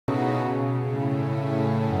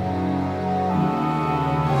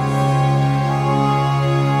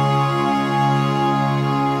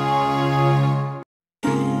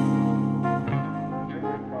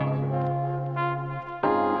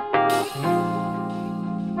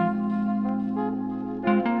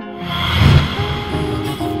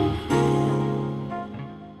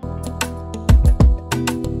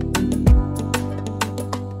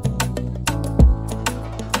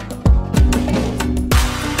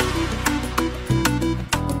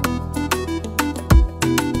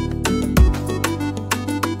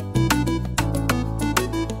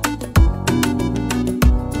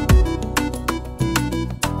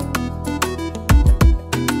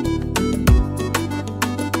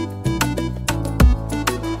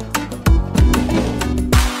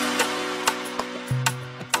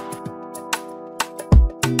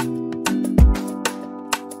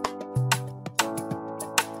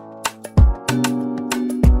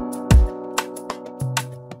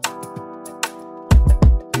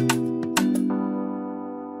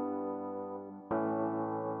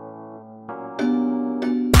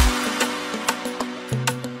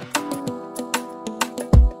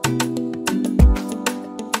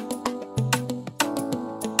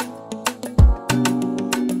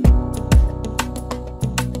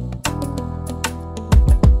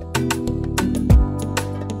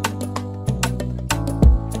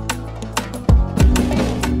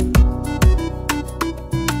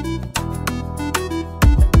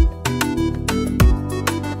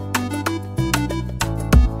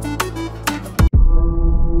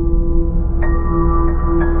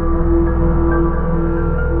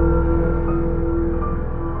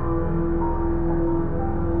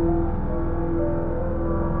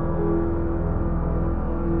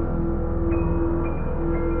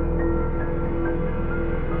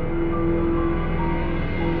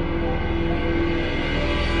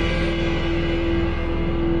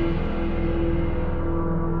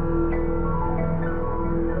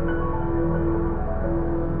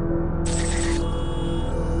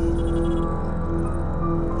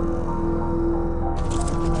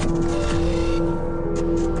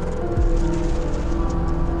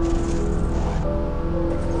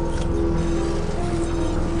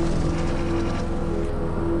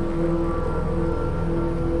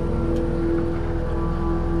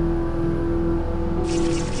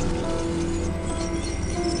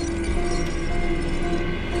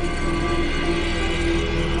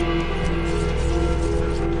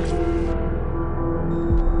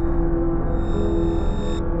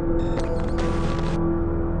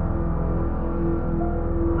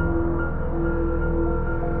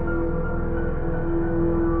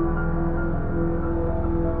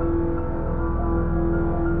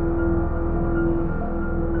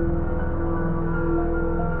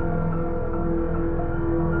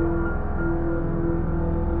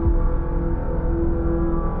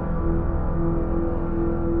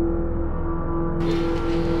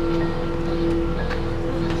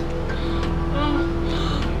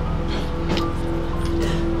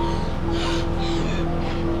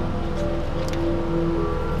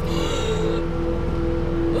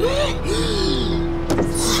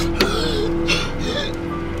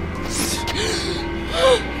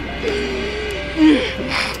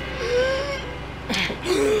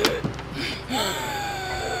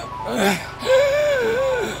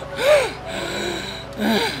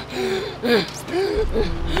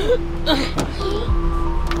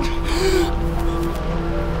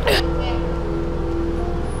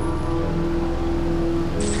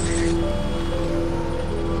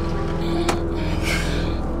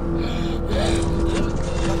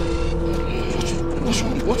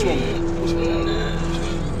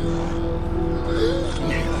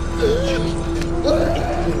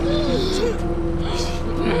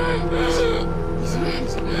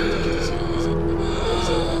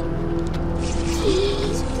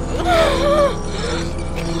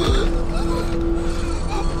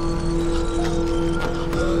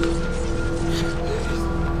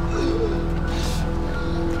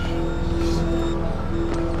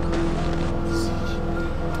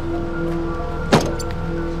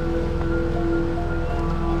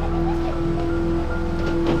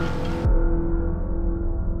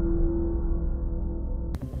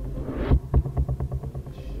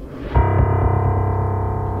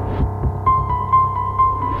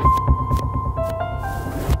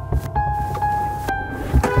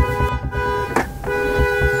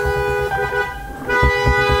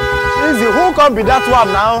Can't be that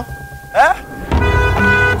one now. Eh?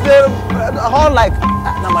 The whole like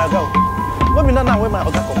now my girl. Let me know now where my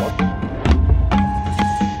other come out.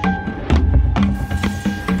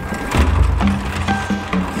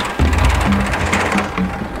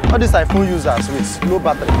 All these iPhone users with low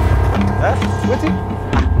battery. Eh? Waiting.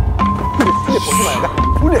 Who they pursue my guy?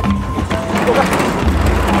 Who they?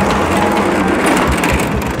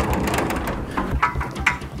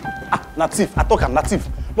 Native. I talk I'm native.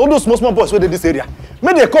 All those small boys were in this area.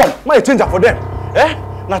 May they come, may I change for them. Eh?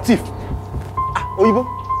 Native. Ah, Oyibo.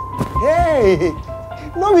 Hey!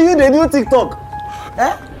 No, you they do TikTok.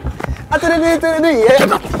 Eh? Yeah.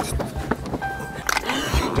 Get up.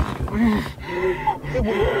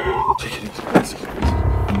 Take it easy.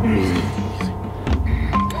 Easy.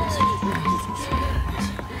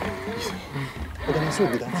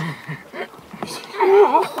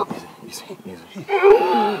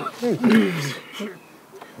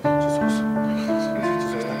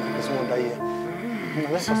 Jesus, this one die here.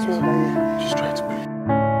 Let's just die here. Just try to breathe.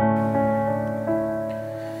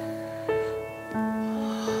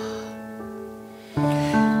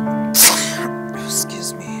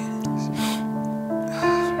 Excuse me.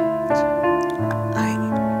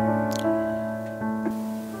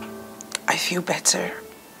 I feel better.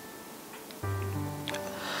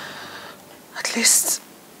 At least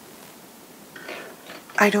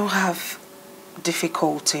I don't have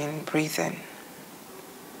difficulty in breathing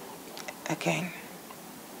again.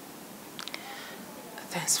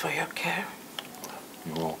 Thanks for your care.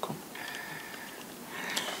 You're welcome.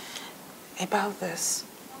 About this,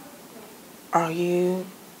 are you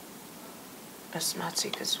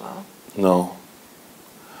asthmatic as well? No,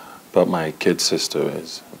 but my kid sister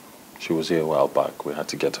is. She was here a while back. We had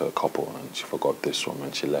to get her a couple and she forgot this one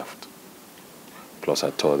and she left. Plus I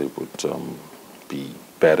thought it would be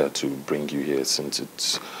better to bring you here since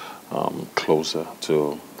it's closer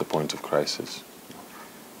to the point of crisis.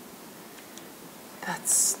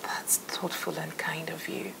 That's thoughtful and kind of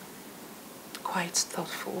you. Quite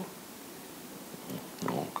thoughtful.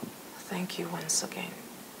 You're welcome. Thank you once again.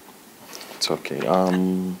 It's okay.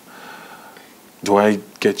 Do I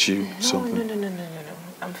get you something? No.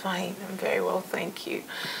 I'm fine. I'm very well, thank you.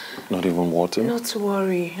 Not even water? Not to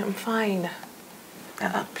worry. I'm fine.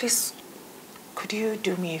 Please, could you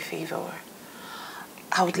do me a favor?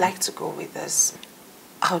 I would like to go with us.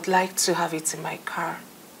 I would like to have it in my car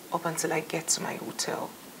up until I get to my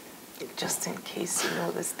hotel. Just in case,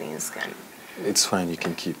 these things can It's fine, you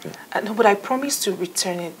can keep it. No, but I promise to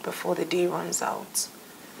return it before the day runs out.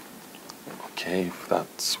 Okay, if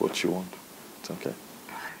that's what you want, it's okay.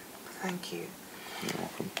 Thank you. You're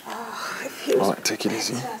welcome. Oh, it feels All right, take it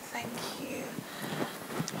easy. better. Thank you.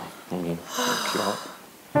 Pick you up.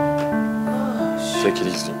 Take it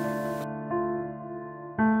easy.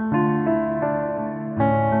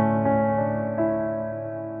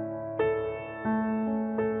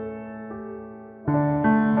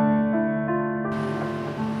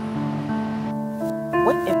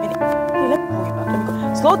 Wait a minute. Hey, let me pull you back. Let me go.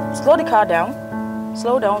 Slow the car down.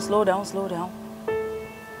 Slow down, slow down, slow down.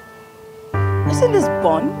 Isn't this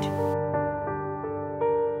Bond?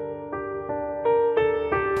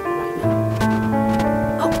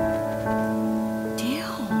 Oh.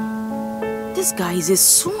 Damn. This guy is a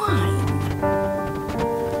swine.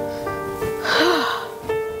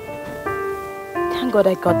 Thank God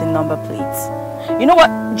I got the number plates. You know what?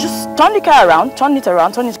 Just turn the car around, turn it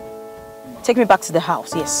around, turn it. Take me back to the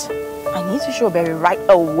house, yes. I need to show Barry right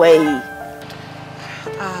away.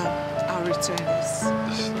 I'll return this.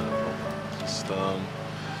 Just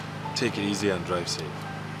take it easy and drive safe.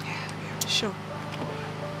 Yeah, sure.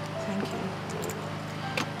 Thank you.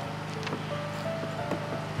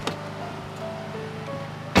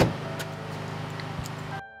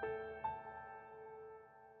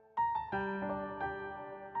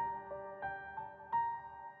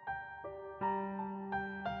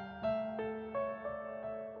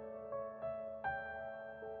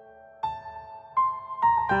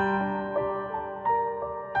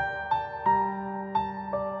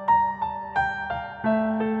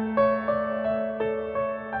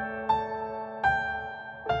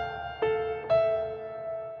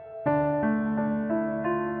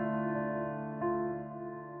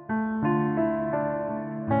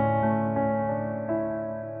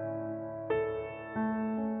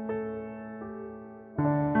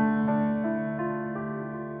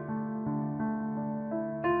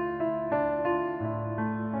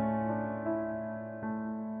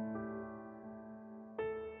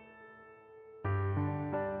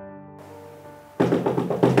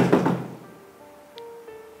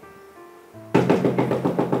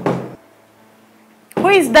 Who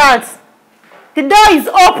is that? The door is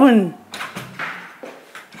open.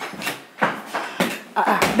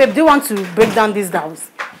 Babe, do you want to break down these doors?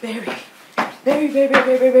 Barry.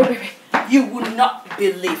 You will not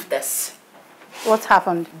believe this. What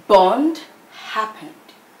happened? Bond happened.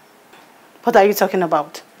 What are you talking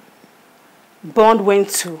about? Bond went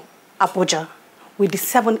to Abuja with the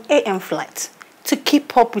 7 a.m. flight to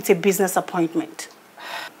keep up with a business appointment.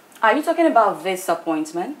 Are you talking about this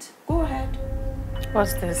appointment? Go ahead.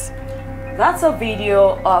 What's this? That's a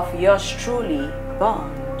video of yours truly,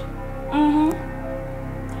 Bond.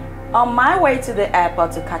 On my way to the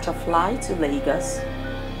airport to catch a flight to Lagos,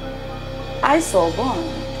 I saw Bond.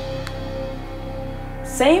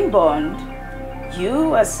 Same Bond,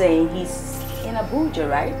 you are saying he's in Abuja,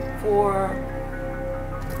 right? For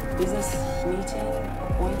business meeting,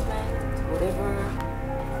 appointment, whatever.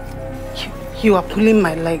 You are pulling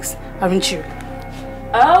my legs, aren't you?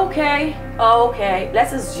 Okay.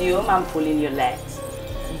 Let's assume I'm pulling your legs.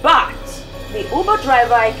 But the Uber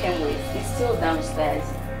driver I came with is still downstairs.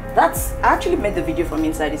 That's actually made the video from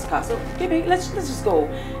inside his car. So baby, let's just go.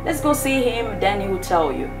 Let's go see him, then he will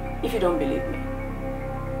tell you if you don't believe me.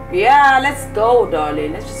 Yeah, let's go,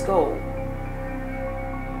 darling. Let's just go.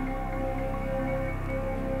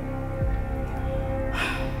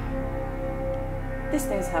 These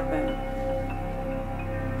things happen.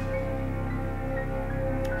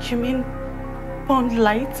 You mean Bond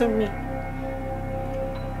lied to me?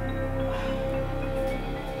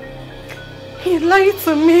 He lied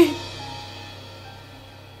to me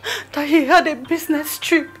that he had a business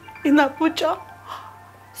trip in Abuja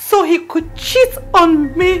so he could cheat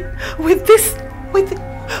on me with this,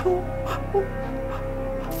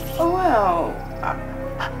 Oh well,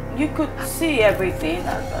 you could see everything.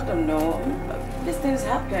 I don't know. These things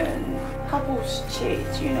happen. Couples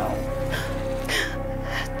cheat, you know.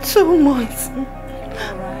 2 months.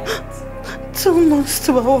 Alright. 2 months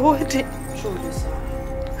to our wedding. Show yourself.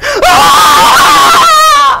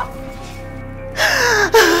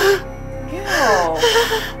 Girl.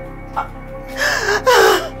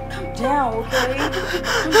 Calm down, okay?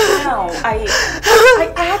 Calm down. I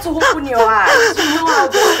had to open your eyes. You know how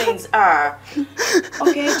those things are.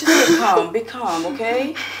 Okay, just be calm,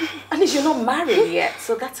 okay? At least you're not married yet,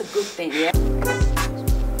 so that's a good thing, yeah?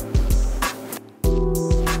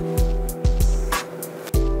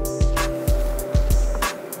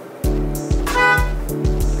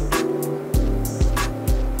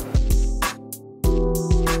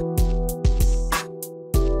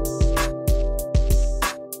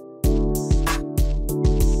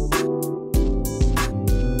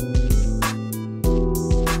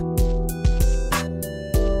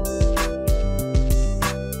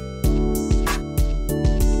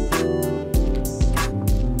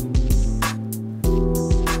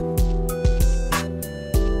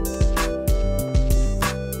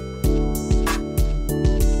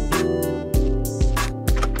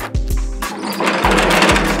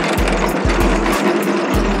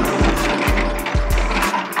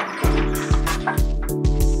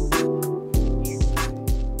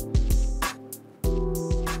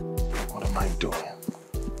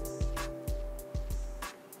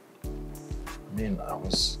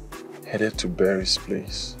 headed to Barry's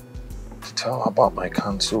place to tell her about my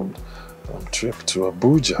cancelled trip to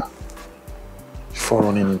Abuja before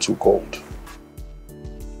running into gold.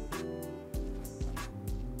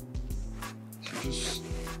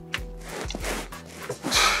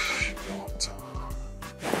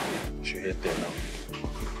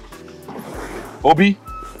 Obi?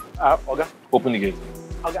 Oga? Open the gate.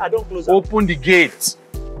 Okay, I don't close Open the gate.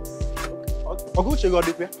 Oga, which you got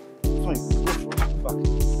it? Fine, go back.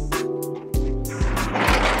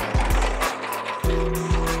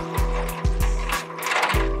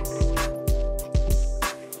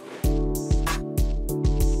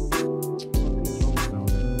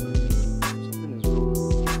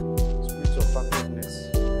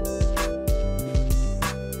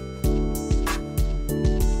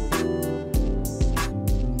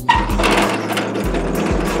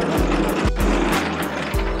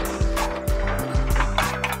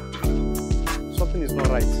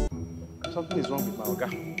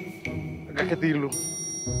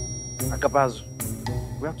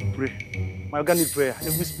 We have to pray. My organ need prayer.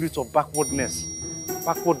 Every spirit of backwardness.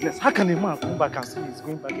 How can a man come back and see he's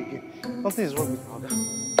going back again? Something is wrong with my organ.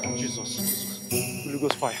 Jesus. Holy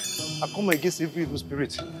Ghost fire. I come against every evil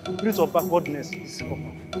spirit. Spirit of backwardness. He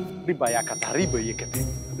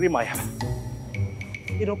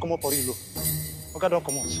don't come up for you. Okay, don't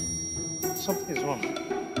come out. Something is wrong.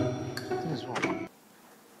 Something is wrong.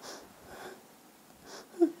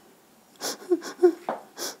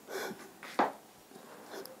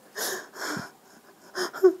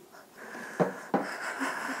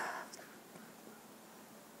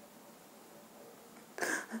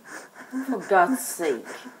 For God's sake,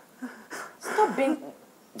 stop being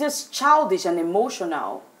this childish and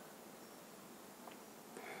emotional.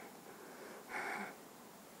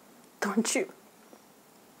 Don't you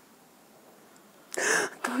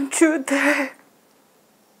dare.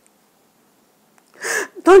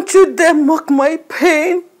 Don't you dare mock my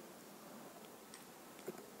pain.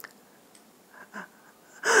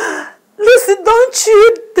 Listen, don't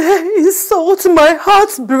you dare insult my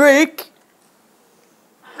heartbreak.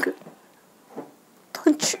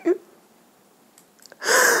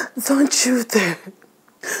 Don't you dare.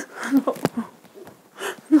 No.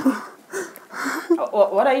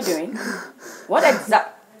 What are you doing?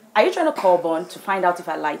 Are you trying to call Bond to find out if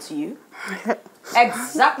I lied to you?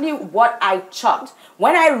 Exactly what I thought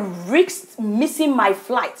when I risked missing my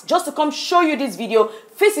flight just to come show you this video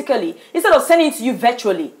physically instead of sending it to you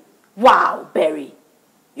virtually. Wow, Barry.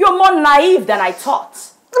 You're more naive than I thought.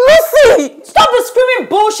 Lucy! Stop the screaming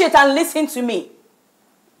bullshit and listen to me.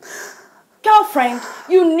 Girlfriend,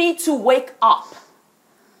 you need to wake up.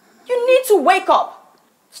 You need to wake up.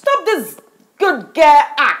 Stop this good girl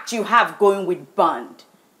act you have going with Bond.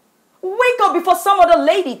 Wake up before some other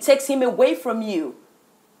lady takes him away from you.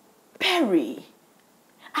 Barry,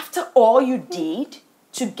 after all you did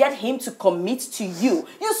to get him to commit to you,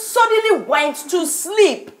 you suddenly went to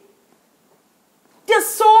sleep. There's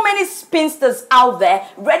so many spinsters out there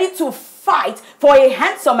ready to fight for a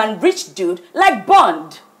handsome and rich dude like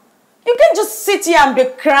Bond. You can't just sit here and be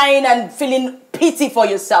crying and feeling pity for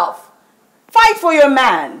yourself. Fight for your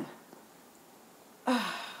man.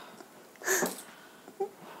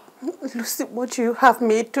 Lucy, what do you have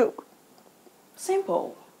me do?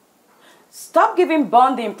 Simple. Stop giving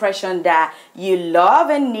Bond the impression that you love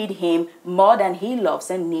and need him more than he loves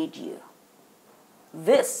and needs you.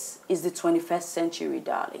 This is the 21st century,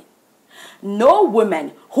 darling. No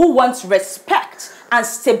woman who wants respect and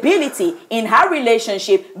stability in her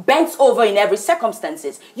relationship bends over in every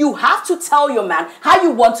circumstances. You have to tell your man how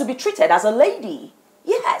you want to be treated as a lady.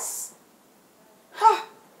 Yes.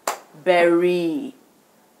 Barry.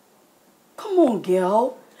 Come on,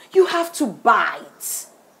 girl. You have to bite.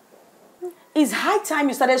 It's high time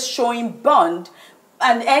you started showing Bond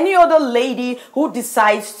and any other lady who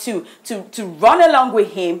decides to run along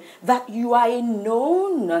with him that you are a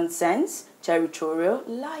no-nonsense territorial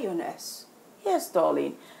lioness. Yes,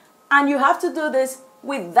 darling. And you have to do this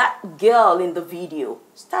with that girl in the video.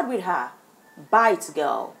 Start with her. Bite,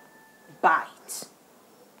 girl. Bite.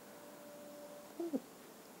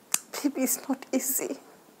 Baby, it's not easy.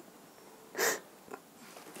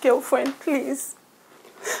 Girlfriend, please.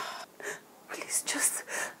 Please just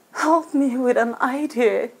help me with an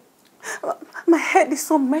idea. My head is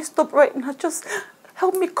so messed up right now. Just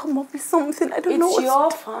help me come up with something. I don't know what's... It's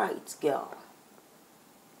your fight, girl.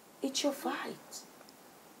 It's your fight.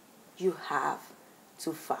 You have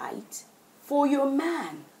to fight for your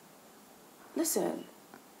man. Listen.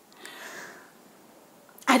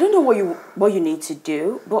 I don't know what you need to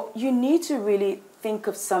do, but you need to really think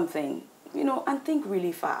of something, you know, and think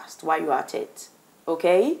really fast while you're at it.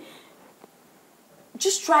 Okay?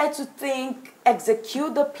 just try to think,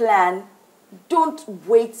 execute the plan. Don't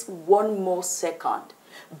wait one more second,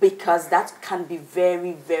 because that can be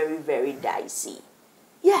very, very, very dicey.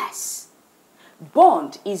 Yes,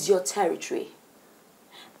 Bond is your territory.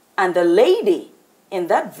 And the lady in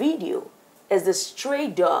that video is the stray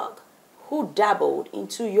dog who dabbled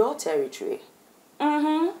into your territory.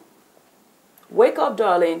 Wake up,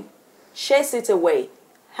 darling. Chase it away.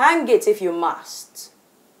 Hang it if you must.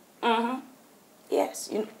 Yes,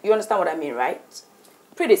 you understand what I mean, right?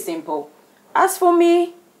 Pretty simple. As for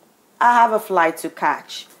me, I have a flight to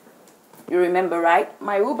catch. You remember, right?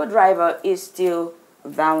 My Uber driver is still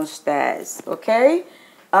downstairs, okay?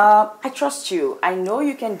 I trust you. I know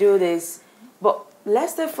you can do this. But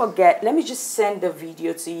lest I forget, let me just send the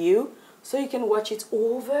video to you so you can watch it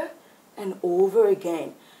over and over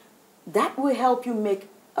again. That will help you make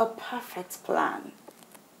a perfect plan.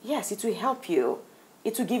 Yes, it will help you.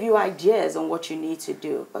 It will give you ideas on what you need to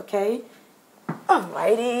do, okay?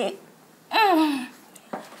 Alrighty.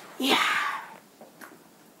 Yeah.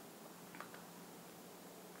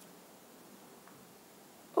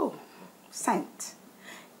 Oh, sent.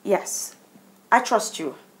 Yes, I trust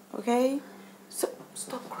you, okay? So,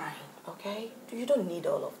 stop crying, okay? You don't need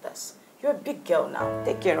all of this. You're a big girl now.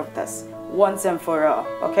 Take care of this once and for all,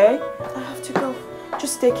 okay? I have to go.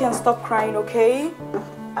 Just take care and stop crying, okay?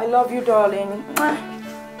 I love you, darling. Bye.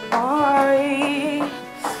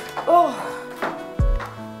 Oh.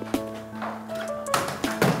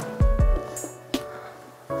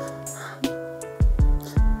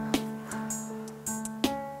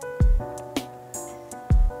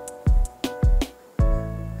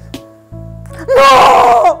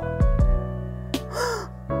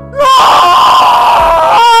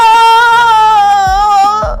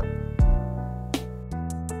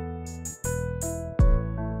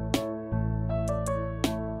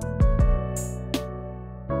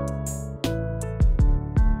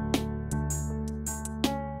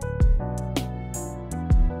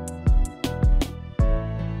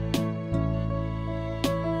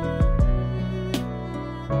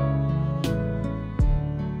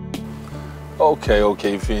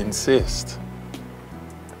 Okay, if you insist.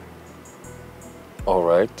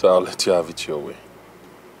 Alright, I'll let you have it your way.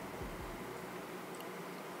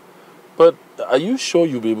 But are you sure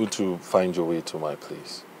you'll be able to find your way to my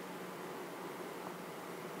place?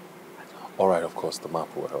 Alright, of course, the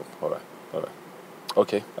map will help. Alright.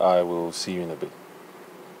 Okay, I will see you in a bit.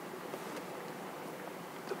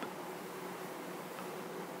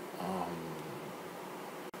 I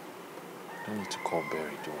don't need to call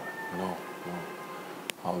Barry, do I? No.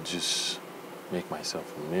 I'll just make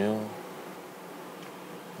myself a meal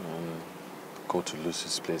and go to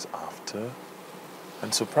Lucy's place after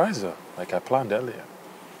and surprise her like I planned earlier.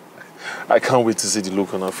 I can't wait to see the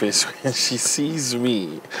look on her face when she sees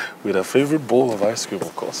me with her favorite bowl of ice cream,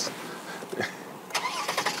 of course.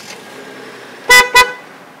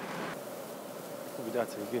 Who be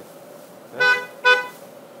that again?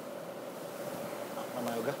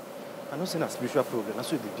 My Oga, I know it's a spiritual problem.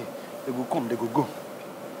 That's what they do. They go come, they go.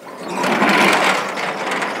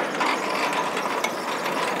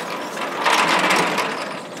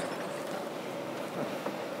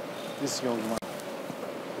 This young man,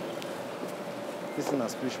 this is a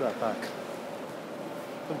spiritual attack.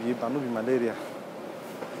 Don't be malaria.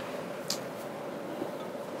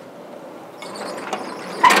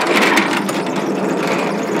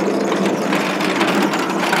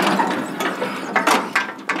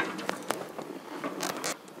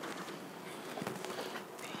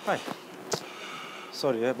 Hi.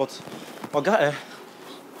 Sorry, but Oga,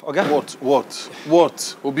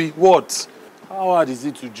 What? Obi, what? How hard is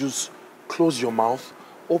it to just close your mouth,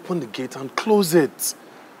 open the gate and close it?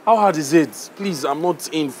 How hard is it? Please, I'm not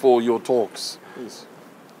in for your talks. Please.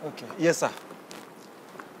 Okay. Yes, sir.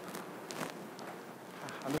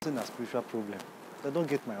 I'm not in a spiritual problem. They don't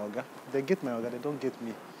get my Oga. They get my Oga, they don't get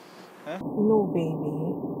me. Eh? No,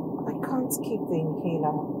 baby. I can't keep the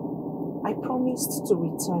inhaler. I promised to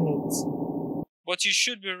return it. But you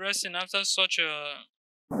should be resting after such a...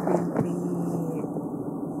 Baby,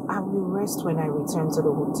 I will rest when I return to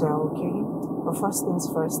the hotel, okay? But first things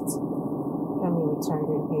first, let me return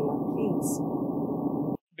the inhaler, please.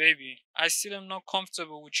 Baby, I still am not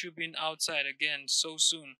comfortable with you being outside again so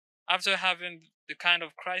soon, after having the kind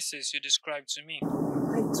of crisis you described to me.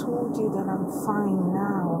 I told you that I'm fine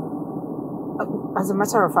now. As a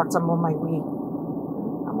matter of fact, I'm on my way.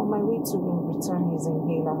 I'm on my way to return his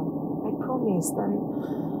inhaler. I promised, and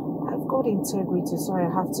I've got integrity, so I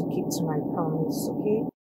have to keep to my promise, okay?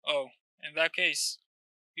 Oh, in that case,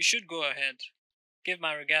 you should go ahead. Give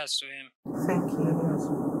my regards to him. Thank you.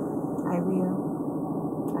 I will.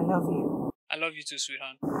 love you. I love you too,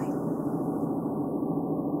 sweetheart. Bye.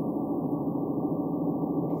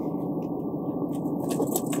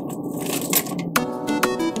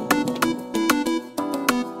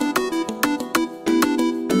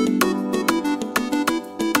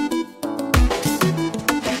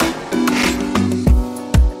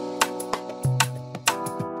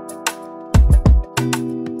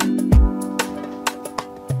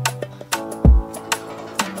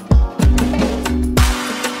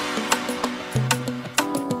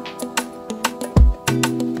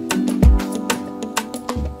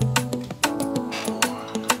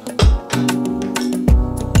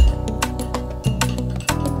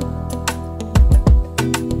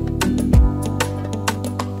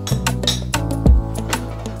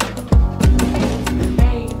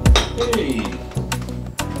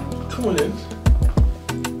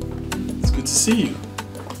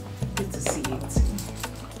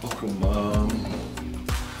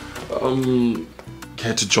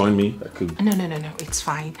 Care to join me? I could... No, it's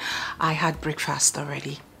fine. I had breakfast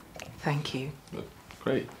already. Thank you.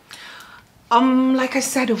 Great. Like I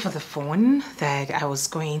said over the phone, that I was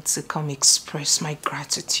going to come express my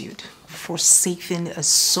gratitude for saving a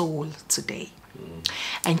soul today.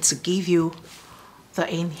 And to give you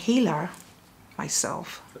the inhaler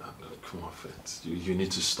myself. Come on, Fitz. You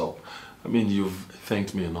need to stop. I mean, you've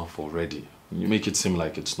thanked me enough already. You make it seem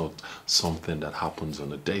like it's not something that happens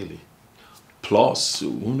on a daily. Plus,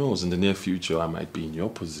 who knows, in the near future, I might be in your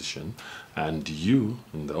position and you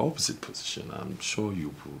in the opposite position. I'm sure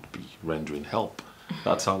you would be rendering help.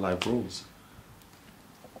 That's how life rolls.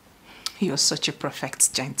 You're such a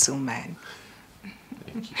perfect gentleman.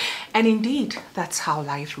 Thank you. And indeed, that's how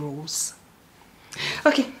life rolls.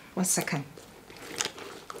 Okay, 1 second.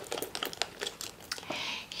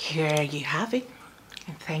 Here you have it.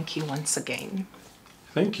 And thank you once again.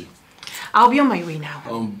 Thank you. I'll be on my way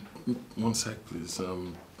now. 1 sec, please.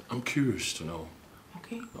 I'm curious to know.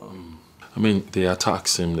 Okay. I mean, the attack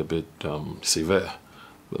seemed a bit severe.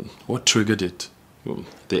 But what triggered it?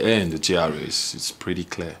 The air in the GRA is pretty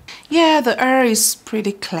clear. Yeah, the air is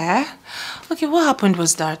pretty clear. Okay, what happened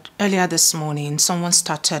was that earlier this morning, someone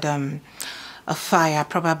started a fire.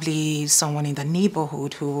 Probably someone in the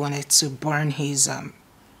neighborhood who wanted to burn his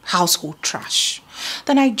household trash.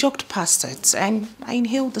 Then I jogged past it and I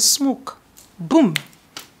inhaled the smoke. Boom!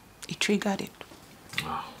 It triggered it.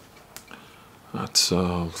 Wow. That's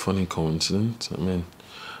a funny coincidence. I mean,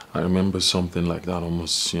 I remember something like that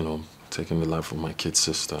almost, you know, taking the life of my kid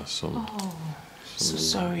sister. So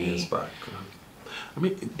sorry. Years back. I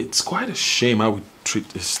mean, it's quite a shame how we treat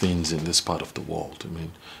these things in this part of the world. I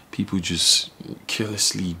mean, people just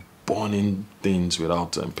carelessly burning things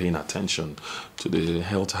without paying attention to the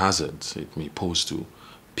health hazards it may pose to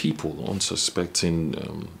people,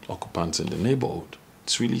 unsuspecting occupants in the neighborhood.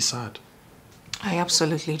 It's really sad. I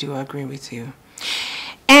absolutely do agree with you.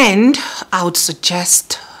 And I would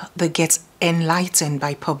suggest they get enlightened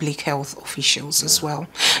by public health officials as well.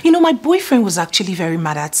 You know, my boyfriend was actually very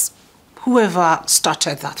mad at whoever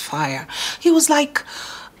started that fire. He was like,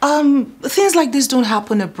 things like this don't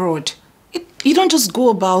happen abroad. You don't just go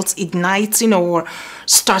about igniting or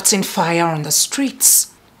starting fire on the streets.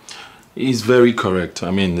 He's very correct.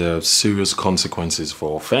 I mean, there are serious consequences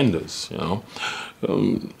for offenders, you know.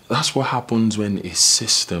 That's what happens when a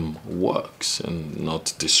system works and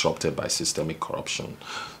not disrupted by systemic corruption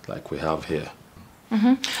like we have here.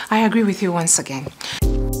 I agree with you once again.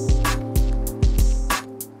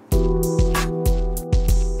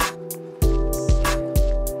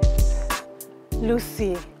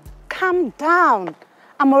 Lucy, calm down.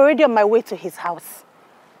 I'm already on my way to his house.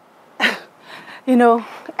 You know,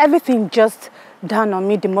 everything just dawned on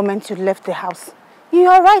me the moment you left the house. You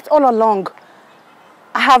are right all along.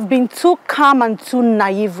 I have been too calm and too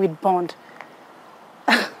naive with Bond.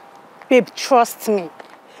 Babe, trust me.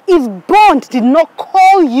 If Bond did not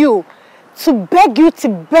call you to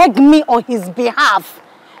beg me on his behalf,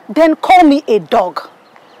 then call me a dog.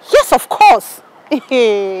 Yes, of course.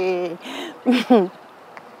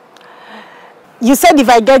 You said if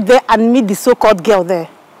I get there and meet the so-called girl there,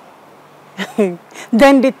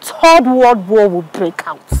 then the Third World War will break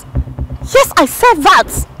out. Yes, I said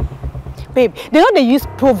that. Babe, they know they use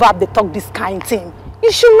proverb, they talk this kind of thing.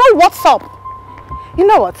 You should know what's up. You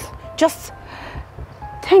know what? Just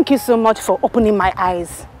thank you so much for opening my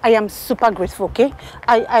eyes. I am super grateful, okay?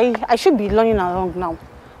 I should be learning along now.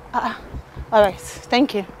 All right,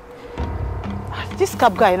 thank you. This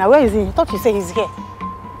cab guy, now where is he? I thought you said he's here.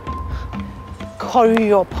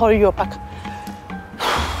 Hurry up, hurry up.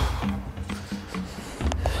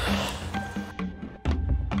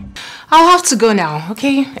 I'll have to go now,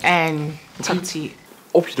 okay? And talk to you.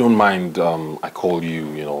 Hope you don't mind I call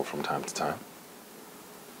you, from time to time.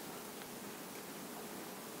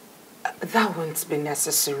 That won't be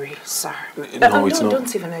necessary, sir. No, it's not.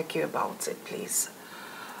 Don't even argue about it, please.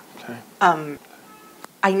 Okay.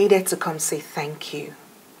 I needed to come say thank you.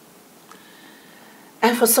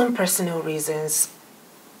 And for some personal reasons,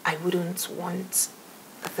 I wouldn't want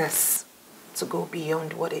this to go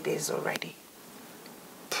beyond what it is already.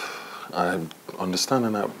 I understand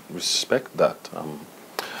and I respect that.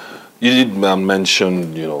 You did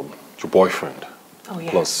mention, your boyfriend. Oh,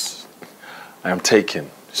 yes. Plus, I am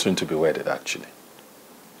taken, soon to be wedded, actually.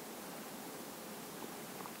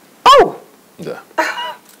 Oh! Yeah.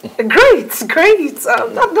 Great.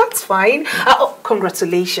 That's fine. Oh,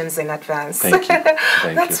 congratulations in advance. Thank you.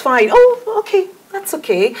 That's fine. Oh, okay. That's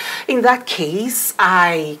okay. In that case,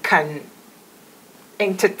 I can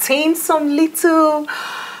entertain some little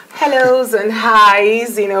hellos and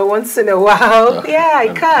highs, once in a while. Yeah, I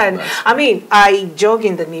can. Nice. I mean, I jog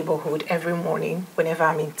in the neighborhood every morning whenever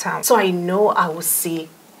I'm in town. So I know I will see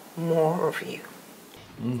more of you.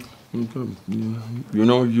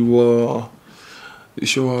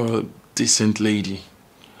 You're a decent lady.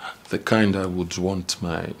 The kind I would want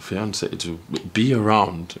my fiancé to be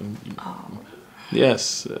around. Oh.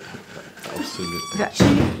 Yes, absolutely.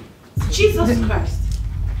 Jesus Christ.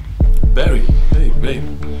 Barry, hey, babe.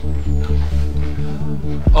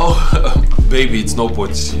 Oh, baby, it's not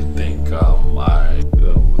what you think.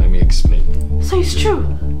 Let me explain. So it's true.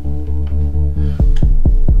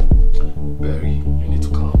 Barry, you need to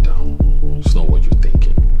calm down. It's not what you're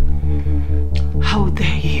thinking. How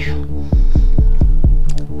dare you?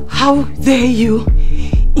 How dare you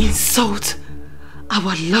insult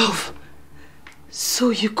our love so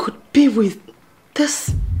you could be with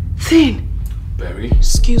this thing? Barry,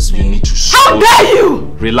 excuse me. You need to How dare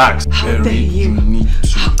you? Relax. How Barry, dare you? Need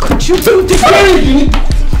to. How could you do this? Barry,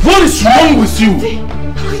 what is wrong with you?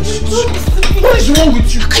 What is wrong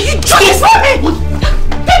with you? Can you do this for me?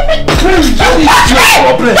 Barry, what is your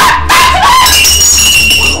problem?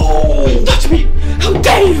 Touch me! How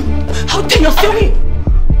dare you? How dare you feel me?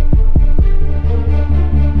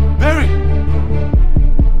 Barry!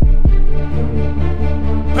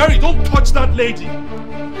 Barry, don't touch that lady!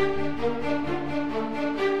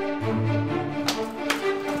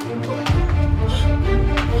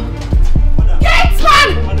 Gates, man!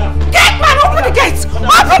 Gate, man! Open the gates!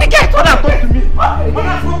 Open the gates! Madam, talk to me! Open the gates!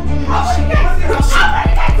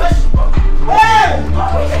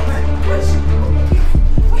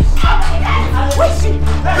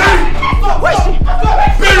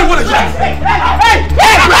 Barry, what are you doing?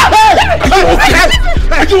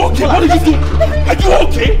 Are you okay? What are you doing? Are you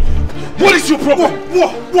okay? What is your problem?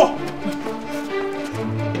 What?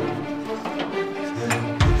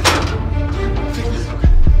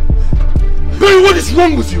 Barry, what is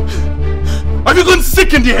wrong with you? Have you gone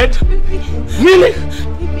sick in the head? Really?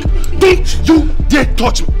 Don't you dare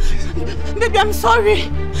touch me! Baby, I'm sorry.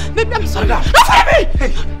 Baby, I'm sorry. Madam. Don't follow me!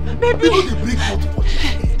 Hey, baby!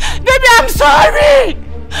 Baby, I'm sorry!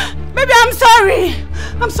 Baby, I'm sorry!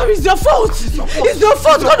 I'm sorry, it's your fault! It's your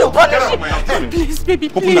fault! God will punish you! Please, baby,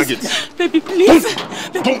 please! Open that gate. Baby, please!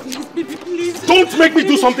 Baby, please! Don't make me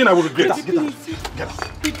do something I will regret. Get out!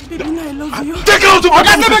 Baby, now I love you! Take out of my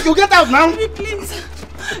Make you get out now! Baby, please!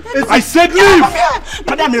 I said leave!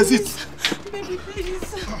 Madam, resist! Baby,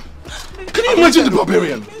 please! Can you imagine the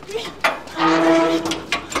barbarian?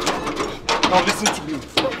 Now listen to me.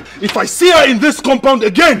 If I see her in this compound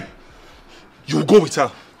again, you will go with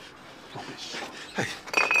her. Hey.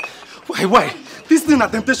 Why? This thing a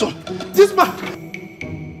temptation. This man.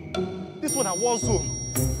 This one a war zone.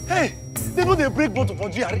 Hey, they know they break bottle for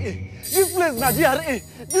GRA. This place na GRA.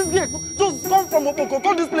 This guy just come from Opoko.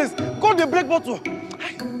 Call this place. Call the break bottle.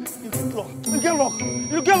 Hey, you get locked.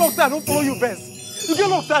 You get locked. I don't follow you best. You get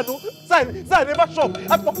locked. I don't. I never shop.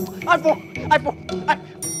 I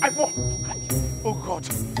fall. Oh God.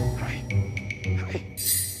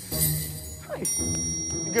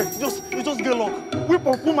 You just get locked. Whip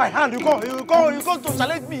up, pull my hand. You go to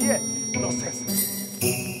challenge me here. Nonsense.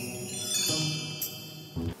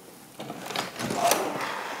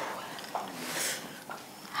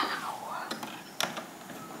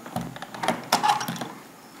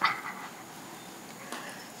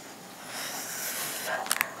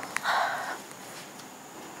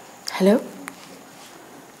 Hello?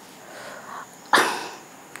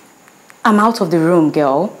 I'm out of the room,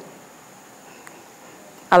 girl.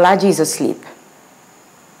 Alaji is asleep.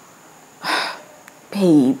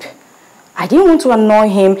 Babe, I didn't want to annoy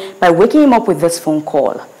him by waking him up with this phone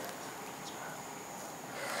call.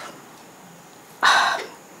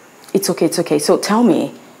 It's okay. So tell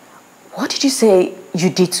me, what did you say you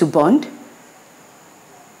did to bond?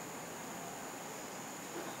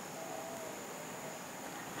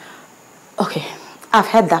 Okay, I've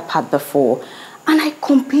heard that part before, and I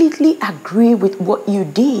completely agree with what you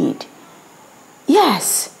did.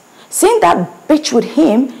 Yes, seeing that bitch with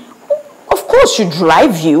him, of course, should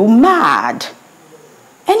drive you mad.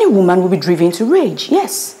 Any woman will be driven to rage,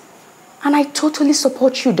 yes. And I totally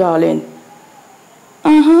support you, darling.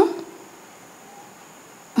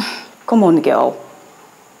 Come on, girl.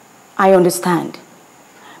 I understand.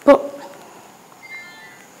 But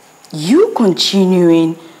you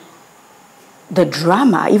continuing the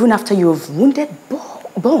drama even after you've wounded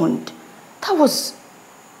Bond, that was...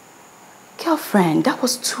 Girlfriend, that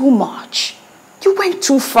was too much. You went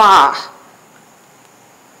too far.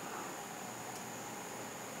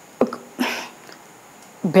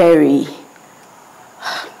 Barry,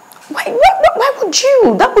 why would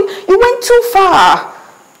you? You went too far.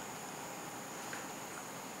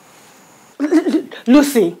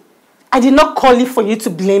 Lucy, I did not call you for you to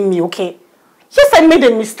blame me, okay? Yes, I made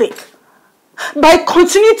a mistake. But I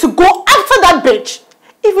continued to go after that bitch,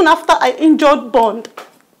 even after I injured Bond.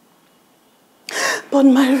 But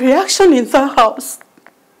my reaction in that house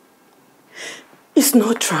is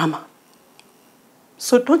no drama.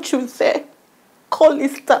 So don't you dare call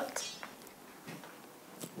it that.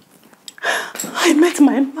 I met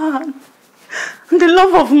my man, the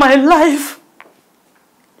love of my life,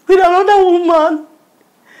 with another woman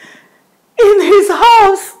in his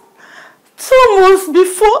house 2 months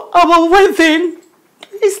before our wedding.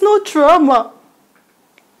 It's no drama.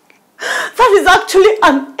 That is actually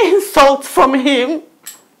an insult from him.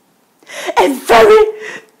 A very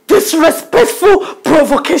disrespectful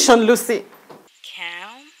provocation, Lucy.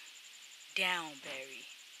 Calm down,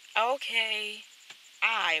 Barry. Okay,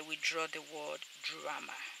 I withdraw the word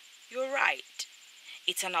drama. You're right.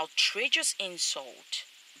 It's an outrageous insult.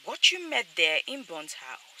 What you met there in Bond's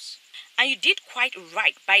house. And you did quite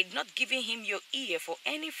right by not giving him your ear for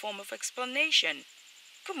any form of explanation.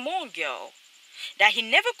 Come on, girl. That he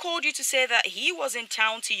never called you to say that he was in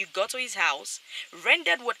town till you got to his house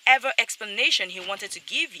rendered whatever explanation he wanted to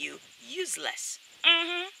give you useless.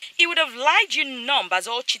 He would have lied you numb as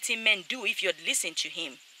all cheating men do if you had listened to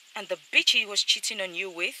him. And the bitch he was cheating on you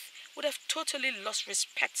with would have totally lost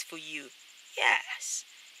respect for you. Yes.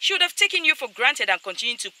 She would have taken you for granted and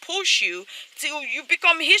continued to push you till you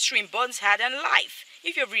become history in Bond's heart and life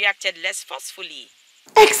if you reacted less forcefully.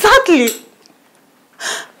 Exactly.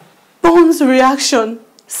 Bond's reaction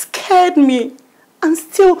scared me and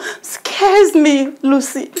still scares me,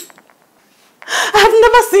 Lucy. I have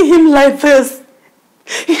never seen him like this.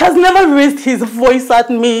 He has never raised his voice at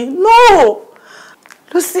me. No.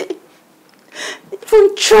 Lucy,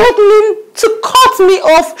 even threatening to cut me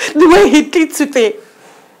off the way he did today.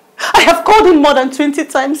 I have called him more than 20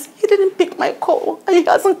 times. He didn't pick my call and he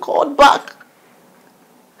hasn't called back.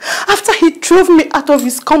 After he drove me out of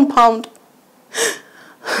his compound.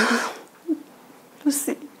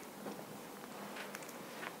 Lucy,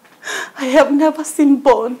 I have never seen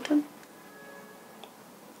Bond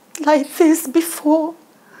like this before.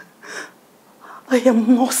 I am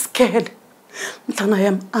more scared than I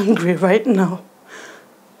am angry right now.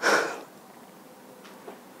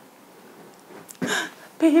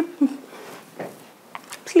 Babe,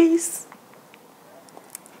 please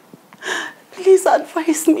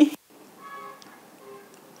advise me.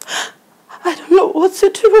 I don't know what to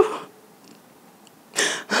do.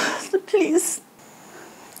 Please.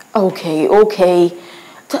 Okay.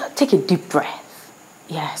 Take a deep breath.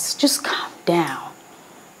 Yes, just calm down.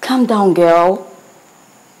 Calm down, girl.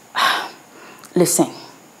 Listen,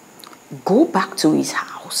 go back to his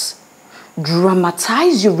house.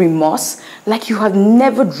 Dramatize your remorse like you have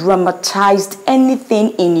never dramatized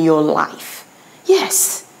anything in your life.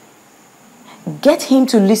 Yes. Get him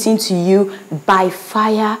to listen to you by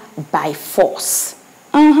fire, by force.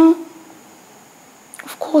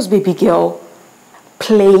 Of course, baby girl.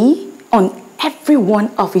 Play on every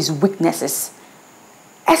one of his weaknesses,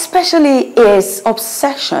 especially his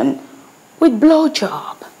obsession with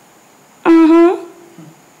blowjob.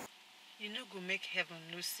 You know, go make heaven,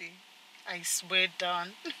 Lucy. I swear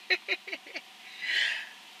down.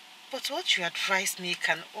 But what you advise me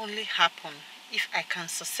can only happen if I can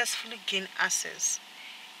successfully gain access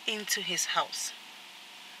into his house.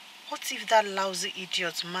 What if that lousy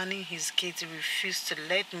idiot manning his gate refused to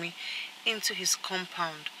let me into his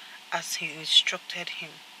compound as he instructed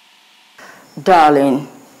him? Darling,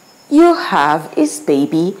 you have his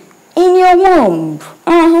baby in your womb.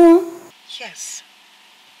 Yes.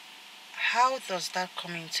 How does that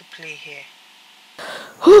come into play here?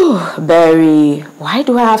 Whew, Barry, why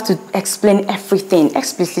do I have to explain everything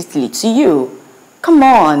explicitly to you? Come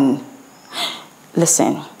on.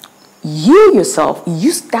 Listen, you yourself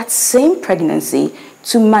used that same pregnancy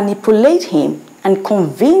to manipulate him and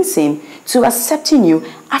convince him to accepting you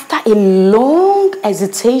after a long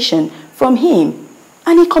hesitation from him.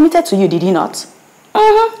 And he committed to you, did he not?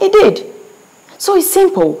 He did. So it's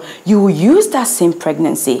simple. You will use that same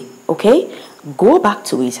pregnancy, okay? Go back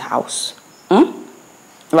to his house,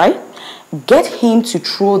 right? Get him to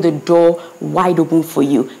throw the door wide open for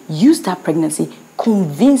you. Use that pregnancy.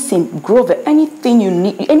 Convince him, Grover, anything you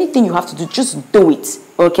need, anything you have to do, just do it,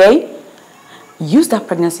 okay? Use that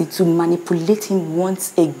pregnancy to manipulate him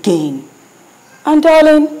once again. And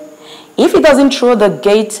darling, if he doesn't throw the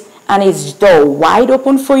gate and his door wide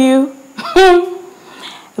open for you,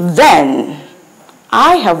 then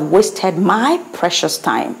I have wasted my precious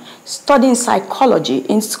time studying psychology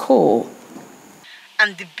in school.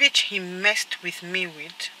 And the bitch he messed with me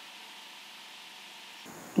with?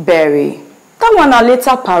 Barry, that one a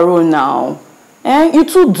later parole now. You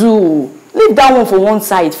two do. Leave that one for one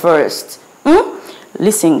side first.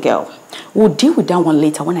 Listen, girl, we'll deal with that one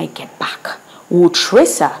later when I get back. We'll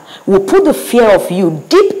trace her. We'll put the fear of you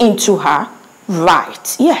deep into her.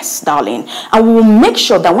 Right. Yes, darling. And we will make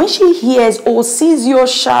sure that when she hears or sees your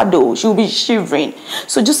shadow, she'll be shivering.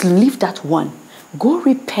 So just leave that one. Go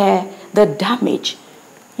repair the damage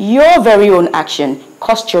your very own action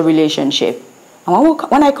cost your relationship. And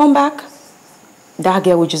when I come back, that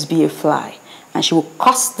girl will just be a fly. And she will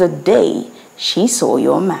cost the day she saw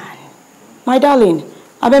your man. My darling,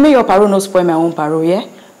 I bet make your parole no spoil my own parole, yeah?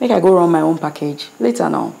 Make I go run my own package. Later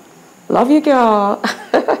now. Love you, girl.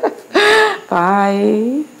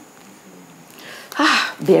 Bye.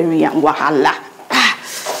 Barry and Wahala.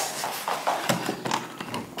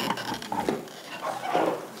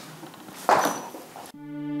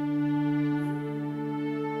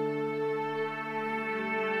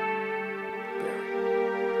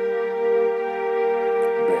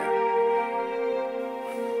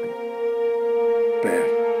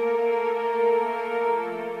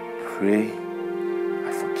 Pray,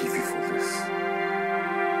 I forgive you for this.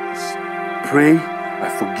 Yes. Pray, I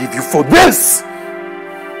forgive you for this!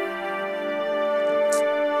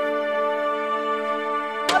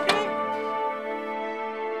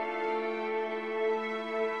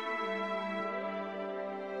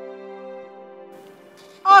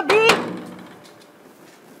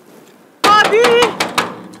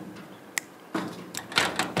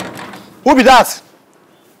 Who be that?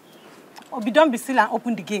 Obi, don't be silly and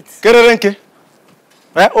open the gate. Kererenke.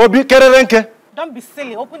 Obi, Kererenke. Don't be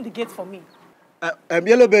silly, open the gate for me.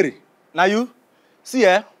 Yellowberry, now you? See,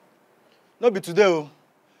 no be today. Oh.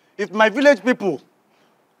 If my village people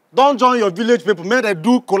don't join your village people, may they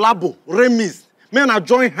do collabo, remix, may I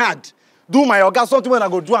join hard, do my organ, something when I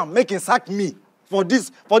go do am, make it sack me for this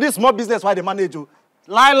small business why they manage you.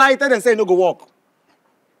 Lie, tell them say you no go work.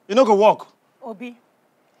 You no go work. Obi.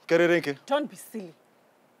 Kererenke. Don't be silly.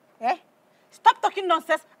 Eh? Stop talking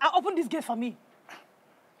nonsense and open this gate for me.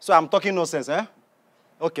 So I'm talking nonsense, eh?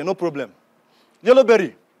 Okay, no problem.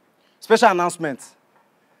 Yellowberry, special announcement.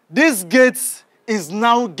 This gate is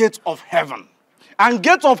now gate of heaven. And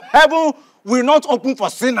gate of heaven will not open for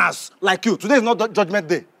sinners like you. Today is not judgment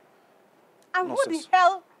day. And Nonsense. who the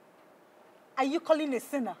hell are you calling a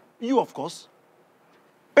sinner? You, of course.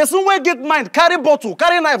 Person wey get mind, carry bottle,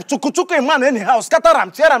 carry knife, chuku a man anyhow, scatter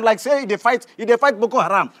am, tear am like say they fight Boko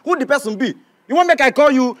Haram. Who the person be? You want make I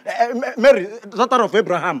call you Mary, daughter of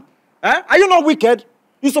Abraham? Eh? Are you not wicked?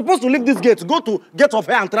 You're supposed to leave this gate, go to gate of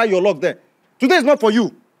hell and try your luck there. Today is not for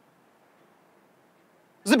you.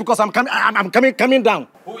 Is it because I'm coming down?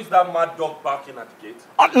 Who is that mad dog barking at the gate?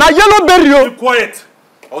 Now Yellowberry. Keep quiet.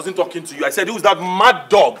 I wasn't talking to you. I said, who's that mad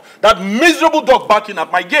dog? That miserable dog barking at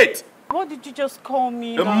my gate? What did you just call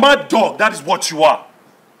me? A mad dog, that is what you are.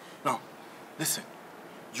 Now, listen.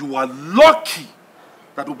 You are lucky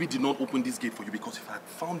that Obi did not open this gate for you, because if I had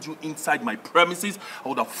found you inside my premises, I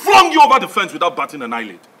would have flung you over the fence without batting an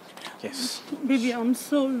eyelid. Yes. Baby, I'm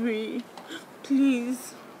sorry.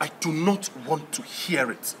 Please. I do not want to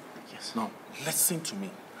hear it. Yes. Now, listen to me.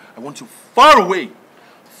 I want you far away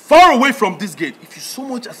from this gate. If you so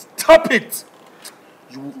much as tap it,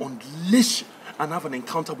 you will unleash and have an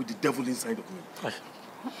encounter with the devil inside of me.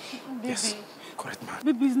 Yes, correct, man.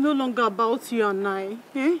 Baby, it's no longer about you and I.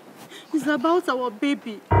 Eh? It's about our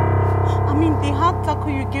baby. I mean, the hard tackle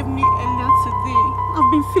you gave me earlier today,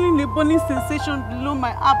 I've been feeling a burning sensation below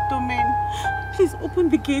my abdomen. Please open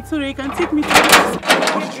the gate so you can take me to the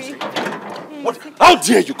hospital. How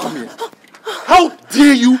dare you come here? How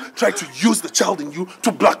dare you try to use the child in you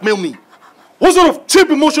to blackmail me? What sort of cheap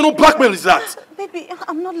emotional blackmail is that? Baby,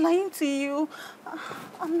 I'm not lying to you.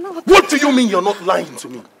 I'm not. What do you mean you're not lying to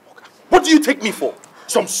me? What do you take me for?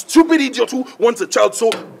 Some stupid idiot who wants a child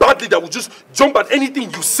so badly that will just jump at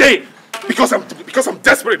anything you say? Because I'm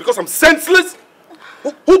desperate, because I'm senseless?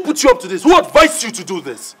 Who put you up to this? Who advised you to do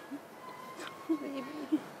this?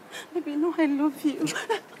 Baby, no, I love you.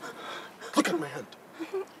 Look at my hand.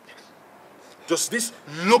 Does this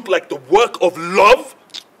look like the work of love?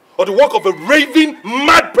 Or the work of a raving,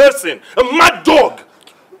 mad person? A mad dog?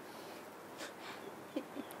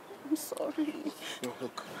 I'm sorry. No,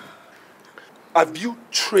 look. Have you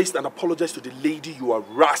traced and apologized to the lady you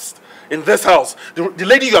harassed in this house? The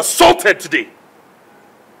lady you assaulted today?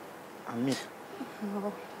 Me.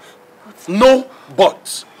 No. No,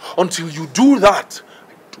 but until you do that,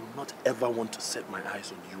 I do not ever want to set my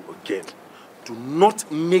eyes on you again. Do not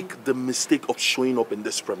make the mistake of showing up in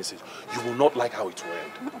this premises. You will not like how it will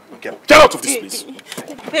end. Get out of this place.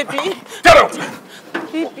 Baby. Get out!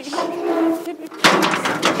 Baby.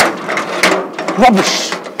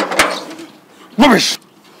 Rubbish! Rubbish!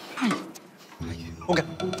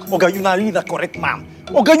 Okay, you are really the correct man.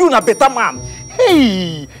 Okay, you are a better man.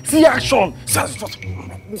 Hey, see action.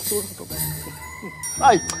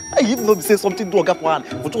 I even know say something to Oga for hand.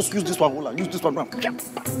 But just use this one, use this one.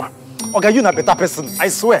 Okay, you are a better person. I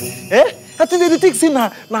swear. Eh? I think they think say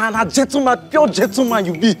na gentleman, pure gentleman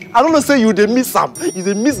you be. I don't know say you the miss Sam. You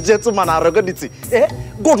the miss gentleman and ruggedity. Eh?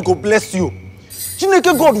 God go bless you.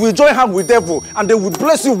 Chineke God will join hand with devil and they will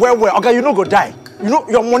bless you well. Okay, you no go die. You know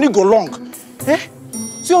your money go long. Eh?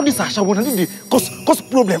 See all this Asha will cause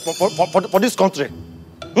problem for this country.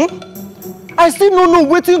 I still don't know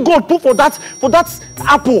waiting God put for that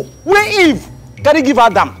apple. Where Eve? Can he give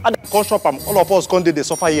Adam? Adam come shop am. All of us come dey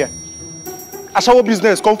suffer here. Ashawo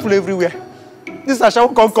business come full everywhere. This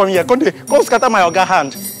Ashawo come here. Come scatter my oga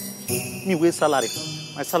hand. Me wait salary.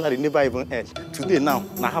 My salary never even end. Today now,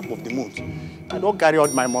 na half of the month. I don't carry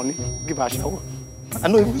out my money, give Ashawo. I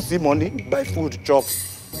don't even see money, buy food, chop.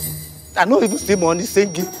 I don't even see money, say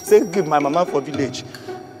give my mama for village.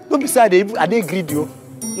 Don't be sad, I dey greedy you.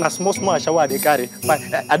 Na small Ashawo they carry. But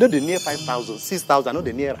I know they near 5,000, 6,000, I know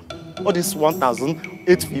they near. All this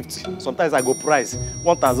 1,850. Sometimes I go price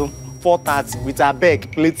 1,430 with a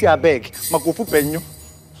bag, plenty a bag. Makofu penyo.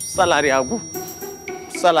 Salary agu.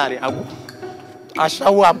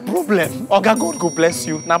 Ashawo a problem. Oga God go bless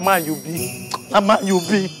you. Na man you be. Na man you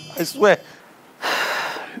be. I swear.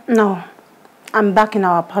 No. I'm back in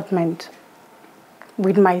our apartment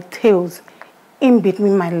with my tails in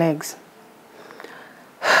between my legs.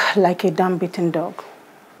 Like a damn beaten dog.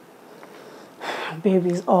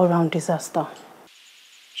 Baby's all-round disaster.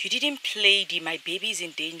 You didn't play the "my baby's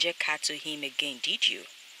in danger" card to him again, did you?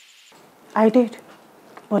 I did.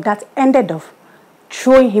 But that ended up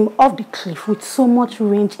throwing him off the cliff with so much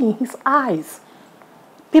rage in his eyes.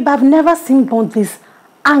 Babe, I've never seen Bond this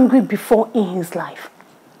angry before in his life.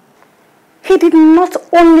 He did not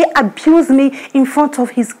only abuse me in front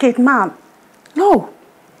of his gate man. No.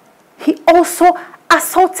 He also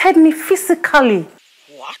assaulted me physically.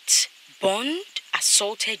 What? Bond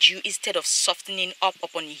assaulted you instead of softening up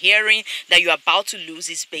upon hearing that you're about to lose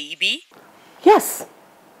his baby? Yes.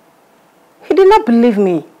 He did not believe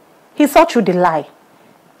me. He saw through the lie.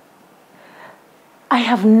 I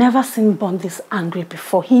have never seen Bond this angry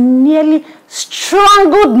before. He nearly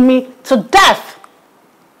strangled me to death.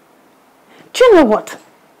 Do you know what?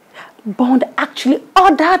 Bond actually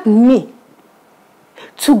ordered me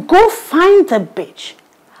to go find the bitch,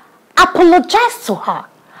 apologize to her,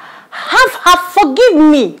 have her forgive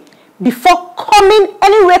me before coming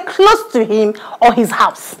anywhere close to him or his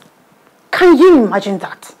house. Can you imagine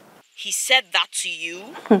that? He said that to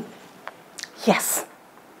you? Yes.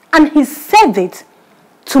 And he said it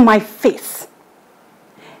to my face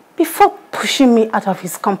before pushing me out of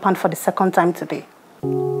his compound for the second time today.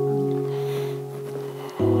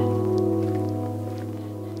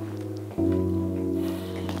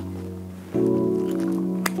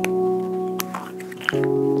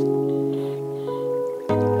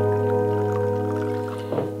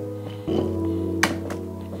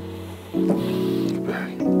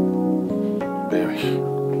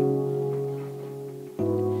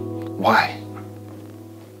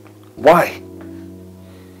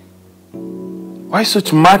 Why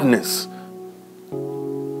such madness?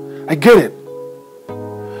 I get it.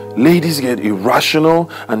 Ladies get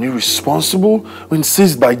irrational and irresponsible when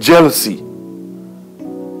seized by jealousy.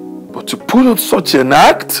 But to put on such an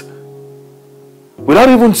act without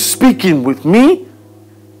even speaking with me,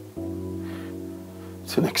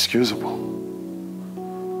 it's inexcusable.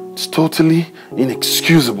 It's totally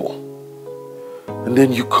inexcusable. And and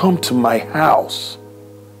then you come to my house,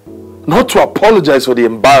 not to apologize for the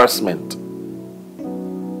embarrassment,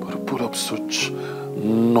 but to put up such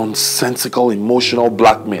nonsensical emotional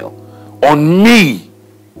blackmail on me.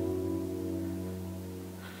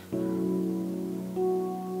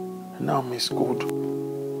 And now Miss Good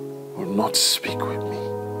will not speak with me.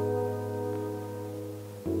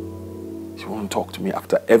 She won't talk to me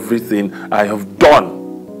after everything I have done.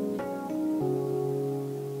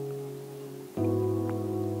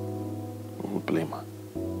 Who would blame her?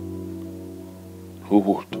 Who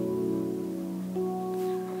would?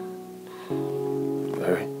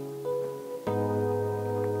 Very.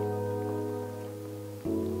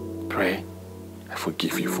 Pray, I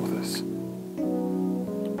forgive you for this.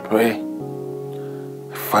 Pray,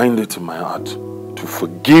 I find it in my heart to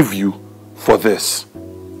forgive you for this.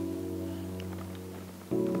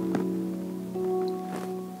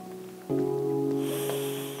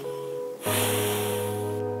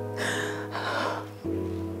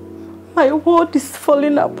 My world is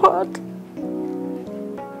falling apart.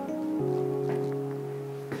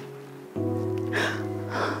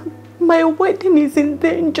 My wedding is in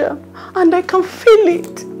danger and I can feel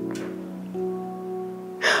it.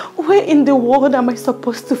 Where in the world am I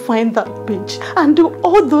supposed to find that bitch and do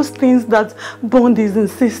all those things that Bond is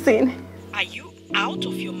insisting? Are you out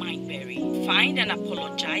of your mind, Barry? Find and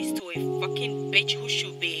apologize to a fucking bitch who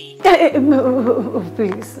should be...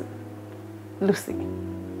 Please, Lucy.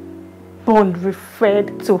 Bond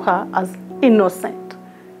referred to her as innocent.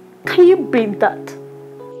 Can you beat that?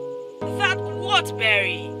 That what,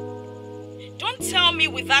 Barry? Don't tell me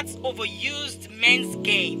with that overused men's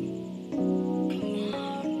game. Come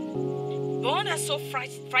on. Bond has so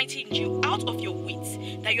frightened you out of your wits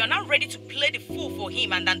that you are now ready to play the fool for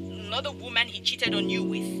him and another woman he cheated on you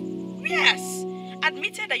with. Yes,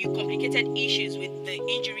 admitted that you complicated issues with the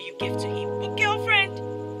injury you gave to him. But girlfriend,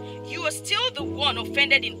 you are still the one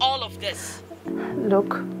offended in all of this.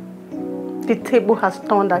 Look, the table has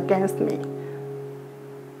turned against me.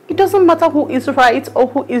 It doesn't matter who is right or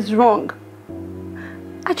who is wrong.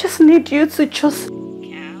 I just need you to just... Calm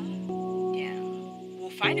down. We'll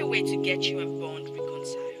find a way to get you and Bond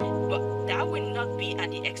reconciled. But that will not be at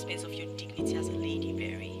the expense of your dignity as a lady,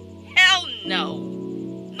 Barry. Hell no!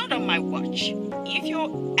 Not on my watch. If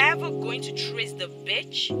you're ever going to trace the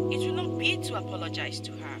bitch, it will not be to apologize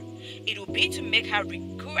to her. It will be to make her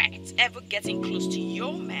regret ever getting close to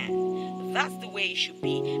your man. That's the way it should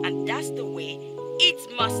be, and that's the way it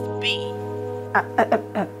must be.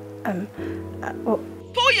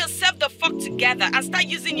 Pull yourself the fuck together and start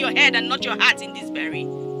using your head and not your heart in this, Barry.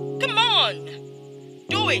 Come on!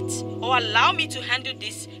 Do it, or allow me to handle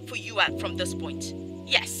this for you from this point.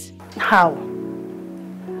 Yes. How?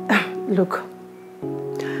 Look,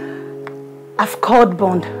 I've called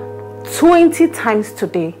Bond 20 times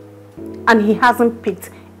today and he hasn't picked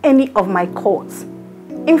any of my calls.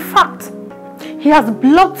 In fact, he has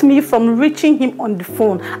blocked me from reaching him on the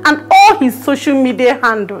phone and all his social media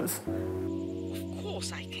handles. Of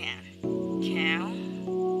course I can.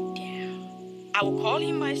 Calm down. I will call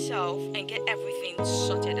him myself and get everything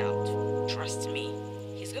sorted out. Trust me,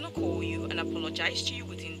 he's gonna call you and apologize to you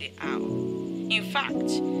within the hour. In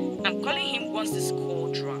fact, I'm calling him once this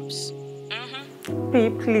call drops.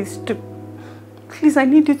 Babe, please do. Please, I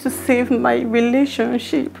need you to save my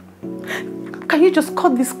relationship. Can you just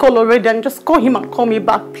cut this call already and just call him and call me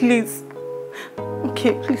back, please?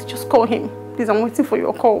 Okay, please just call him. Please, I'm waiting for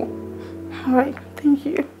your call. All right, thank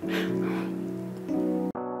you.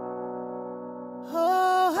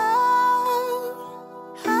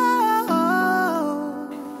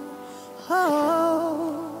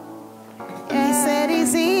 He said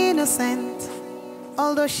he's innocent,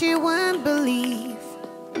 although she won't believe.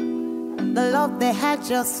 The love they had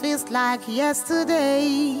just feels like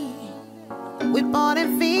yesterday. We're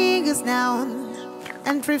pointing fingers now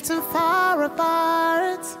and drifting far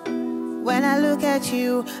apart. When I look at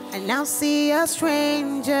you, I now see a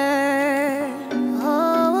stranger.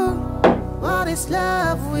 Oh, what is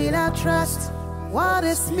love without trust? What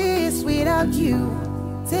is peace without you?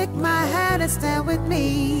 Take my hand and stand with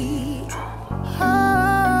me.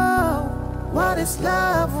 Oh, what is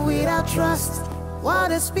love without trust?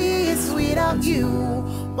 What is peace without you?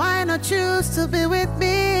 Why not choose to be with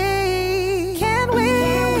me? Can we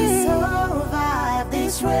survive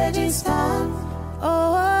this raging storm?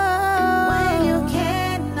 Oh, when you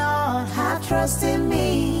cannot have trust in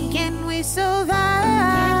me. Can we survive?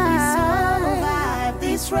 Can we survive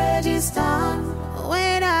this raging storm?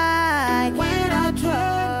 When I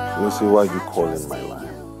trust. Let's see why you call in my line.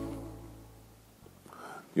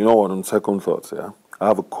 You know what, on second thoughts, yeah? I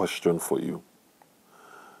have a question for you.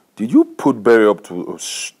 Did you put Berry up to a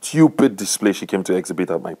stupid display she came to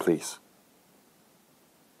exhibit at my place?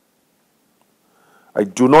 I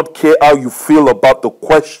do not care how you feel about the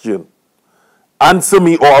question. Answer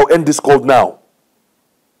me or I'll end this call now.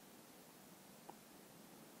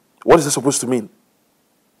 What is it supposed to mean?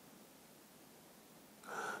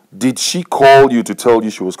 Did she call you to tell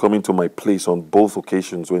you she was coming to my place on both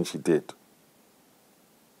occasions when she did?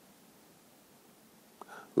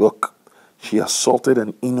 Look, she assaulted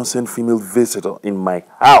an innocent female visitor in my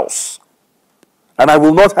house. And I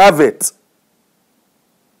will not have it.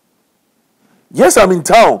 Yes, I'm in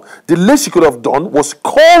town. The least she could have done was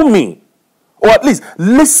call me. Or at least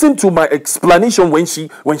listen to my explanation when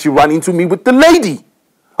she ran into me with the lady.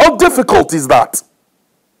 How difficult is that?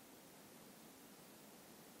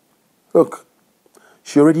 Look,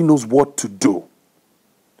 she already knows what to do.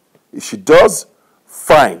 If she does,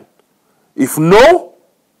 fine. If no,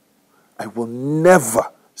 I will never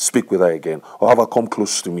speak with her again or have her come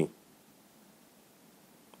close to me.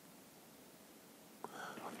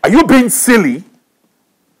 Are you being silly?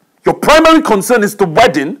 Your primary concern is the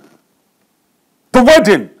wedding? The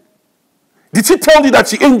wedding. Did she tell you that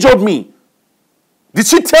she injured me? Did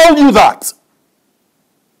she tell you that?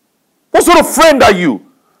 What sort of friend are you?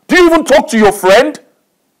 Do you even talk to your friend?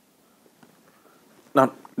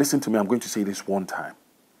 Now, listen to me. I'm going to say this one time.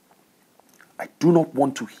 I do not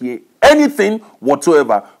want to hear anything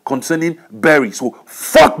whatsoever concerning Berry. So,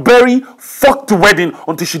 fuck Berry, fuck the wedding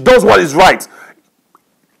until she does what is right.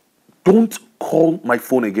 Don't call my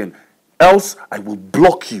phone again, else I will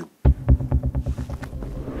block you.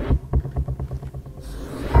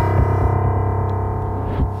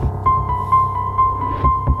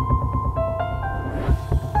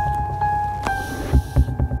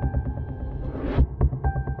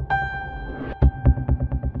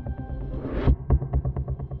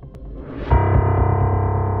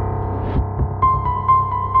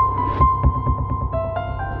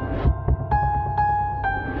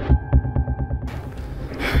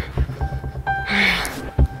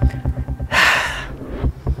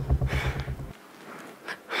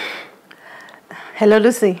 Hello,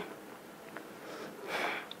 Lucy.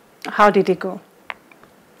 How did it go?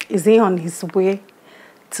 Is he on his way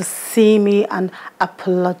to see me and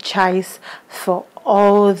apologize for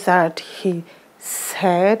all that he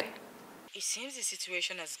said? It seems the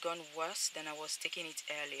situation has gone worse than I was taking it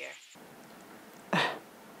earlier.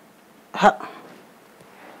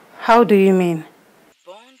 How do you mean?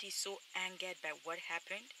 Bond is so angered by what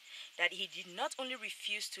happened that he did not only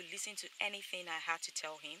refuse to listen to anything I had to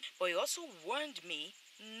tell him, but he also warned me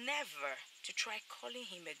never to try calling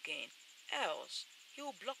him again, else he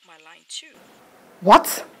will block my line too.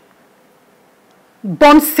 What?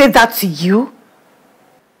 Bond said that to you?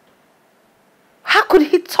 How could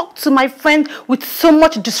he talk to my friend with so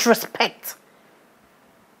much disrespect?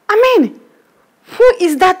 I mean, who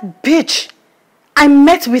is that bitch I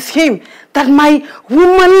met with him that my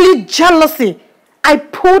womanly jealousy I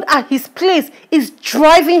pulled at his place is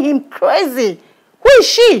driving him crazy? Who is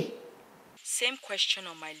she? Same question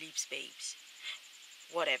on my lips, babes.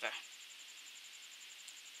 Whatever.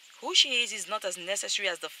 Who she is not as necessary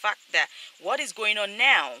as the fact that what is going on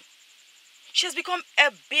now. She has become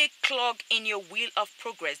a big clog in your wheel of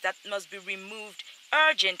progress that must be removed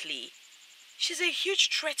urgently. She's a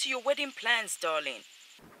huge threat to your wedding plans, darling.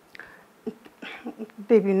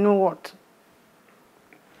 Baby, you know what?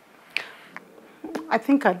 I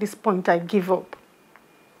think at this point I give up.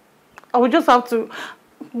 I will just have to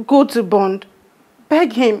go to Bond,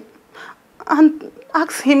 beg him, and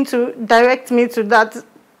ask him to direct me to that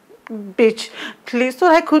bitch, please, so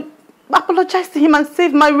I could apologize to him and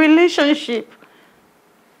save my relationship.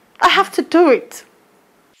 I have to do it.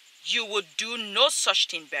 You would do no such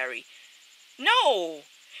thing, Barry. No,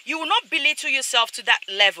 you will not belittle yourself to that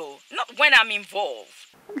level, not when I'm involved.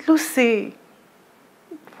 Lucy,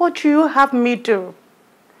 what do you have me do?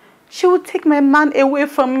 She will take my man away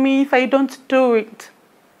from me if I don't do it.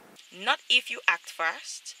 Not if you act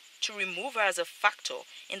fast to remove her as a factor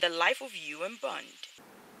in the life of you and Bond.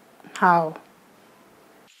 How?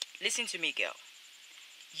 Listen to me, girl.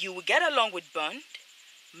 You will get along with Bond,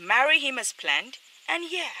 marry him as planned, and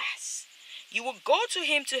yes, you will go to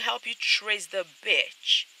him to help you trace the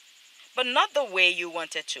bitch. But not the way you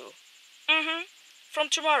wanted to. From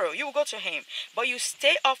tomorrow, you will go to him, but you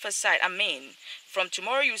stay off her side. From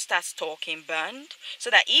tomorrow you start stalking Bond, so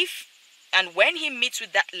that if and when he meets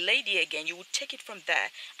with that lady again, you will take it from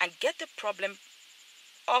there and get the problem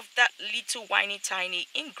of that little whiny tiny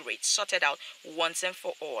ingrate sorted out once and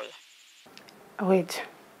for all. Wait,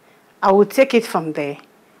 I will take it from there.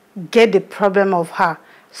 Get the problem of her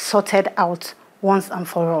sorted out once and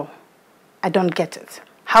for all. I don't get it.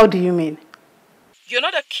 How do you mean? You're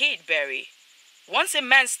not a kid, Barry. Once a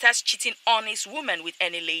man starts cheating on his woman with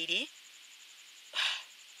any lady,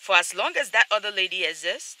 for as long as that other lady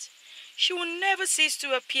exists, she will never cease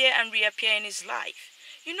to appear and reappear in his life.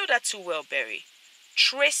 You know that too well, Barry.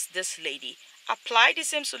 Trace this lady. Apply the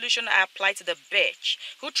same solution I applied to the bitch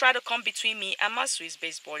who tried to come between me and my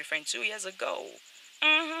Swiss-based boyfriend 2 years ago.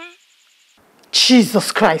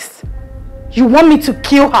 Jesus Christ. You want me to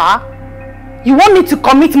kill her? You want me to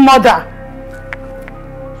commit murder?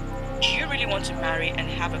 Do you really want to marry and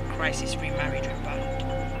have a crisis-free marriage with Band?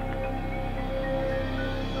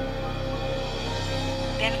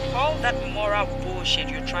 Then haul that moral bullshit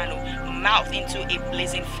you're trying to mouth into a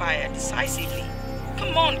blazing fire decisively.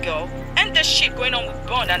 Come on, girl. End the shit going on with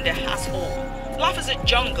Bond and the asshole. Life is a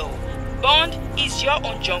jungle. Bond is your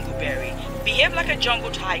own jungle, Barry. Behave like a jungle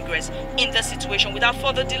tigress in the situation without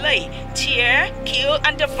further delay. Tear, kill,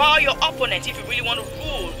 and devour your opponent if you really want to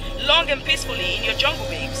rule long and peacefully in your jungle,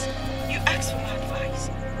 babes. You asked for my advice.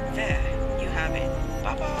 There, you have it.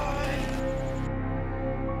 Bye-bye.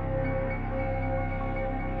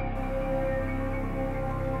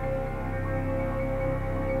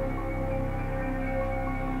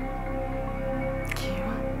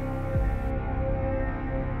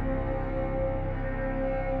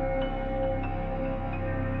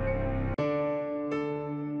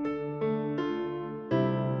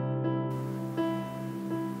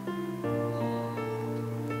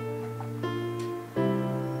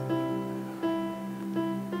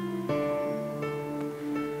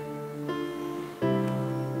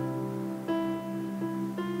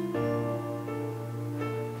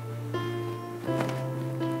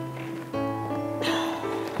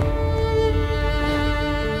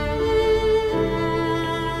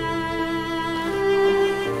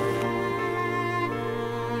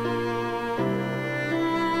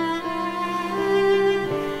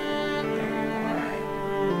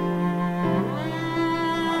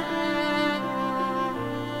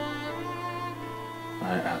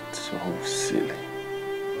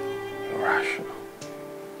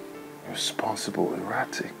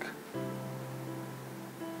 Erratic.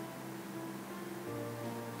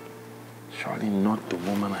 Surely not the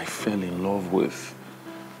woman I fell in love with.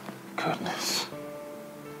 Goodness.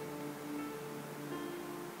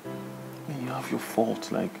 I mean, you have your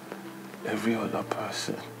faults like every other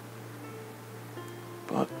person.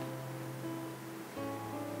 But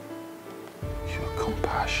you're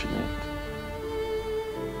compassionate.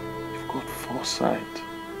 You've got foresight.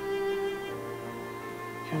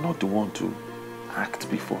 You're not the one to act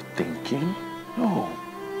before thinking. No.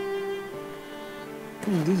 I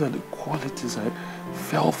mean, these are the qualities I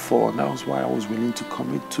fell for, and that was why I was willing to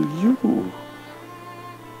commit to you.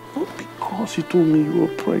 Not because you told me you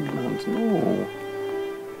were pregnant, no.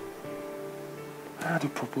 I had a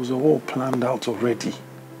proposal all planned out already.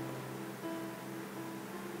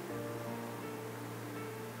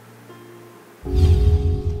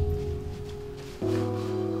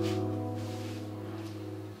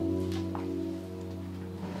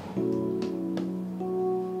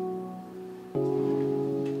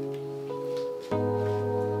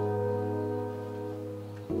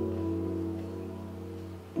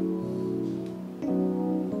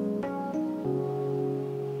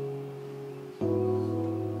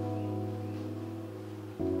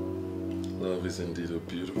 Is indeed a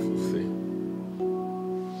beautiful thing.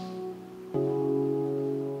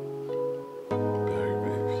 Barry,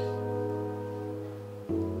 baby.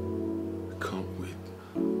 I can't wait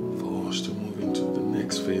for us to move into the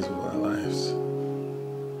next phase of our lives.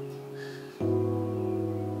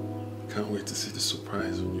 I can't wait to see the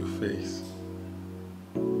surprise on your face.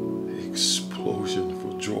 The explosion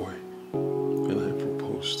for joy when I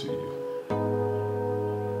propose to you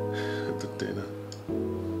at the dinner.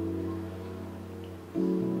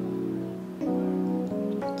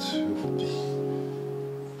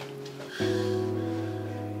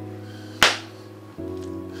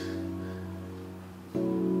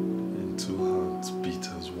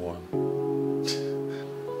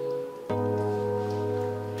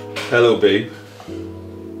 Hello, babe.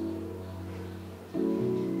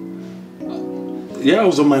 Yeah, I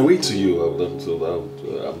was on my way to you.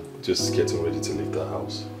 I'm just getting ready to leave the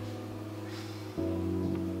house.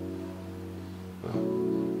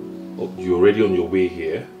 Oh, you're already on your way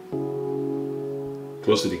here?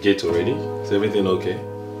 Close to the gate already? Is everything okay?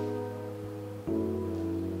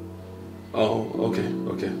 Oh, okay,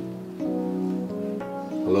 okay.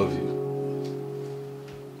 I love you.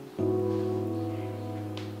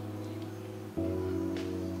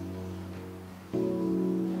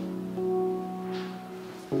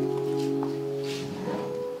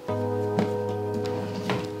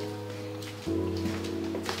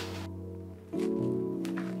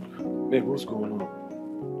 Babe, what's going on?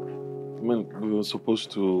 I mean, we were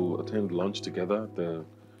supposed to attend lunch together at the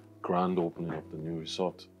grand opening of the new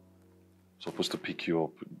resort. Supposed to pick you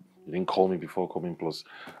up. You didn't call me before coming, plus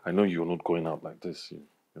I know you're not going out like this.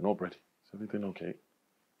 You're not ready. Is everything okay?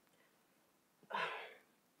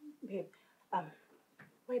 Babe,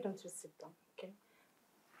 why don't you sit down, okay?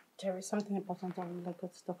 There is something important I would like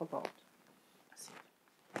to talk about.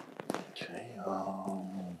 Okay,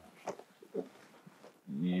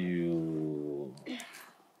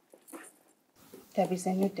 There is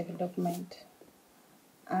a new development,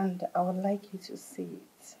 and I would like you to see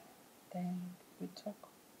it. Then we talk.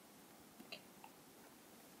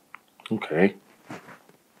 Okay.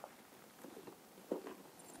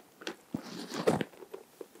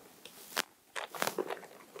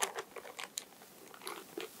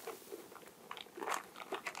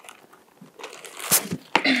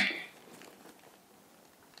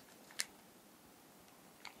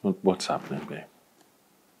 What's happening, babe?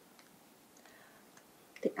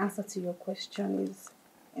 The answer to your question is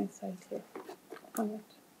inside here. Open it.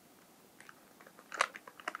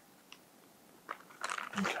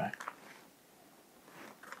 Okay.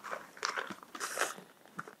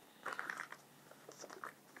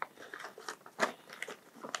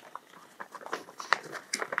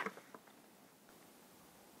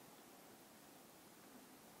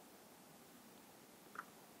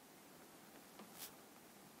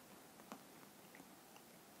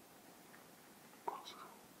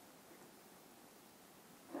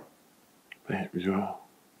 Babe, you're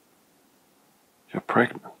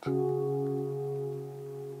pregnant.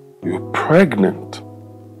 You're pregnant.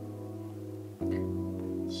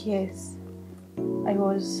 Yes, I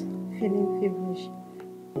was feeling feverish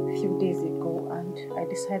a few days ago, and I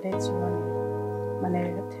decided to run a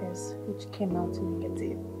malaria test, which came out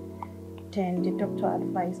negative. Then the doctor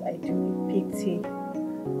advised I do PT,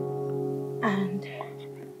 and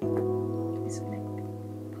it's like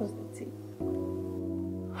positive.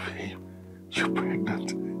 Babe, you're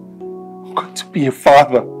pregnant. I'm going to be a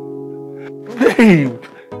father. Babe!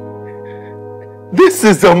 This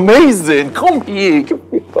is amazing! Come here,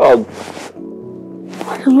 give me a hug.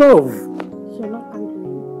 My love! You're not angry?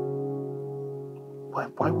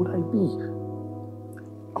 Why would I be?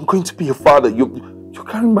 I'm going to be a father. You're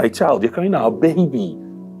carrying my child. You're carrying our baby.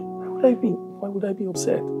 Why would I be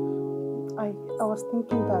upset? I was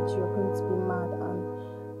thinking that you were going to be mad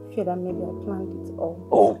and feel that maybe I planned it all.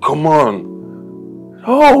 Oh, come on.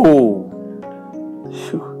 Oh!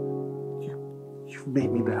 You've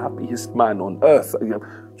made me the happiest man on earth.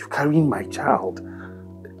 You're carrying my child.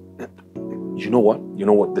 You know what? You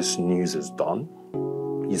know what this news has done?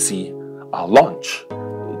 You see, our lunch,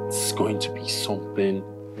 it's going to be something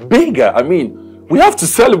bigger. I mean, we have to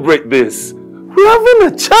celebrate this. We're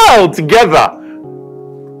having a child together.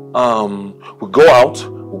 We'll go out,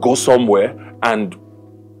 we'll go somewhere and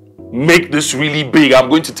make this really big. I'm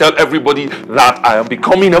going to tell everybody that I am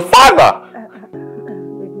becoming a father.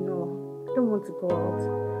 Baby, no. I don't want to go out.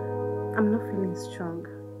 I'm not feeling strong.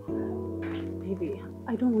 Baby,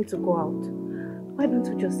 I don't want to go out. Why don't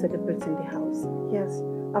we just celebrate in the house? Yes,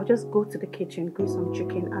 I'll just go to the kitchen, grill some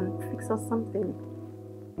chicken and fix us something.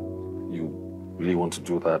 You really want to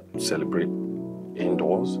do that? Celebrate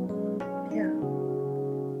indoors? Yeah.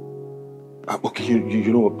 Okay,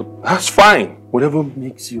 you know what? That's fine. Whatever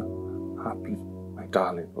makes you happy, my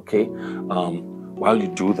darling, okay? While you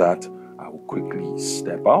do that, I will quickly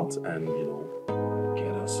step out and,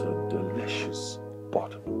 get us a delicious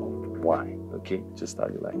bottle of wine, okay? Just how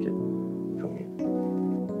you like it. Come here.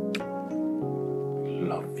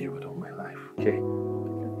 Love you with all my life, okay?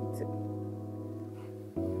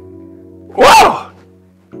 Wow!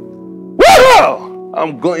 Wow!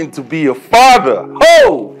 I'm going to be a father.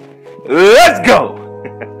 Ho! Let's go!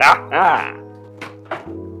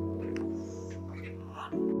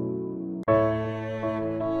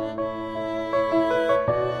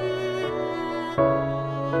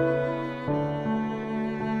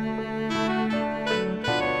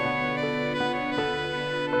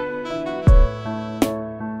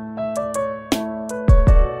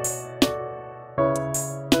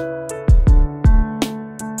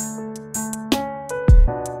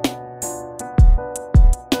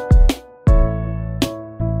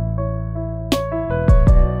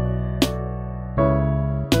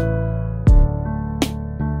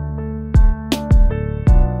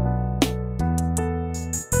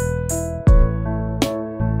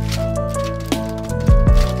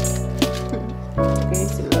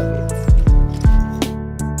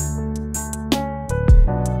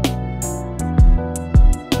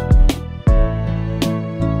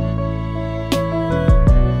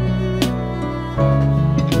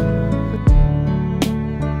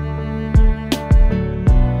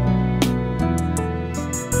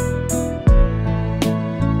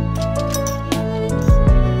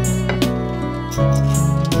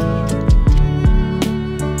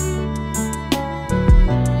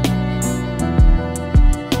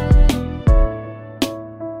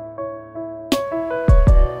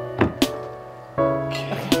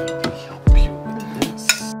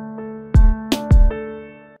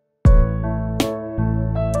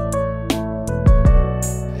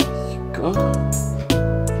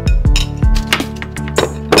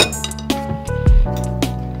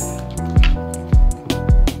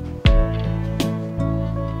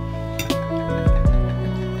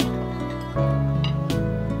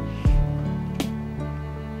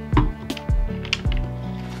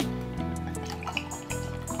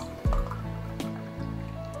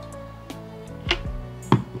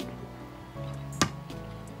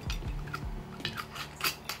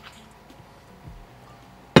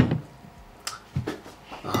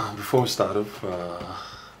 Before we start off,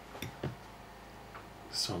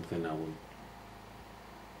 something I would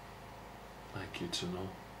like you to know.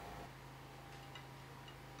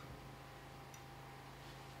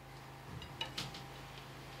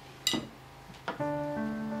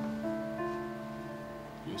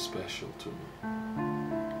 You're special to me.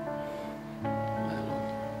 And I love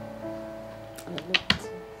you. I love you too.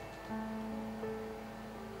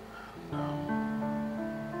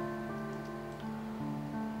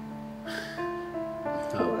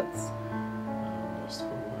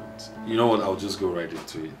 You know what? I'll just go right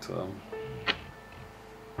into it.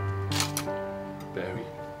 Barry,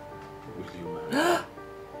 will you marry me?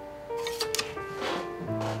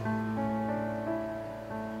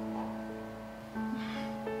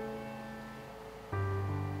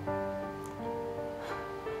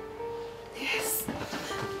 Yes.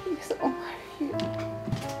 Yes, I'll marry you.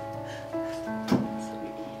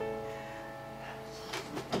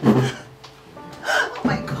 Oh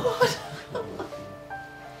my God.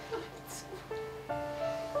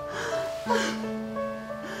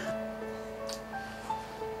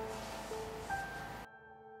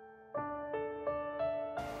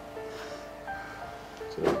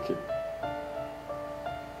 Okay.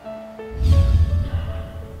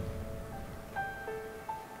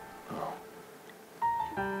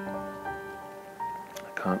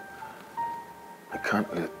 I can't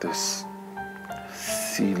let this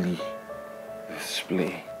silly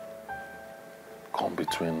display come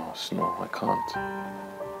between us. No, I can't.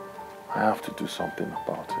 I have to do something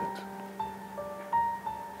about it.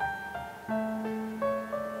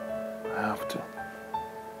 I have to.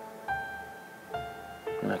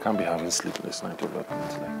 I can't be having sleepless nights over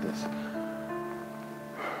things like this.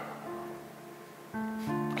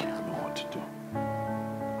 Okay, I know what to do.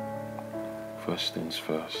 First things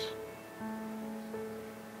first.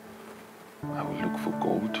 I will look for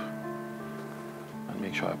gold and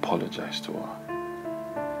make sure I apologize to her.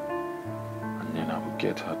 And then I will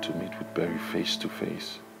get her to meet with Barry face to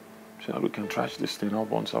face so that we can trash this thing up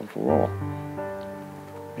once and for all.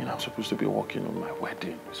 I mean, I'm supposed to be working on my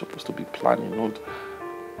wedding. We're supposed to be planning, not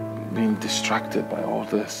being distracted by all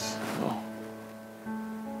this, you know.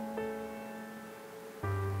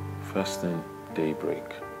 First thing,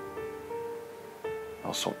 daybreak.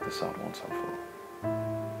 I'll sort this out once and for all.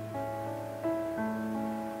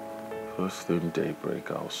 First thing, daybreak,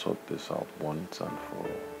 I'll sort this out once and for all.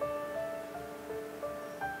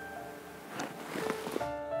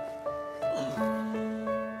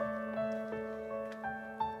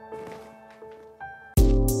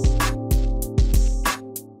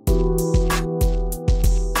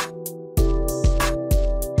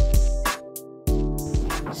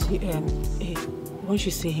 Once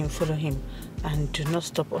you see him, follow him, and do not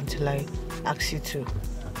stop until I ask you to.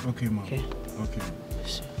 Okay, ma'am. Okay. Okay.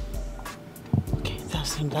 So, okay,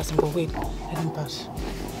 that's him. But wait, let him pass.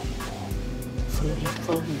 Follow him.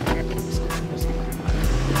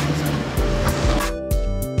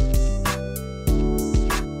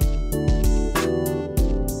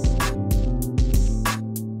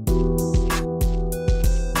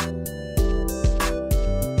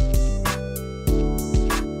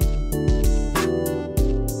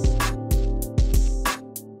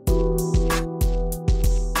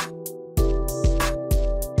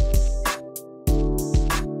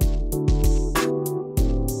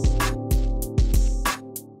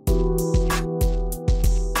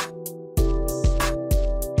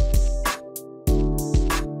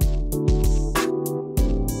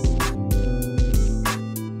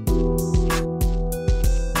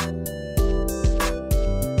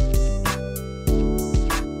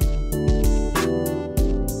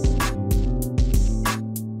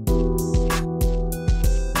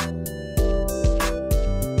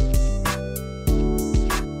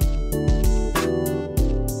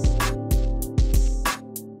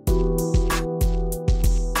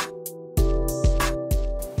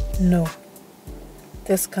 No,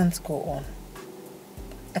 this can't go on.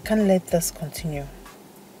 I can't let this continue.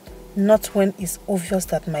 Not when it's obvious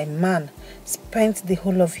that my man spent the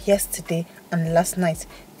whole of yesterday and last night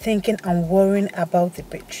thinking and worrying about the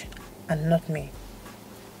beach, and not me.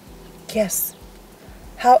 Yes,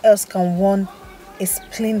 how else can one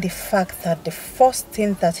explain the fact that the first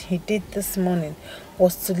thing that he did this morning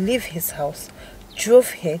was to leave his house,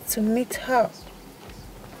 drove here to meet her?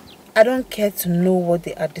 I don't care to know what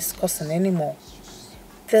they are discussing anymore.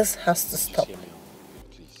 This has to stop.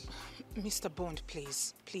 Mr. Bond,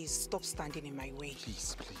 please stop standing in my way.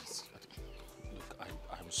 Please. Look,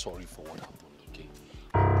 I'm sorry for what happened, okay?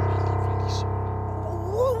 I'm really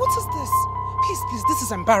sorry. What is this? Please, this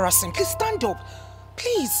is embarrassing. Please stand up.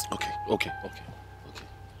 Please. Okay.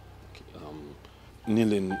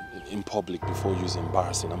 kneeling in public before you is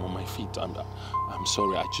embarrassing. I'm on my feet. I'm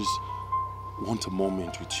sorry. I just want a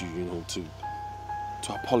moment with you, you know, to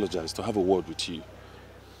apologize, to have a word with you.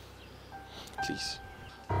 Please.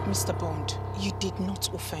 Mr. Bond, you did not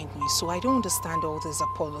offend me, so I don't understand all these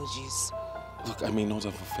apologies. Look, I may not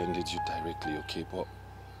have offended you directly, okay, but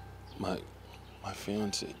my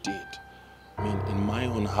fiancé did. I mean, in my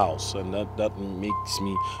own house, and that makes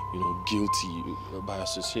me, you know, guilty by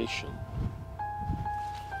association.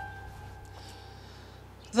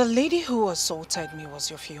 The lady who assaulted me was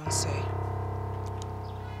your fiancé?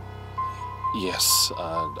 Yes,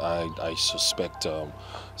 I suspect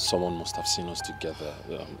someone must have seen us together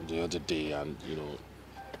the other day and, you know,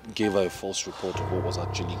 gave her a false report of what was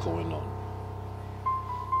actually going on.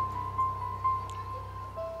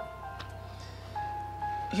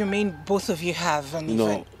 You mean both of you have an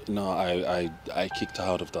event? No, I kicked her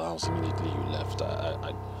out of the house immediately you left.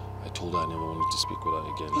 I told her I never wanted to speak with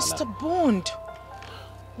her again. Mr. Bond,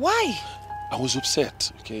 why? I was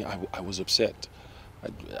upset, okay? I was upset.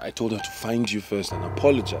 I told her to find you first and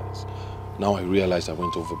apologize. Now I realized I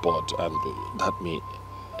went overboard and that may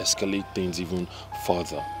escalate things even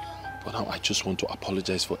further. But now I just want to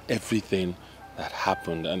apologize for everything that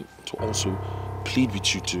happened and to also plead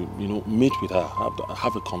with you to, you know, meet with her,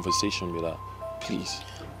 have a conversation with her, please.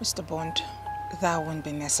 Mr. Bond, that won't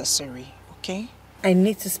be necessary, okay? I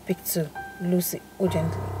need to speak to Lucy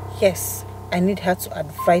urgently. Yes, I need her to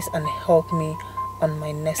advise and help me on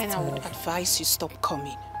my next move. And I would advise you stop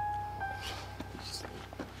coming.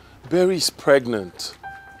 Barry's pregnant.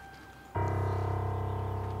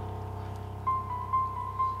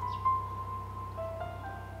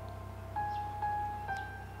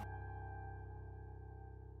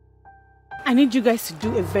 I need you guys to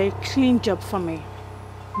do a very clean job for me.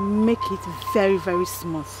 Make it very, very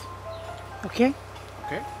smooth. Okay?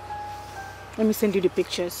 Okay. Let me send you the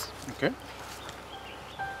pictures. Okay.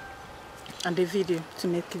 And the video to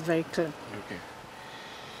make it very clear. Okay.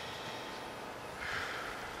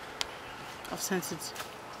 I've sent it.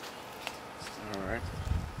 Alright.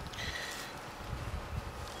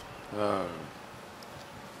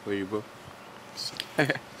 Where you go?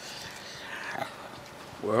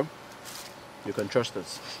 Well, you can trust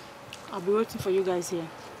us. I'll be waiting for you guys here.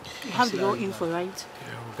 You have the whole info, right?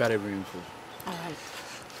 Yeah, we've got every info. Alright.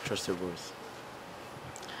 Trust your voice.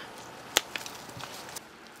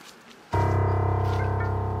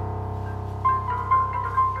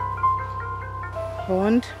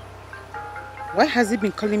 Bond, why has he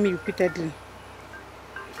been calling me repeatedly?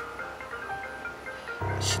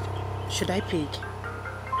 Should I pick?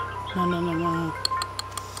 No.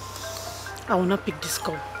 I will not pick this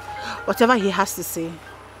call. Whatever he has to say,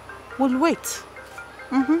 we'll wait.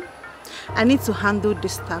 I need to handle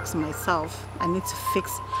this task myself. I need to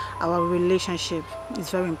fix our relationship.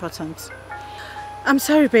 It's very important. I'm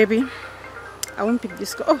sorry, baby. I won't pick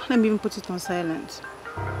this call. Oh, let me even put it on silent.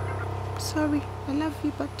 Sorry, I love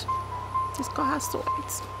you, but this call has to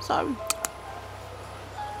wait. Sorry.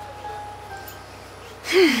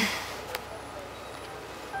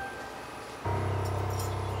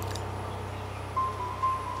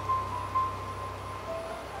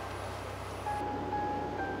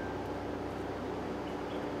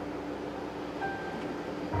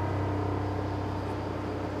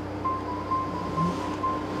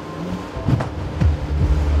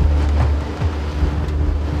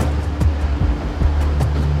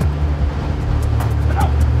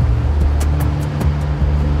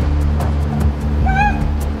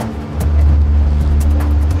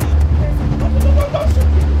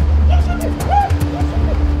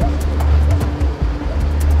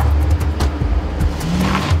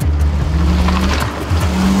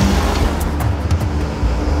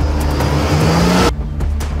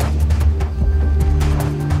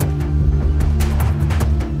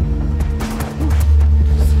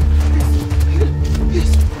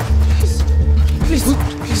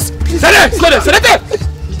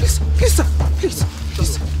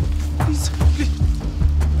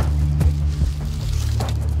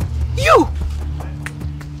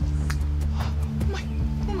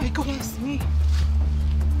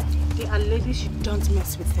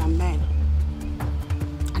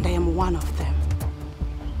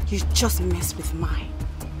 Just mess with mine.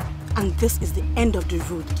 And this is the end of the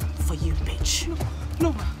road for you, bitch.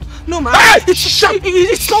 No, man. Hey,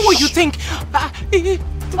 it's not what you think.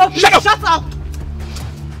 Shut up!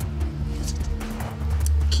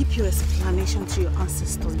 Keep your explanation to your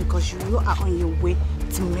ancestors because you are on your way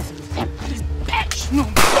to mess with them. Bitch, no.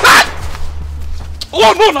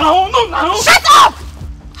 Oh, no. Shut up!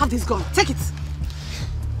 Have this gun. Take it.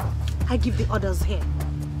 I give the orders here.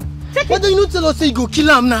 Why don't you not tell us say you go kill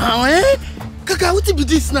him now, eh? Kaka, what be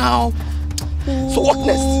this now? So what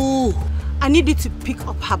next? I need you to pick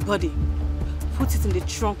up her body, put it in the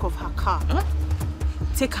trunk of her car,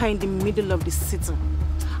 take her in the middle of the city.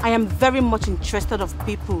 I am very much interested of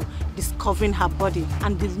people discovering her body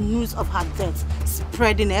and the news of her death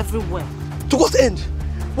spreading everywhere. To what end?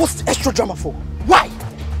 What's the extra drama for? Why?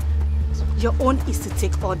 Your own is to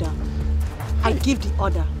take order. I give the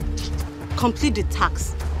order, complete the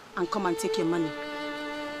tax, and come and take your money.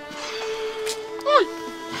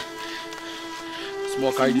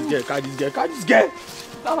 Small carry this girl, carry this girl, carry this girl.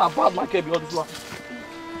 That's a bad market beyond this one.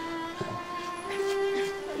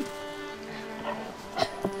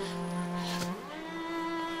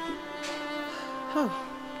 Oh,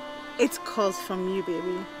 8 calls from you,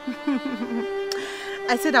 baby.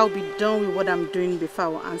 I said I'll be done with what I'm doing before I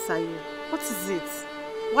will answer you. What is it?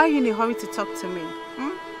 Why are you in a hurry to talk to me?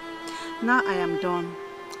 Now I am done.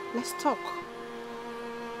 Let's talk.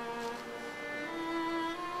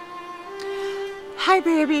 Hi,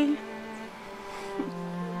 baby.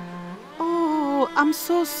 Oh, I'm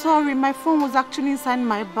so sorry. My phone was actually inside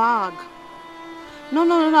my bag. No.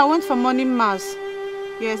 I went for morning mass.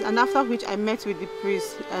 Yes, and after which I met with the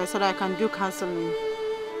priest so that I can do counseling.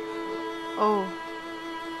 Oh,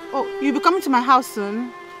 you'll be coming to my house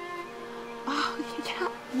soon? Oh,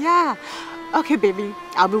 yeah. Okay, baby.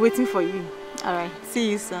 I'll be waiting for you. All right.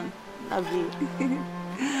 See you soon. Love you.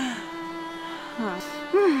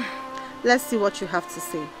 Let's see what you have to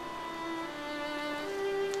say.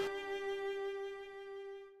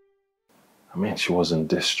 I mean, she was in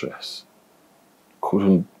distress.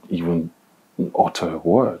 Couldn't even utter a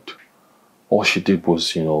word. All she did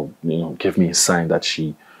was, give me a sign that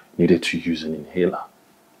she needed to use an inhaler.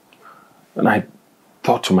 And I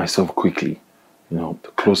thought to myself quickly, the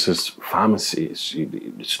closest pharmacy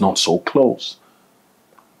it's not so close.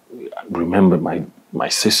 I remember my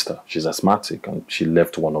sister, she's asthmatic, and she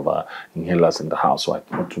left one of her inhalers in the house. So I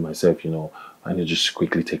thought to myself, I need to just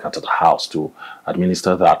quickly take her to the house to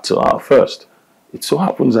administer that to her first. It so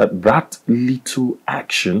happens that little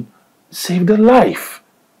action saved her life.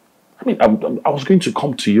 I mean, I was going to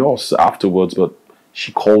come to yours afterwards, but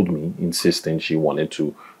she called me, insisting she wanted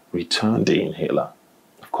to return the inhaler.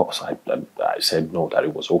 Of course, I said no, that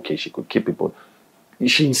it was okay, she could keep it, but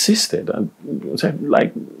she insisted and said,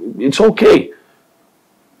 it's okay.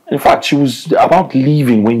 In fact, she was about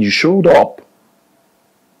leaving when you showed up.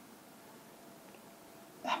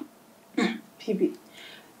 Phoebe,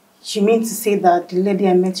 you mean to say that the lady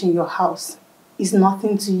I met in your house is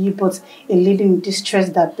nothing to you but a lady in distress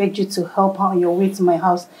that begged you to help her on your way to my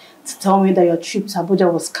house to tell me that your trip to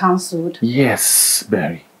Abuja was cancelled? Yes,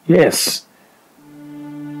 Barry. Yes. Oh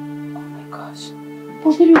my gosh.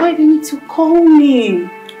 But baby, why didn't you need to call me?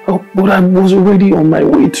 Oh, but I was already on my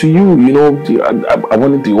way to you, I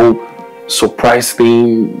wanted the whole surprise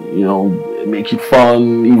thing, make it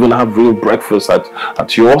fun, even have real breakfast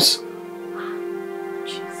at yours.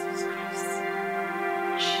 Jesus Christ.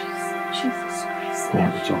 Jesus Christ.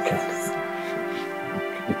 Yeah, it's okay.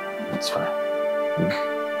 It's fine.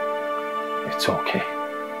 It's okay.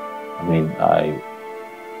 I mean,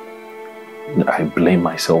 I blame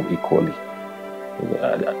myself equally.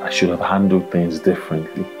 I should have handled things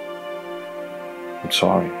differently. I'm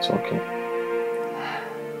sorry, it's okay.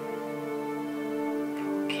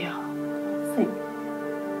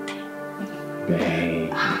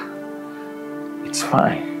 Babe, it's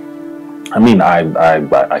fine. I mean,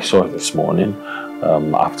 I saw it this morning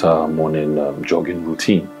after a morning jogging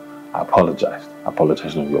routine. I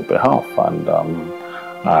apologized on your behalf, and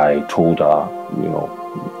I told her,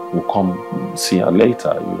 we'll come see her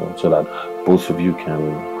later, so that both of you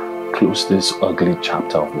can close this ugly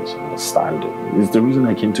chapter of misunderstanding. It's the reason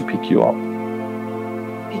I came to pick you up.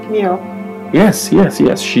 Pick me up? Yes.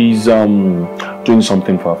 She's doing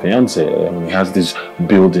something for her fiancé. He has this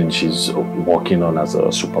building she's working on as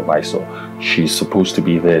a supervisor. She's supposed to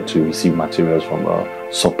be there to receive materials from a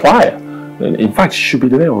supplier. And in fact, she should be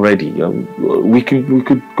there already. We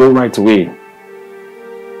could go right away.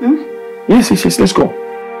 Hmm? Yes, let's go.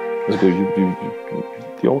 Let's go.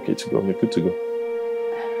 You're okay to go. You're good to go.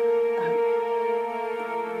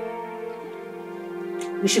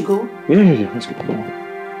 We should go? Yeah. Let's go. Come on.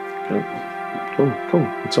 Come.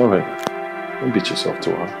 It's all right. Don't beat yourself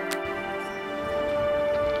too hard.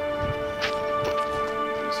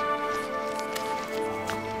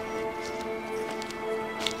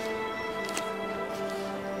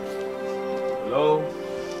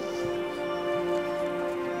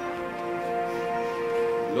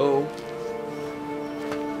 Hello?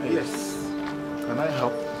 Yes. Can I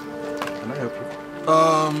help? Can I help you?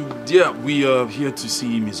 Yeah, we are here to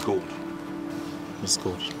see Miss Gold. Miss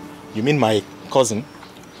Gold? You mean my cousin?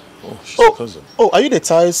 Oh, she's a cousin. Oh, are you the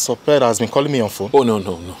Thai supplier that has been calling me on phone? Oh, no.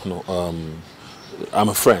 I'm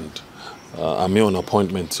a friend. I'm here on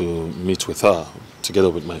appointment to meet with her, together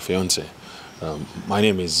with my fiancé. My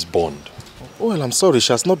name is Bond. Oh, well, I'm sorry.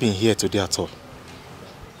 She has not been here today at all.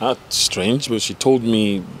 That's strange, but she told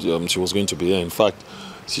me she was going to be here. In fact,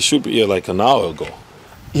 she should be here like an hour ago.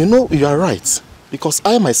 You know, you are right. Because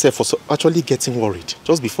I myself was actually getting worried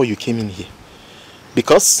just before you came in here.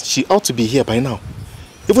 Because she ought to be here by now.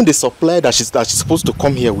 Even the supplier that she's supposed to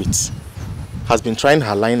come here with has been trying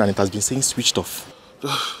her line and it has been saying switched off.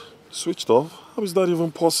 Switched off? How is that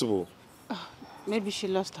even possible? Maybe she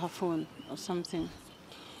lost her phone or something.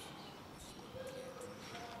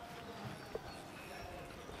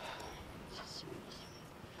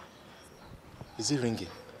 Is it ringing?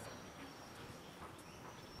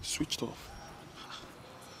 Switched off.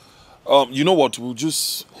 You know what? We'll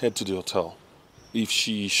just head to the hotel. If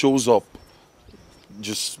she shows up,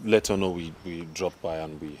 just let her know we dropped by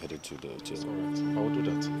and we headed to the hotel. All right. I will do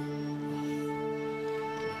that.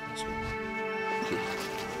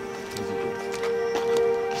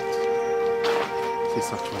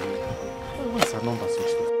 Please actually. Why is her number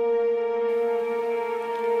switched off?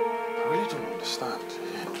 I really don't understand.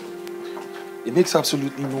 It makes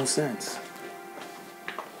absolutely no sense.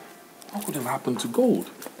 What could have happened to Gold?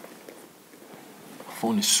 Her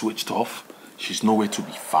phone is switched off. She's nowhere to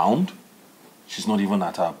be found. She's not even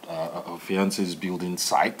at her fiance's building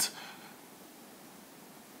site.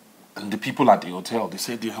 And the people at the hotel, they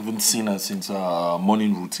said they haven't seen her since her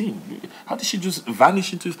morning routine. How did she just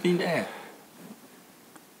vanish into thin air?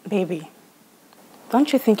 Baby,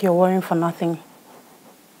 don't you think you're worrying for nothing?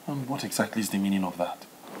 And what exactly is the meaning of that?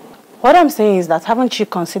 What I'm saying is that haven't you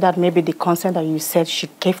considered maybe the consent that you said she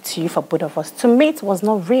gave to you for both of us to meet was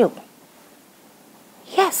not real?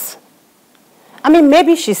 Yes. I mean,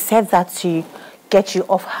 maybe she said that to get you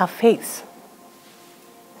off her face.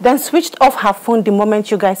 Then switched off her phone the moment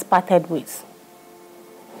you guys parted ways.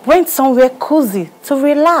 Went somewhere cozy to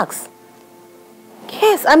relax.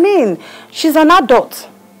 Yes, I mean, she's an adult.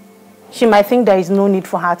 She might think there is no need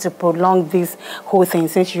for her to prolong this whole thing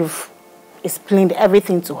since you've explained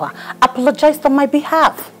everything to her. Apologized on my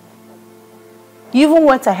behalf. You even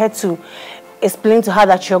went ahead to explain to her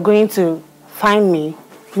that you're going to find me,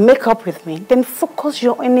 make up with me, then focus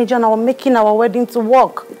your energy on making our wedding to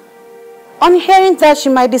work. On hearing that she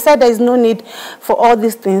might decide there is no need for all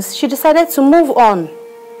these things, she decided to move on.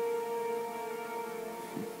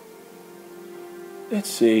 Let's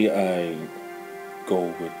say I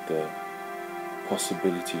go with the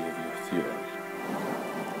possibility of your theory.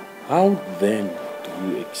 How then do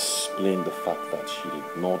you explain the fact that she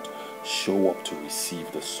did not show up to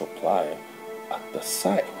receive the supply at the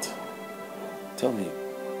site? Tell me,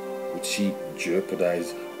 would she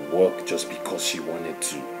jeopardize work just because she wanted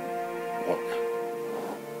to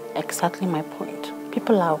work? Exactly my point.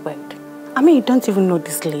 People are weird. I mean, you don't even know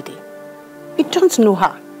this lady. You don't know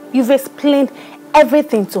her. You've explained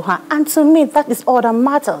everything to her. And to me, that is all that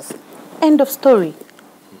matters. End of story.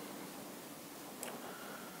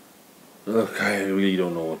 Look, I really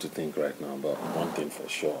don't know what to think right now, but one thing for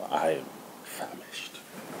sure, I am famished.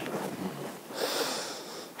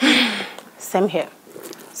 Same here.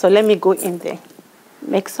 So let me go in there.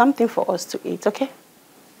 Make something for us to eat, okay?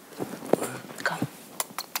 Come.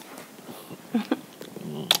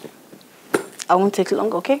 I won't take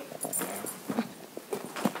long, okay?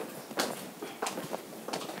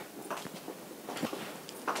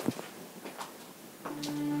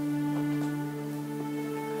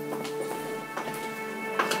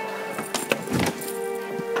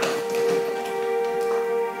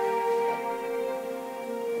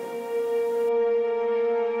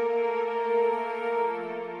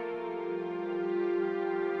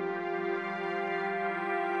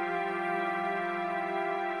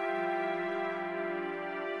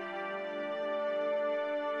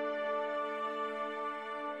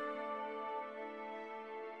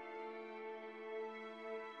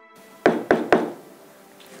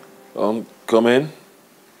 Come in.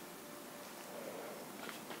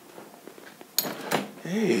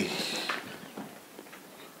 Hey.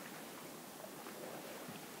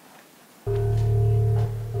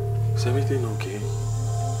 Is everything okay?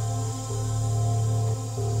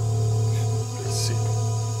 Let's see.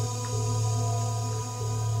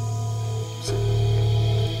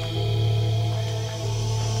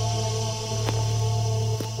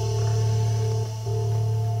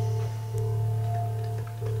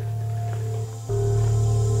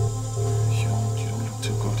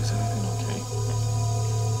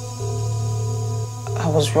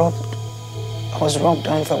 was robbed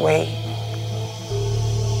on the way.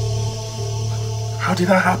 How did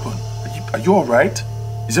that happen? Are you alright?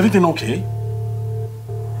 Is everything okay?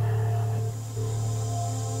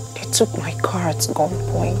 They took my car at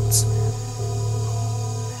gunpoint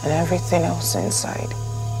and everything else inside.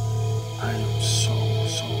 I am so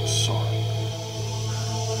sorry.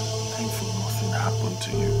 Thankful nothing happened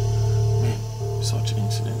to you. Man, such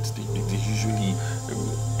incidents, they usually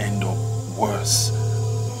end up worse.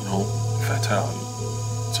 You know, fatal.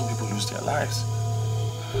 Some people lose their lives.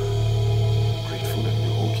 Grateful that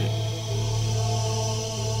you're okay.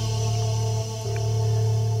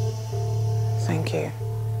 Thank you.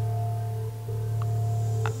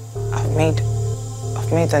 I've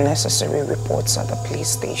made the necessary reports at the police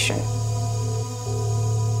station.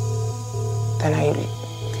 Then I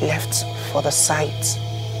left for the site.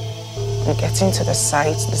 On getting to the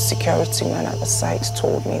site, the security man at the site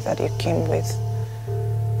told me that he came with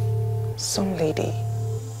some lady.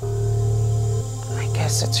 I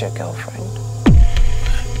guess it's your girlfriend.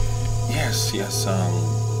 Yes.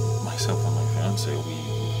 Myself and my fiance, we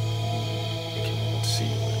came over to see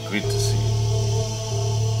you. We agreed to see you.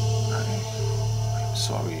 I'm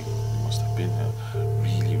sorry. It must have been a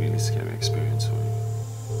really scary experience for you.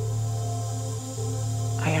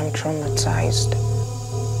 I am traumatized.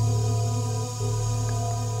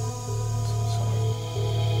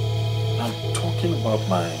 I'm talking about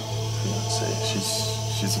my fiance.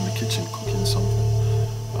 She's in the kitchen cooking something.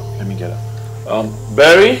 Let me get her.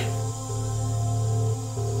 Barry?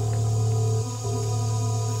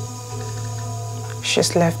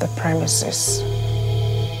 She's left the premises.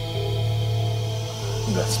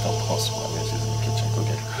 That's not possible. I mean, she's in the kitchen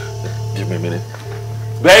cooking. Give me a minute.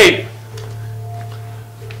 Babe!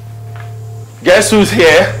 Guess who's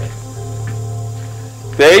here?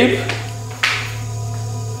 Babe?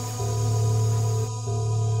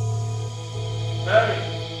 Barry!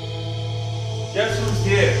 Guess who's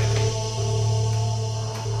here?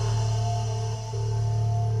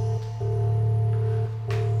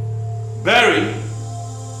 Barry?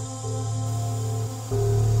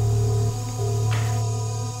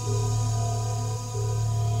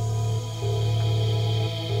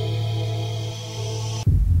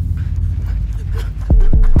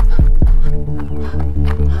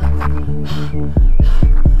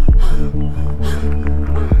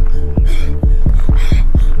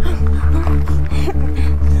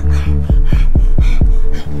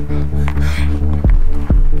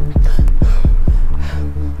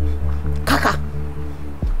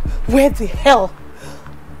 Where the hell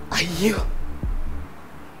are you?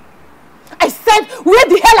 I said, where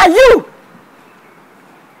the hell are you?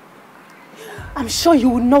 I'm sure you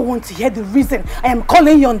will not want to hear the reason I am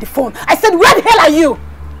calling you on the phone. I said, where the hell are you?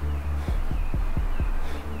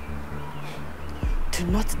 Do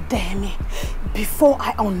not dare me before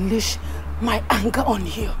I unleash my anger on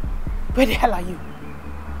you. Where the hell are you?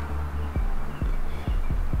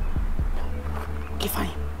 Okay, fine.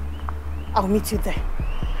 I'll meet you there.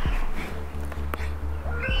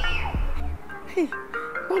 Hey,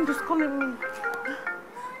 one is calling me.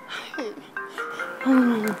 Hey.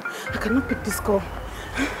 Oh, I cannot pick this call.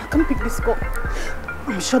 I can't pick this call.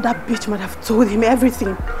 I'm sure that bitch might have told him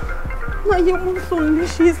everything. Now he wants to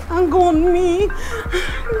unleash his anger on me.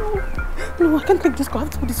 No, I can't take this call. I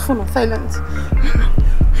have to put this phone on silent.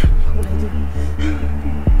 What will I do?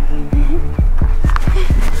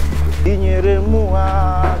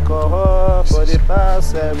 For the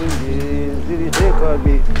past 7 years, did you take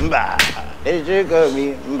me? Mba. Did you take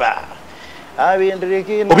me? Mba. I've been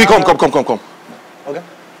drinking. Obi, come. Okay.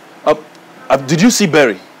 Did you see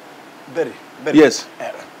Barry? Barry. Yes.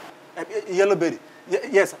 Yellow Barry.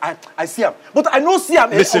 Yes, I see him. But I don't see him.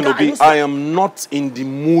 Listen, Obi, I am not in the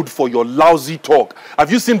mood for your lousy talk.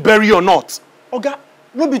 Have you seen Barry or not? Okay,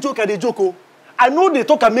 no be joke, they joke. I know they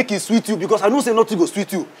talk and make it sweet you because I know say nothing go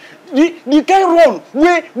sweet you. The kind run,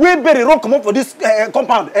 where Barry run come up for this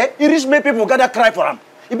compound, it reach many people gather cry for him.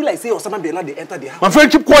 It be like say Osama bin Laden they enter the house. My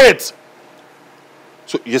friend, keep quiet.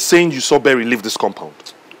 So you're saying you saw Barry leave this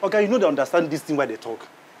compound? Okay, you know they understand this thing why they talk.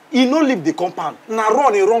 He no leave the compound. Now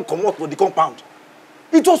run come out for the compound.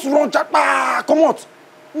 He just run come out.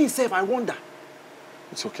 Me self, I wonder.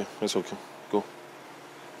 It's okay. Go.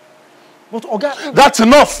 But okay. That's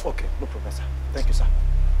enough. Okay, no problem, sir. Thank you, sir.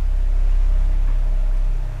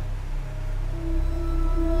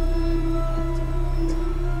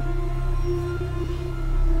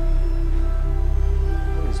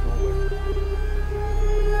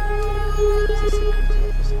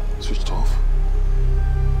 Switched off.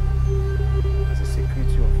 As a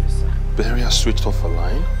security officer. Barry has switched off a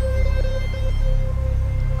line?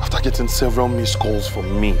 After start getting several missed calls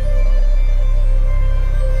from me. What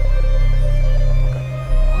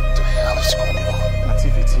the hell is going on? Na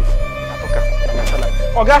thief,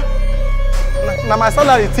 Oga, na my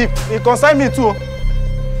salary thief. He consign me too.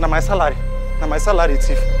 Na my salary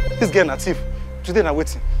thief. This girl na thief. Today na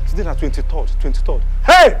waiting. Today na 23rd.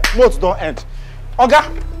 Hey, month don't end. Oga,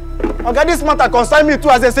 this matter consign me too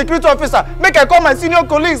as a security officer. Make I call my senior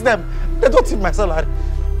colleagues them. They don't thief my salary.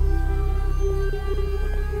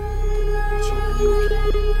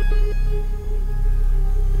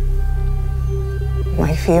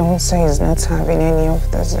 My fiancé is not having any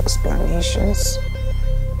of those explanations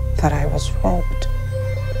that I was robbed.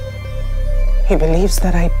 He believes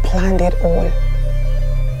that I planned it all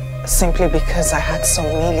simply because I had some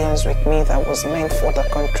millions with me that was meant for the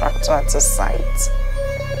contractor at the site.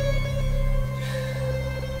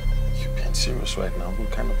 You're being serious right now?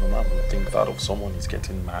 What kind of a man would think that of someone he's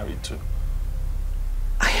getting married to?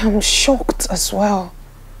 I am shocked as well.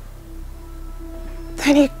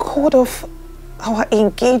 Then he called off our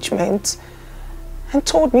engagement and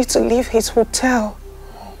told me to leave his hotel.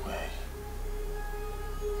 No way.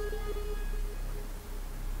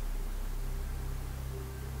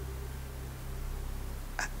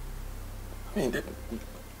 I mean,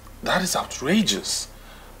 that is outrageous.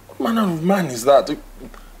 What manner of man is that?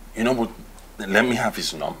 You know, but let me have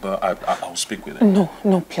his number. I'll speak with him.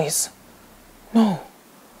 No, please. No.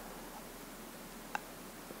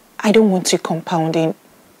 I don't want you compounding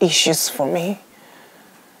issues for me.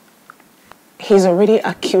 He's already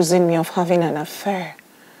accusing me of having an affair.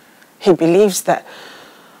 He believes that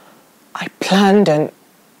I planned and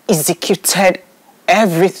executed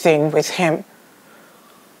everything with him.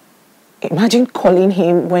 Imagine calling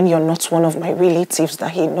him when you're not one of my relatives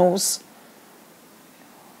that he knows.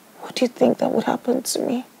 What do you think that would happen to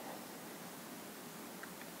me?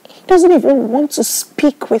 He doesn't even want to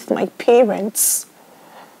speak with my parents.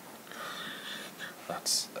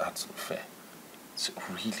 That's unfair. It's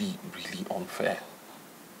really, really unfair.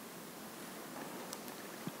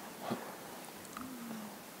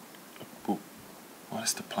 What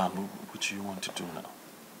is the plan? What do you want to do now?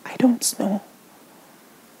 I don't know.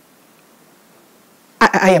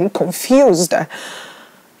 I am confused. I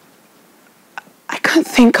can't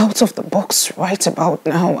think out of the box right about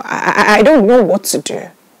now. I don't know what to do.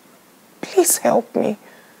 Please help me.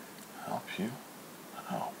 Help you?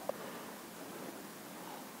 How?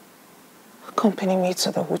 Accompany me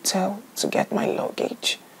to the hotel to get my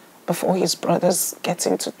luggage before his brothers get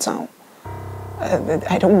into town.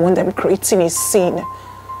 I don't want them creating a scene.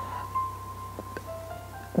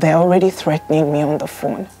 They're already threatening me on the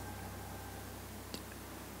phone.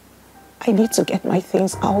 I need to get my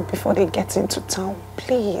things out before they get into town,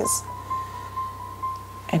 please.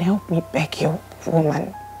 And help me beg your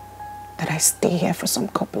woman that I stay here for some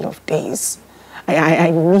couple of days.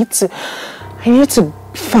 I need to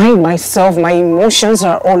find myself. My emotions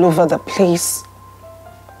are all over the place.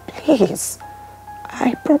 Please,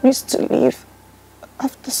 I promise to leave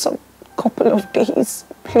after some couple of days.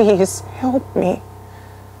 Please, help me.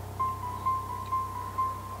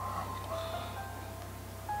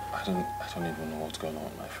 I don't even know what's going on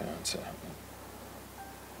with my fiancé.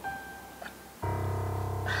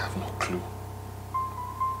 I have no clue.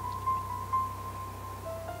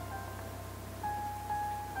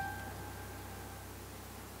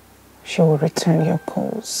 She will return your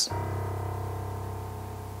calls.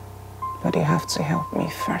 But you have to help me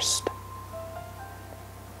first.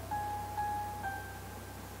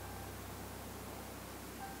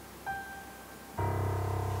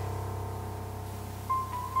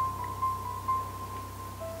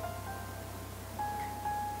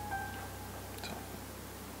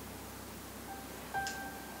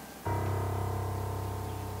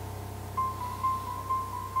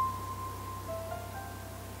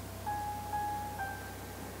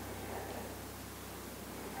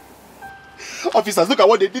 Officers, look at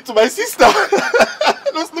what they did to my sister.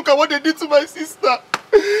 Just look at what they did to my sister.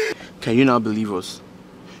 Can you now believe us?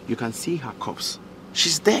 You can see her corpse.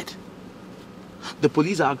 She's dead. The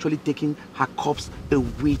police are actually taking her corpse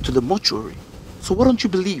away to the mortuary. So why don't you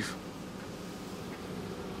believe?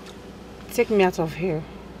 Take me out of here.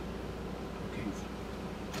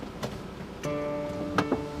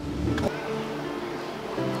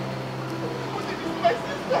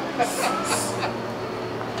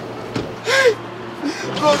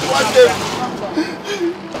 God, what them?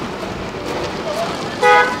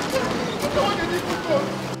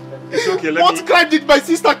 It's okay, What crime did my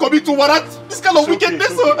sister commit to warrant this kind of wickedness?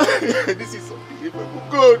 This is unbelievable.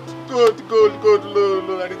 God,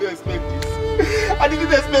 no, I didn't expect this. I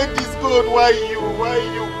didn't expect this, God. God, why you? Why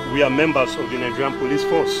you? We are members of the Nigerian police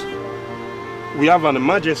force. We have an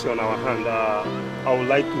emergency on our hand. I would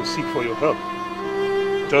like to seek for your help.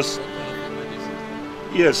 Just...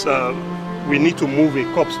 Yes, we need to move a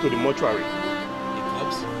corpse to the mortuary. A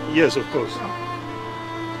corpse? Yes, of course.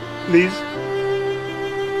 Please.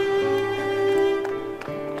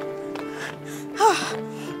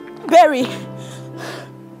 Barry,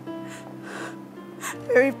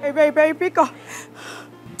 pick up.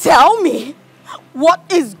 Tell me, what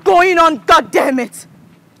is going on, goddammit?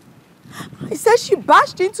 I said she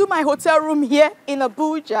bashed into my hotel room here in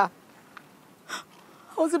Abuja.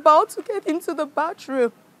 I was about to get into the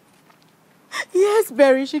bathroom. Yes,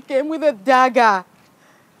 Barry, she came with a dagger.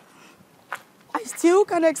 I still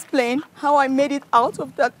can't explain how I made it out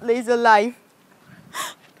of that place alive.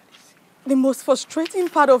 The most frustrating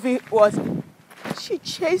part of it was she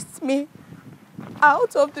chased me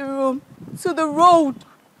out of the room to the road.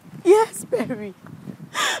 Yes, Barry.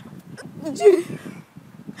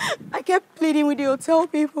 I kept pleading with the hotel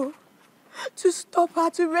people to stop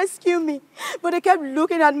her, to rescue me. But they kept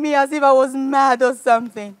looking at me as if I was mad or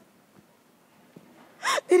something.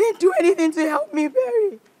 They didn't do anything to help me,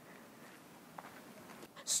 Barry.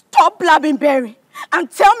 Stop blabbing, Barry,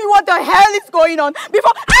 and tell me what the hell is going on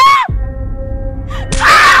before... Ah!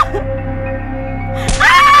 Ah! Ah!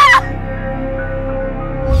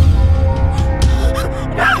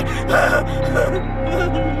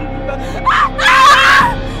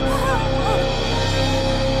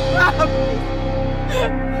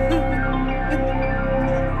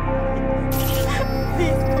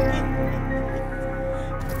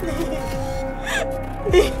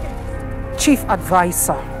 Chief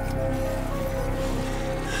Advisor,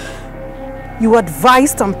 you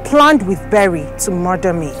advised and planned with Barry to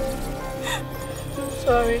murder me. I'm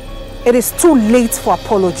sorry. It is too late for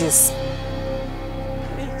apologies.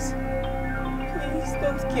 Please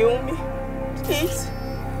don't kill me. Please.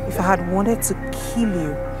 If I had wanted to kill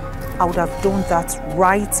you, I would have done that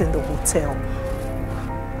right in the hotel.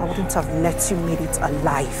 I wouldn't have let you make it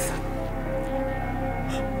alive.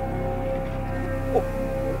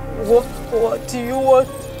 What do you want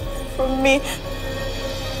from me?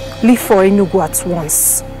 Leave for Enugu at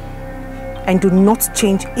once. And do not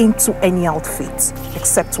change into any outfit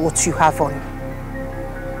except what you have on.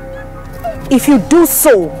 If you do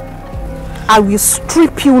so, I will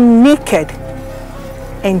strip you naked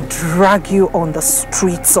and drag you on the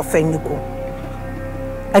streets of Enugu.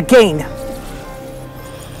 Again,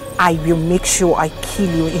 I will make sure I kill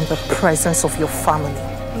you in the presence of your family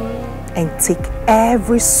and take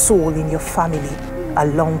every soul in your family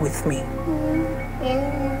along with me.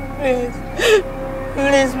 Please.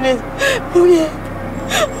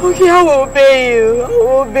 Okay, I will obey you.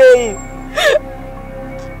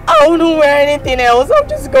 I won't wear anything else. I'll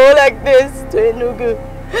just go like this to Enugu.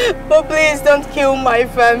 But please don't kill my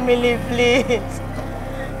family, please.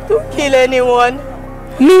 Don't kill anyone.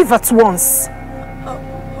 Leave at once.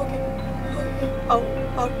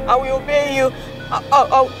 Okay. I will obey you. I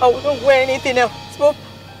won't wear anything else. So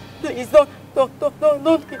please don't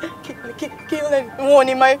kill anyone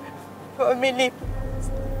in my family.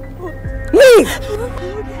 Leave!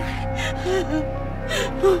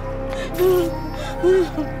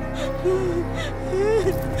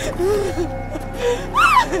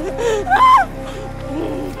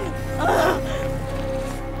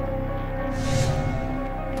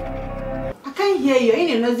 I can't hear you. You're in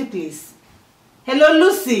a noisy place. Hello,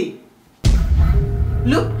 Lucy.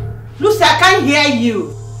 Lucy, I can't hear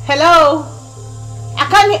you. Hello? I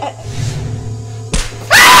can't hear...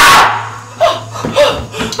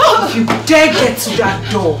 If you dare get to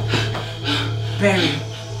that door, Barry,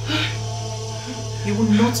 you will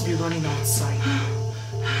not be running outside,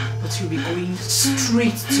 but you'll be going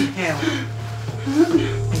straight to hell.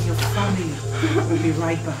 And your family will be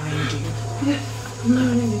right behind you. I'm not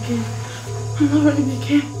running again. Please, I'm not running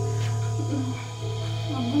again.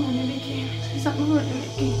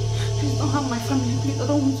 Please don't harm my family, please. I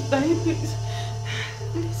don't want to die, please.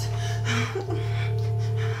 Please.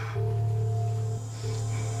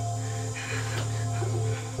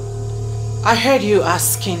 I heard you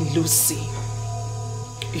asking Lucy,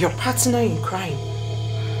 your partner in crime,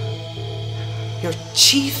 your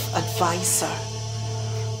chief advisor,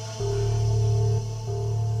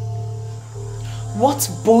 what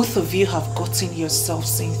both of you have gotten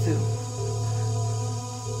yourselves into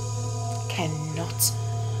cannot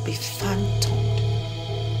be phantomed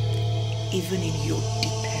even in your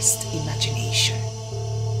deepest imagination.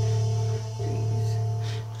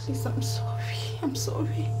 Please, I'm sorry. I'm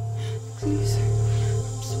sorry. Please,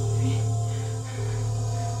 I'm sorry.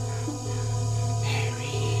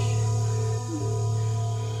 Mary,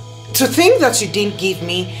 To think that you didn't give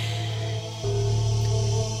me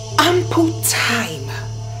ample time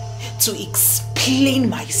to explain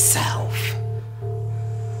myself.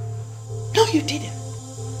 No, you didn't.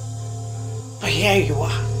 But here you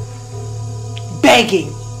are,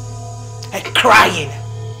 begging and crying.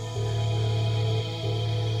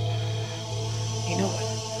 You know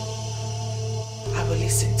what? I will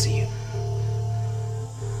listen to you.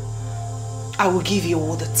 I will give you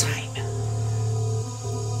all the time.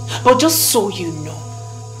 But just so you know,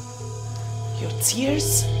 your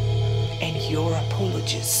tears and your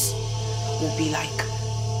apologies will be like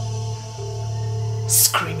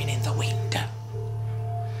screaming in the wind.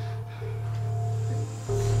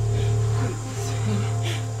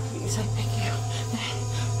 Please, I beg you.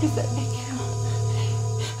 Please, I beg you.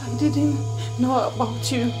 I didn't know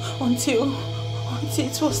about you until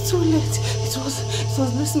it was too late. It was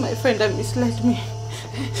this my friend that misled me.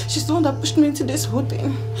 She's the one that pushed me into this whole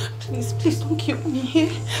thing. Please, please don't kill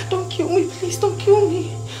me. Don't kill me, please, don't kill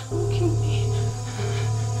me. Don't kill me.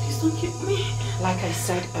 Please don't kill me. Like I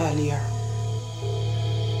said earlier,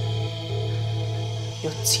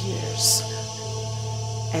 your tears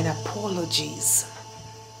and apologies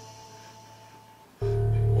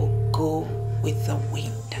will go with the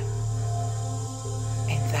wind.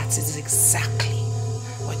 And that is exactly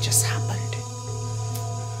what just happened.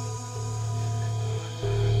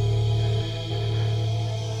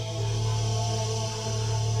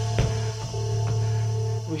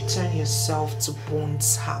 Return yourself to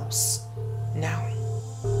Bone's house now.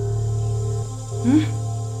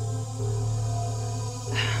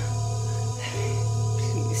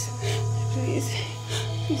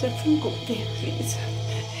 Please, I can't go there, please.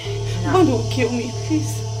 No. Bone will kill me,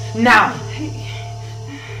 please. Now.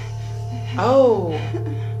 Oh.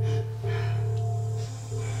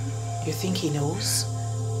 You think he knows?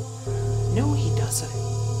 No, he doesn't.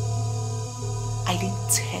 I didn't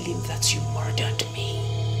tell him that you murdered me.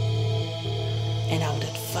 And I would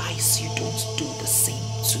advise you don't do the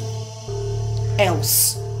same too.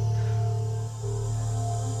 Else,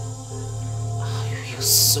 I will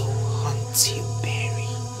so hunt you, Barry.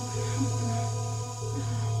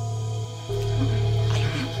 I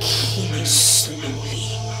will kill you slowly.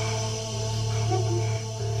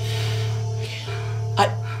 I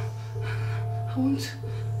won't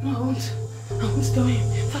tell him.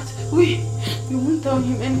 But we won't tell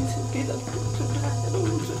him anything, please. I don't want to die. I don't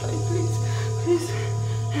want to die, please. Please.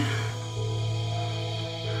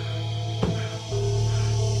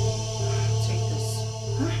 Take this.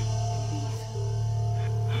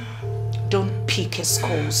 Don't pick his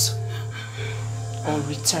calls or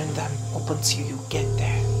return them up until you get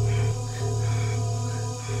there.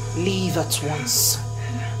 Leave at once.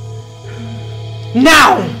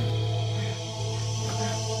 Now!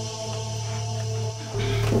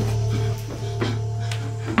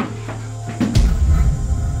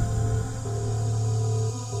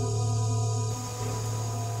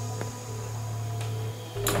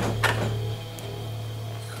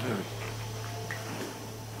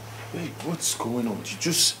 What's going on? You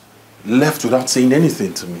just left without saying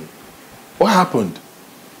anything to me. What happened?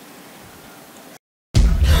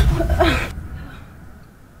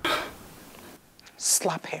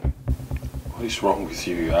 Slap him. What is wrong with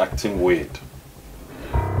you? You're acting weird.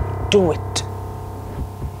 Do it.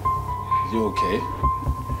 You okay?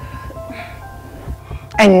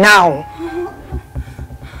 And now.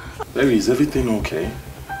 Baby, is everything okay?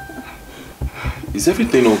 Is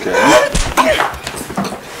everything okay?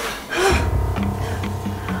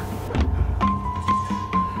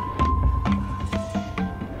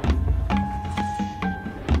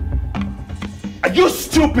 Are you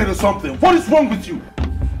stupid or something? What is wrong with you?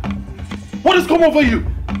 What has come over you?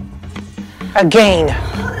 Again.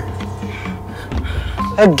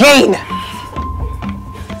 Again.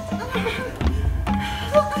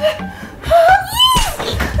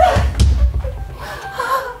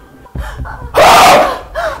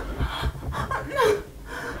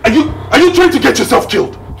 Are you trying to get yourself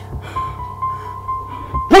killed?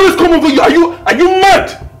 What has come over you? Are you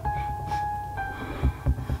mad?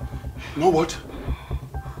 You know what?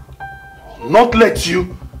 I'll not let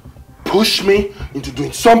you push me into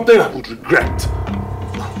doing something I would regret.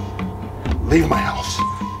 Now, leave my house.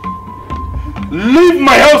 Leave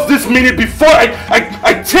my house this minute before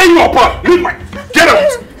I tear you apart. Get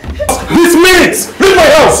out! This minute! Leave my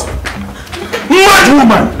house! Mad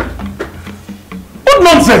woman! What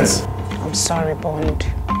nonsense! I'm sorry, Bond.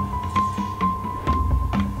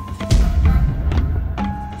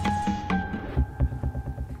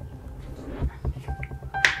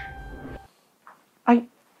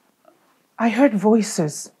 I heard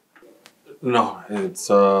voices. No, it's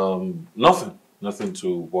nothing. Nothing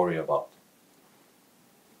to worry about.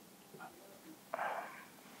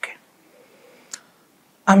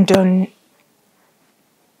 I'm done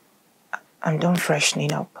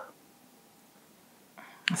freshening up.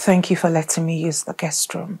 Thank you for letting me use the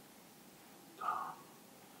guest room.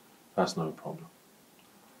 That's no problem.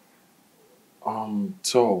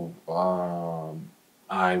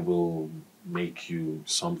 I will make you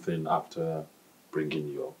something after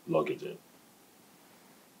bringing your luggage in.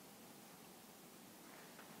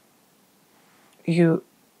 You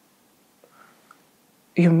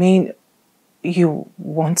mean you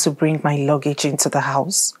want to bring my luggage into the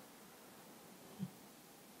house?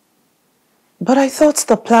 But I thought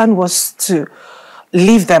the plan was to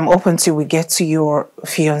leave them up until we get to your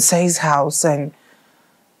fiancé's house and...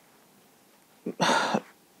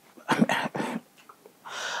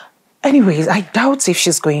 Anyways, I doubt if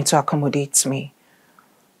she's going to accommodate me.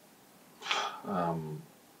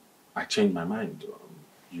 I changed my mind.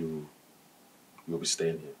 You'll be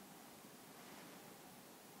staying here.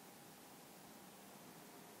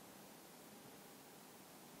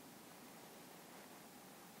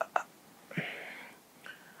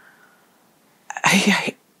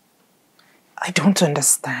 I don't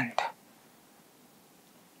understand. I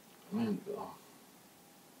mean,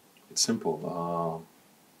 it's simple.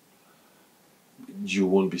 You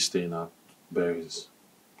won't be staying at Barry's.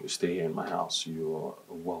 You stay here in my house. You are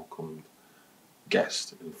a welcomed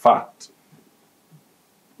guest. In fact,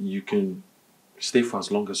 you can stay for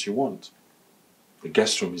as long as you want. The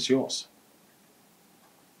guest room is yours.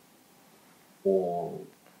 Or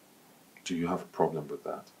do you have a problem with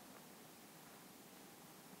that?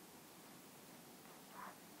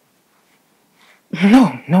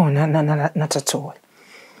 No, not at all.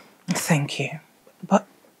 Thank you. But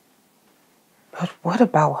what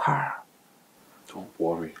about her? Don't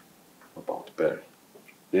worry about Barry.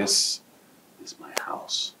 This is my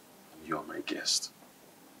house, and you're my guest.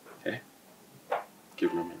 Okay?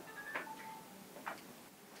 Give me a minute.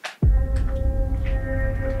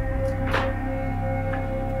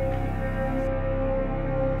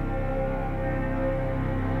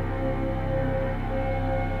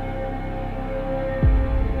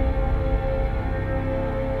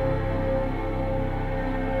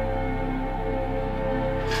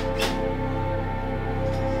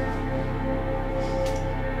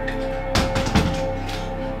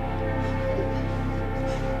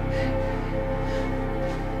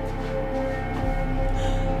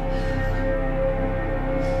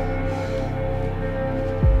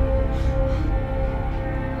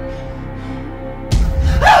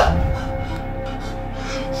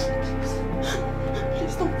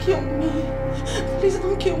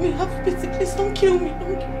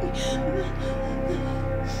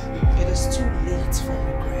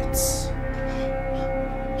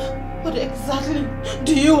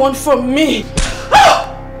 From me.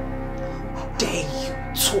 How dare you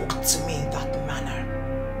talk to me in that manner?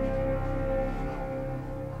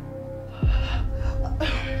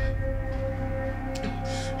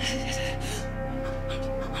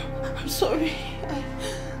 I'm sorry.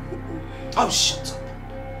 Oh, shut up.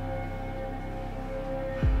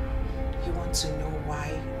 You want to know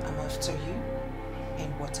why I'm after you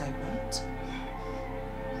and what I want?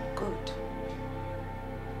 Good.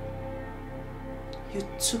 You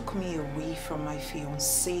took me away from my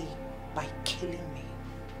fiancé by killing me.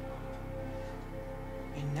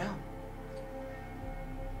 And now,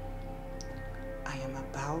 I am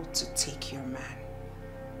about to take your man.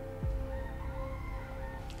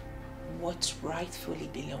 What rightfully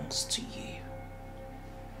belongs to you.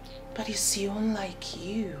 But you see, unlike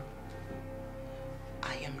you,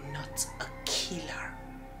 I am not a killer.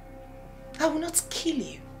 I will not kill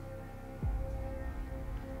you.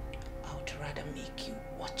 I would rather make you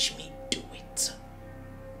watch me do it.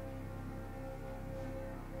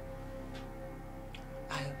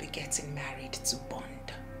 I'll be getting married to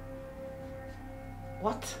Bond.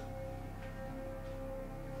 What?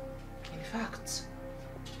 In fact,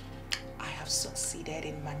 I have succeeded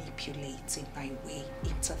in manipulating my way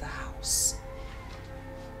into the house.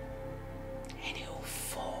 And he'll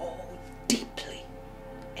fall deeply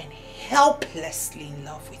and helplessly in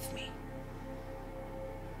love with me.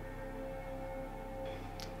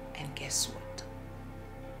 And guess what?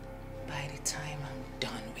 By the time I'm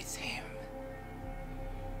done with him,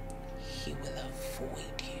 he will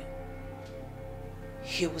avoid you.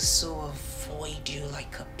 He will so avoid you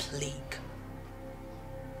like a plague.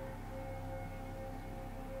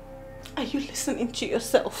 Are you listening to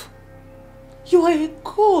yourself? You are a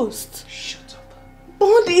ghost. Shut up.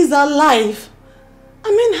 Bond is alive.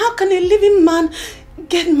 I mean, how can a living man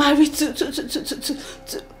get married to a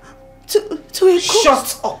cook.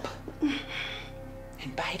 Shut up!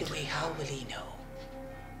 And by the way, how will he know?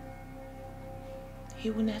 He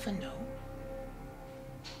will never know.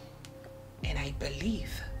 And I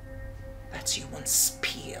believe that you won't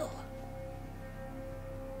spill.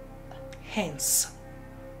 Hence,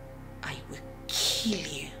 I will kill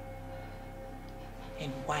you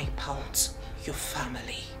and wipe out your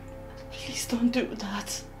family. Please don't do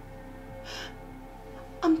that.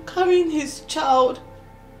 I'm carrying his child.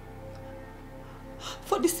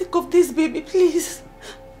 For the sake of this baby, please.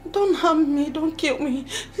 Don't harm me, don't kill me.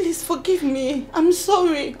 Please forgive me. I'm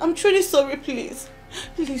sorry. I'm truly sorry, please.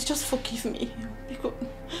 Please just forgive me. Because...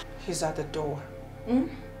 He's at the door. Hmm?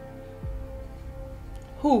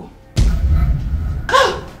 Who?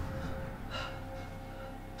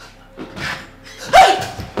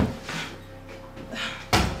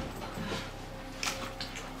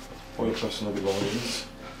 For your personal belongings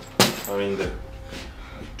are in there.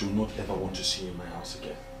 I do not ever want to see you in my house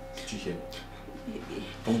again. Did you hear me?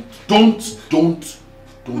 Don't touch me.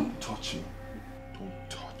 Don't touch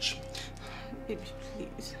me. Baby,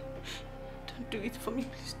 please. Don't do it for me.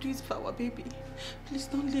 Please do it for our baby. Please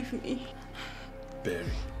don't leave me. Barry,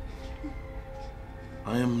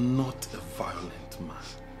 I am not a violent man.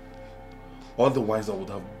 Otherwise, I would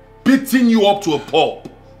have beaten you up to a pulp.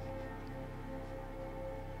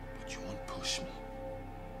 But you won't push me.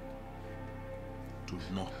 Do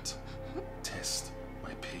not test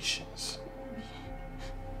my patience.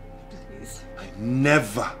 Please. I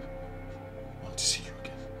never want to see you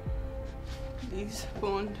again. Please,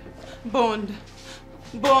 Bond. Bond.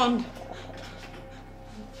 Bond.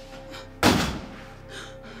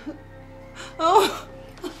 Oh.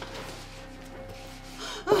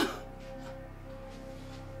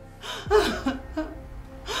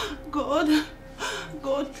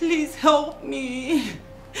 God, please help me.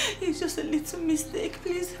 It's just a little mistake.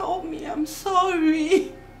 Please help me. I'm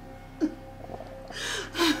sorry.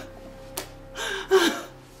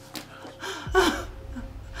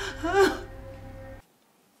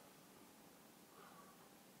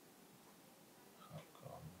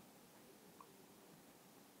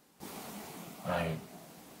 I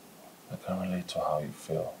can relate to how you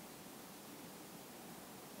feel.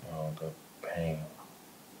 You know, the pain,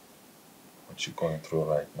 what you're going through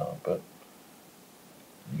right now, but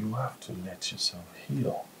you have to let yourself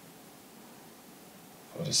heal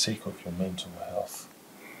for the sake of your mental health.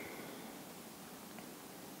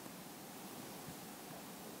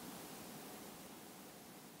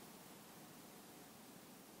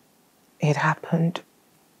 It happened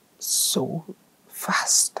so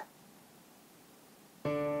fast.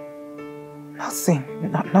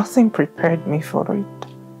 Nothing prepared me for it.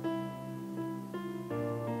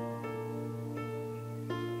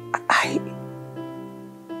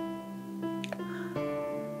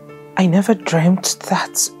 I never dreamt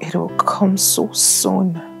that it would come so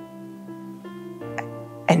soon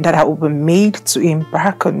and that I would be made to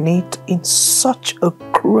embark on it in such a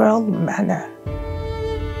cruel manner.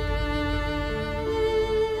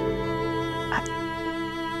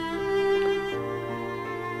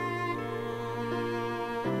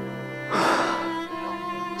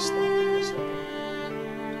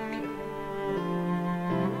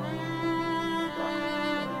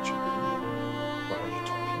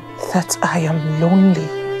 That I am lonely,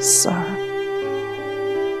 sir.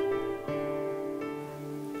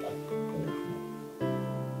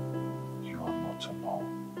 You are not alone.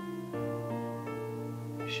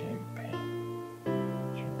 I share your pain.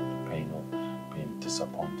 You know the pain of being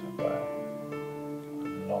disappointed by a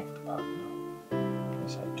loved partner.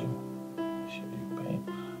 Yes, I do. I share your pain.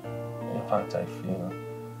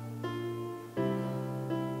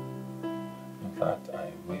 In fact, I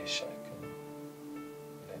wish I could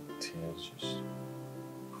let tears just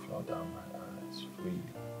flow down my eyes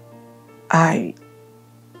freely. I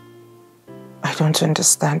don't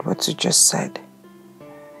understand what you just said.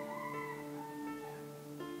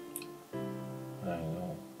 I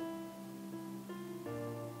know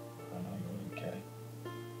you wouldn't get it.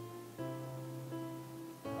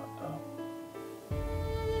 But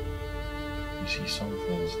you see, some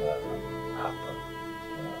things that happen,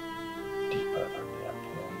 deeper than they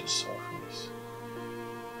appear on the surface.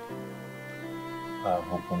 I've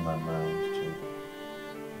opened my mind to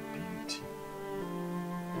beauty,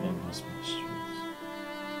 endless mysteries,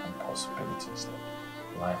 and possibilities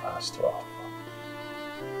that life has to offer.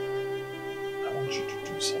 I want you to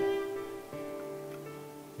do so.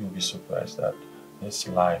 You'll be surprised that this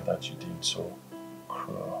life that you deemed so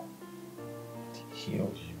cruel, it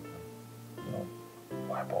healed you and,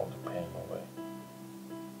 wipe all the pain away.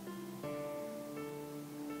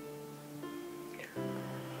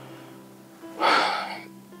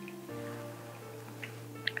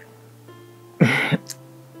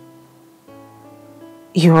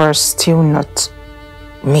 You are still not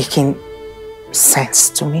making sense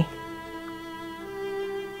to me.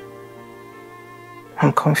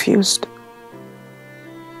 I'm confused.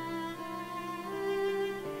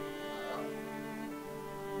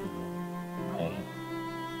 Pain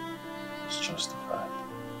is justified,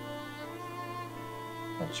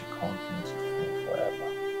 but you can't make it feel forever.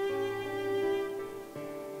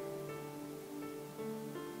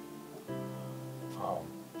 I'll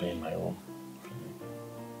be in my room.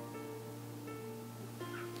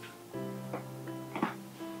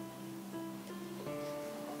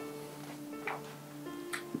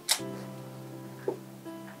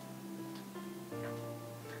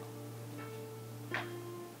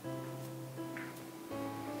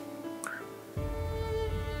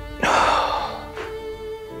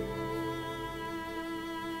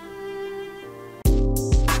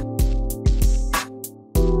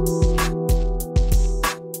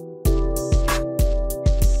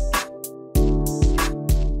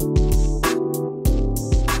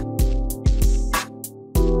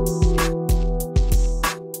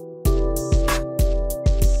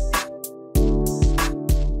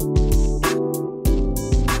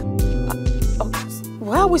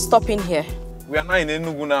 We stopping here? We are not in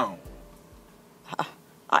Enugu now.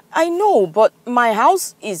 I know, but my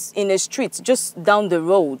house is in a street just down the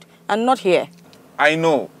road and not here. I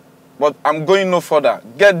know, but I'm going no further.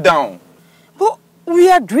 Get down. But we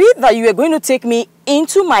agreed that you were going to take me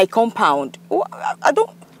into my compound. I don't...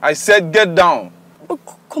 I said get down. Oh,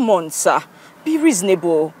 come on, sir. Be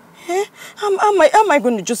reasonable. Eh? Am I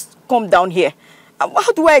going to just come down here?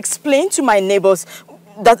 How do I explain to my neighbors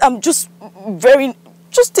that I'm just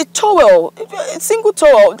just a towel, a single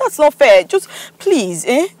towel? That's not fair. Just please,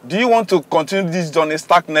 eh? Do you want to continue this journey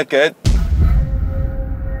stark naked?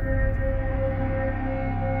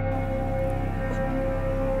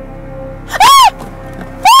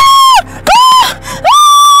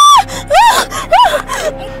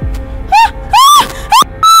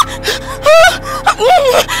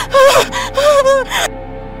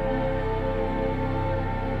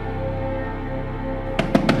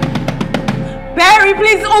 Barry,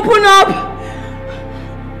 please open up!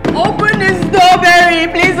 Open this door, Barry!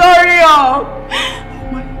 Please hurry up! Oh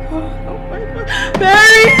my God, oh my God.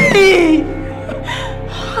 Barry!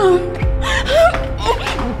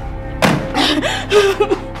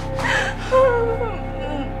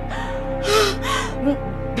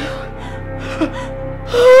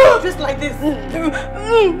 Just like this. Babe,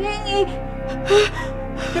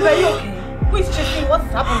 are you okay? Who is chasing?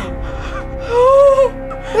 What's happening?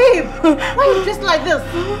 Babe, why are you just like this?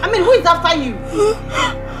 I mean, who is after you? Is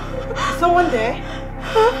someone there?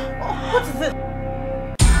 What is it?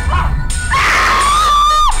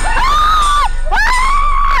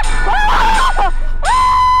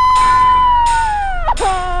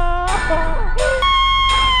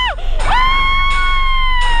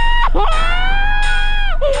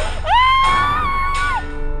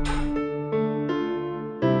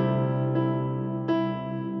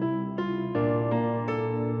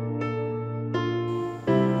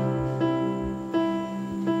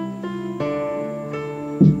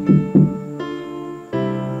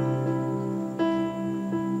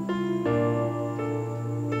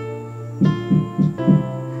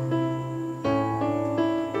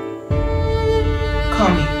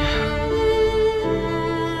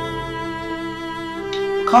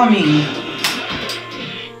 Coming.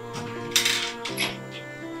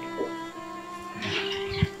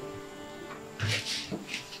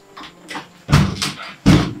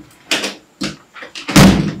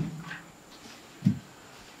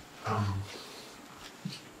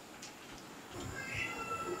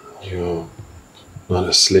 You're not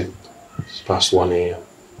asleep. It's past 1 a.m.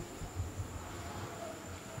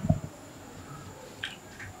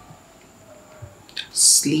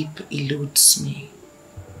 Sleep eludes me.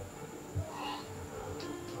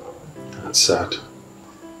 That's sad.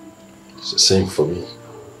 It's the same for me.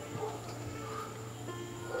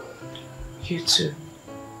 You too.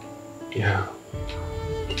 Yeah.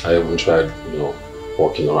 I even tried,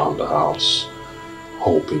 walking around the house,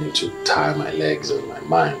 hoping to tire my legs and my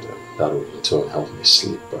mind, and that would in turn help me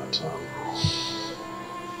sleep, but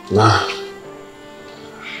nah.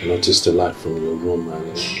 I noticed the light from your room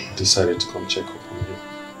and decided to come check up on you.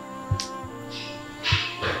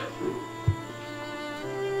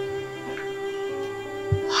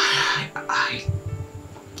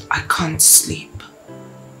 I can't sleep.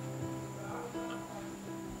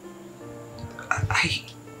 I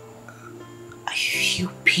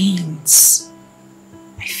feel pains.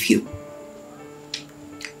 I feel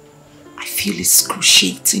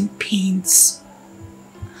excruciating pains.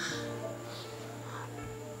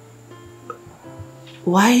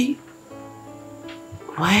 Why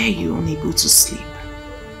are you unable to sleep?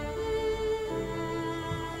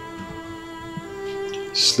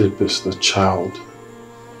 Sleep is the child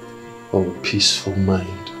of a peaceful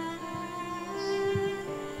mind.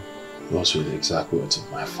 Those were the exact words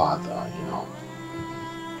of my father, you know.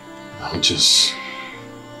 I'm just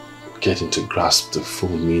getting to grasp the full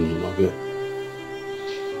meaning of it.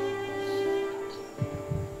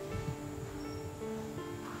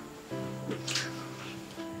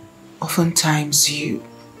 Oftentimes you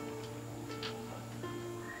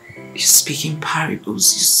speak in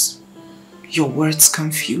parables. Your words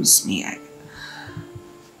confuse me. I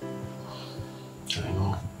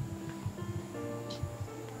know.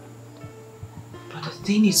 But the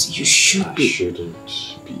thing is, you should be. I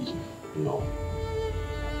shouldn't be, no.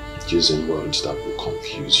 Using words that will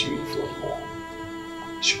confuse you even more.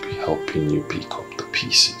 I should be helping you pick up the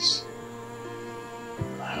pieces.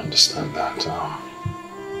 I understand that.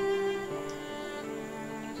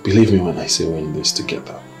 Believe me when I say we're in this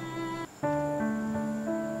together.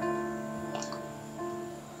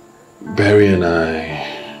 Barry and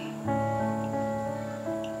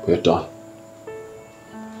we're done.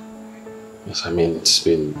 Yes, I mean, it's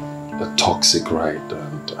been a toxic ride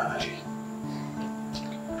and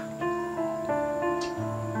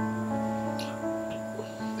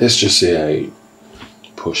let's just say I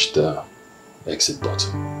pushed the exit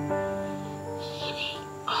button.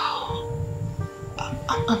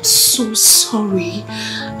 I'm so sorry.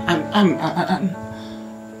 I'm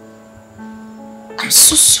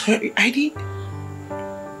so sorry. I didn't.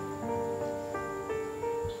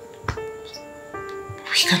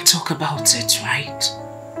 We can talk about it, right?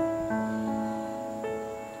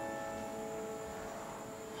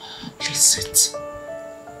 Please sit.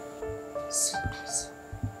 Sit, please.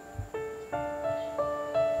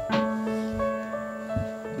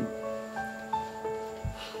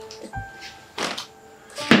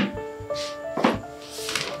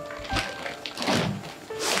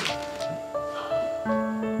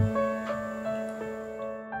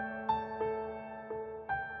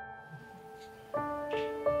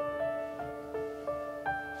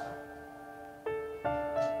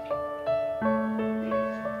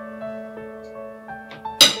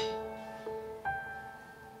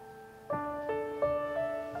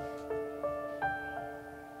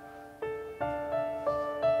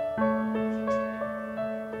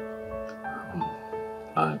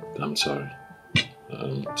 I'm sorry.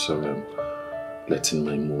 I'm sorry I'm letting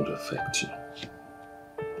my mood affect you.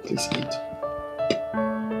 Please eat.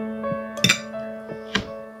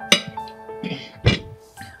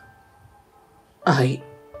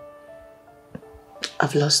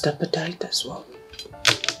 I've lost appetite as well.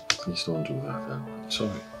 Please don't do that. I'm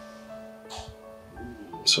sorry.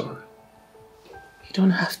 I'm sorry. You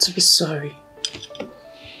don't have to be sorry.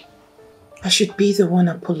 I should be the one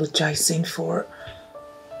apologizing for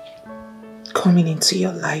coming into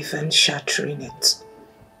your life and shattering it.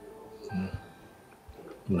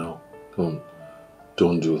 No,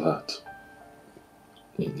 don't do that.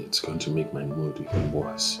 It's going to make my mood even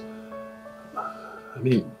worse. I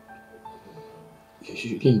mean,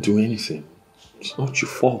 you didn't do anything. It's not your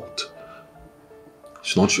fault.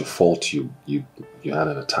 It's not your fault you had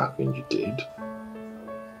an attack when you did.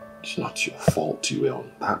 It's not your fault you were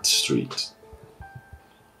on that street.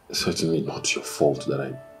 It's certainly not your fault that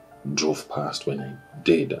I drove past when I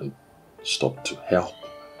did and stopped to help.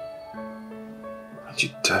 And you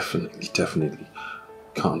definitely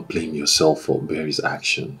can't blame yourself for Barry's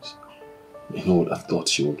actions. You know what, I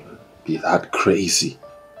thought you would be that crazy.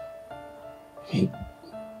 I mean,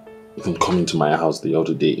 even coming to my house the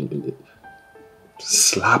other day and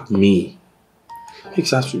slap me. It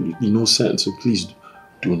makes absolutely no sense, so please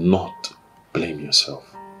do not blame yourself.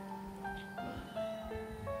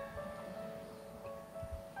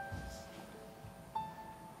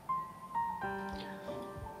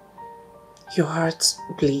 Your heart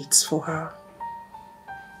bleeds for her.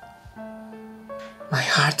 My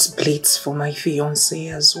heart bleeds for my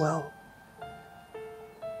fiancé as well.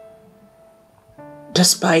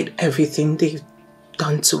 Despite everything they've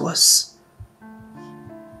done to us,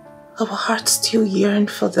 our hearts still yearn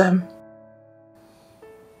for them.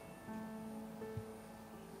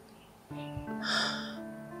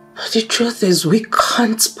 But the truth is, we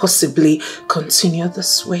can't possibly continue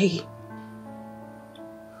this way.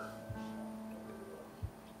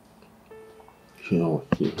 You know,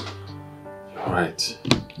 you're right.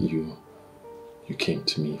 You came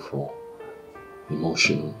to me for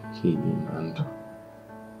emotional healing, and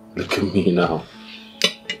look at me now,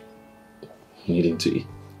 needing to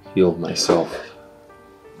heal myself.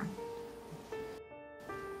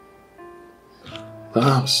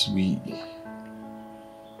 Perhaps we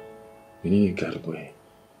need to get away,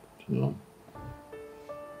 you know?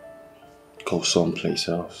 Go someplace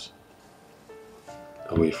else.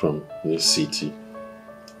 Away from this city,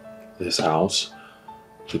 this house,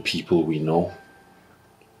 the people we know.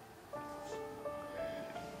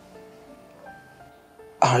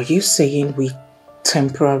 Are you saying we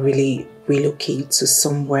temporarily relocate to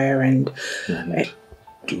somewhere and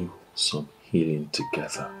do some healing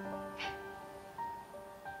together?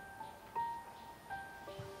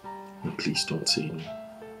 And please don't say no.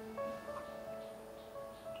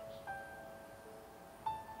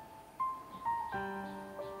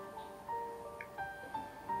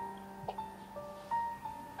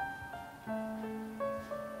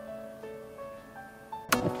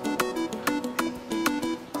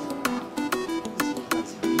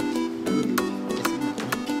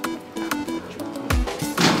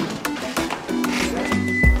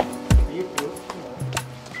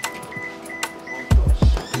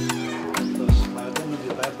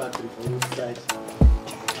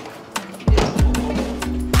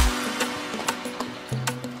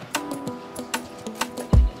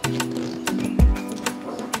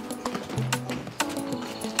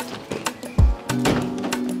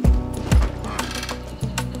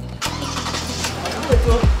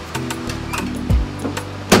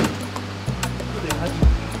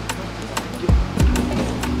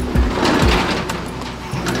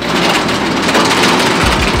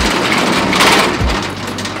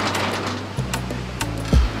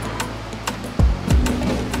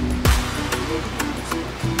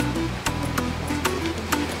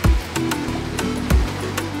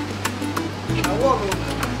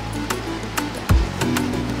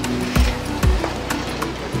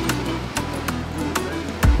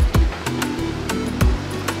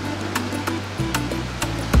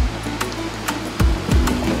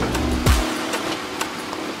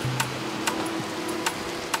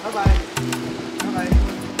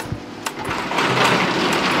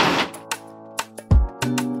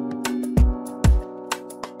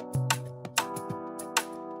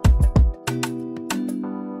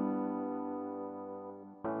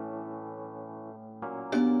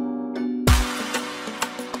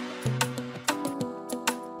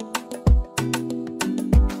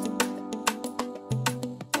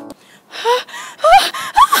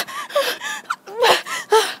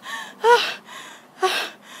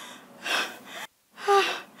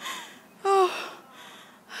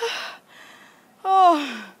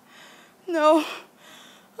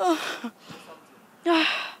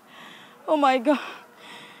 Oh my God.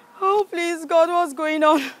 Oh, please, God, what's going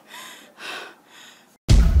on?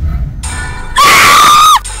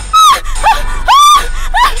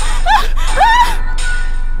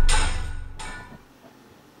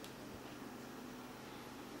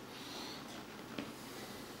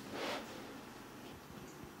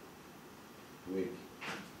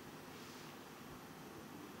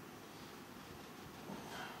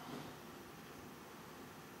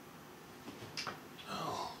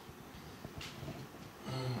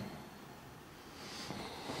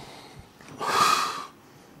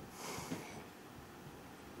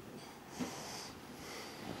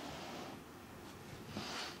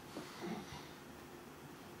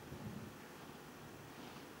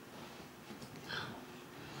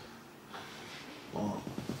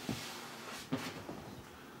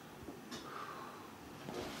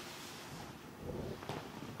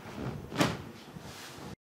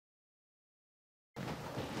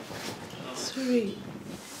 Sorry,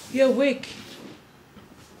 you're awake.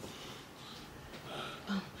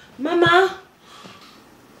 Mama?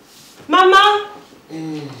 Mama?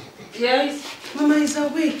 Yes? Mama is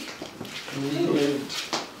awake. Are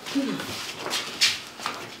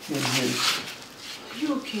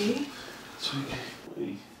you okay? It's okay.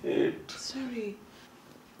 My head. Sorry.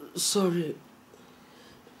 Sorry.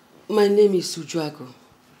 My name is Sujuago,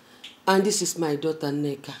 and this is my daughter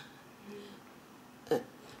Neka.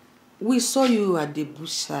 We saw you at the bush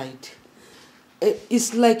side.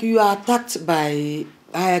 It's like you are attacked by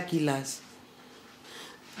hire killers.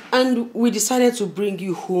 And we decided to bring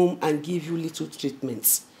you home and give you little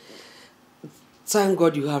treatments. Thank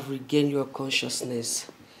God you have regained your consciousness.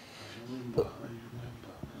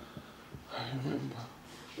 I remember.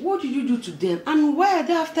 What did you do to them? And why are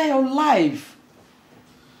they after your life?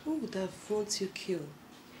 Who would have want you killed?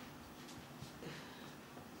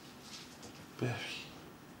 Barry.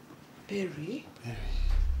 Barry? Barry.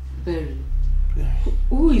 Barry. Barry.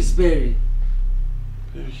 Who is Barry?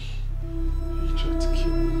 Barry. He tried to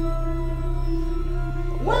kill me.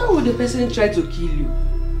 Why would the person try to kill you?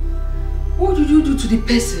 What did you do to the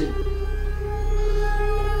person?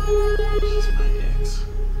 She's my ex.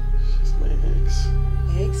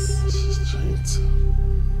 Kill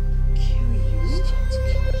you? She's trying to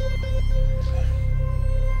kill me.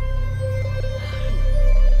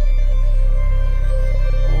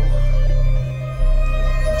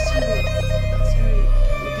 I'm sorry.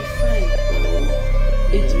 You'll be fine.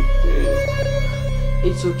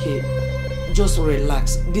 It's okay. Just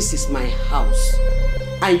relax. This is my house.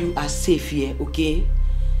 And you are safe here, okay?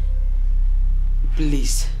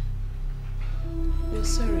 Please. You're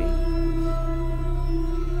sorry.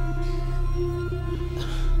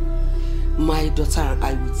 My daughter and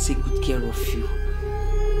I will take good care of you.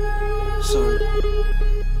 Sorry.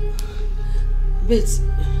 But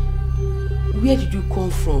where did you come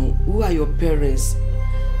from? Who are your parents?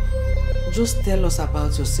 Just tell us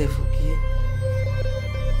about yourself, okay?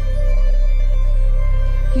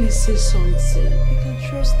 Please say something. You can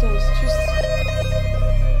trust us. Just...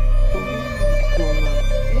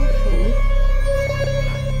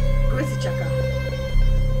 Gracie Chaka,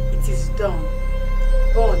 it is done.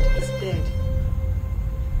 Bond is dead.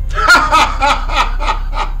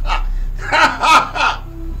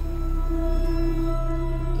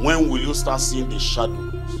 When will you start seeing the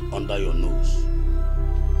shadows under your nose?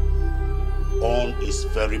 On is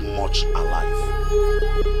very much alive.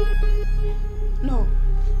 No,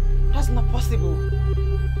 that's not possible.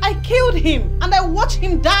 I killed him and I watched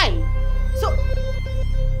him die. So...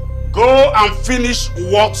 Go and finish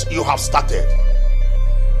what you have started.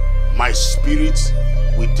 My spirit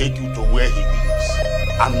will take you to where he is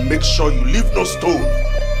and make sure you leave no stone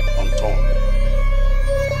unturned.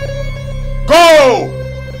 Go!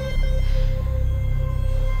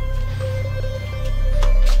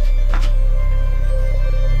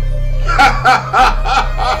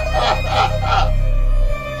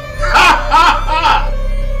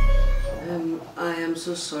 I am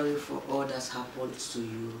so sorry for all that's happened to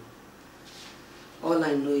you. All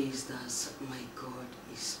I know is that my God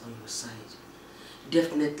is on your side.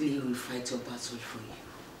 Definitely he will fight your battle for you.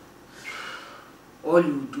 All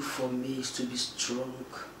you will do for me is to be strong,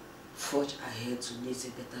 forge ahead to meet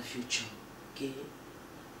a better future. Okay?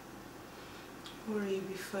 Don't worry, you'll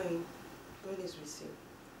be fine. God is with you.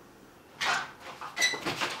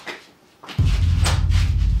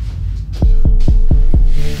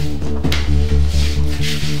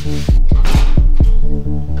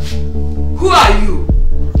 Who are you?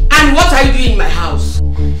 And what are you doing in my house?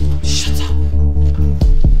 Shut up.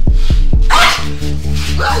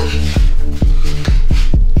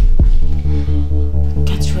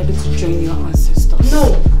 Get ready to join your ancestors. No!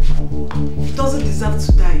 He doesn't deserve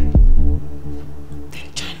to die.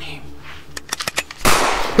 Then join him.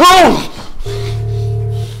 No!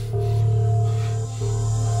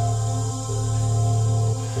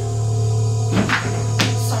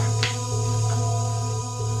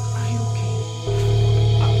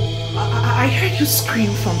 I heard you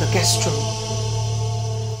scream from the guest room.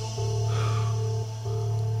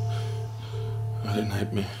 I had a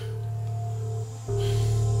nightmare.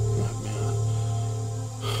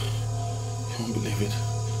 You won't believe it.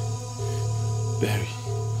 Barry.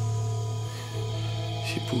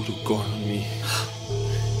 She pulled a gun on me.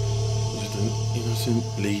 With an innocent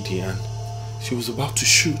lady and she was about to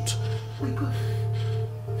shoot. Oh my God.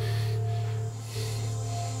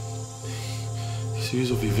 A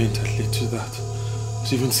series of events that led to that. It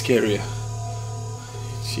was even scarier.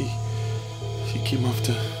 She came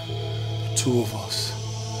after the two of us.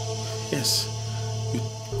 Yes, with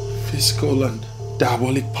physical and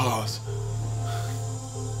diabolic powers.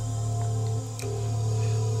 Oh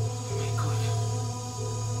my God.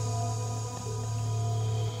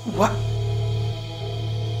 What?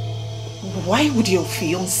 Why would your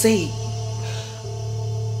fiancé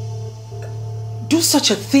do such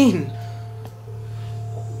a thing?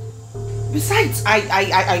 Besides,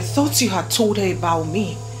 I thought you had told her about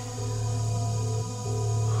me.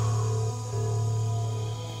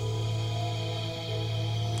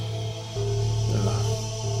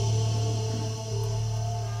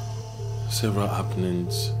 Several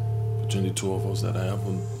happenings between the two of us that I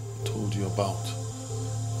haven't told you about.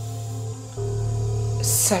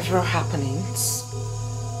 Several happenings?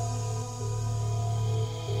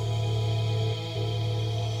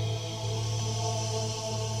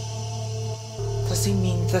 Does it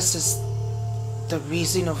mean this is the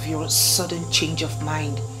reason of your sudden change of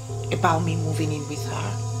mind about me moving in with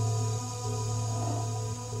her?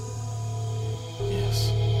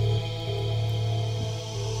 Yes.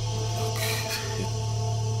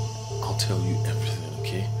 Look, I'll tell you everything,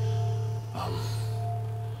 okay?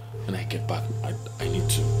 When I get back, I need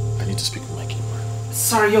to speak with my gateman.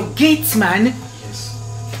 Sir, your gateman? Yes.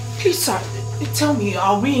 Please, sir, tell me,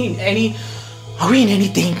 are we in any Are we in any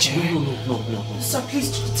danger? No. Sir, please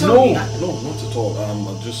tell me. No, not at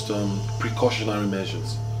all. Just precautionary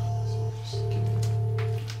measures.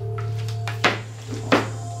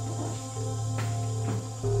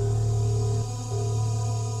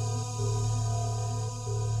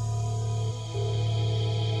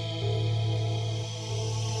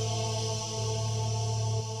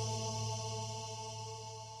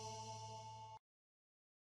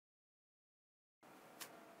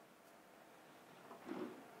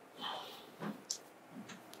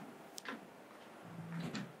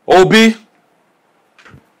 Obi!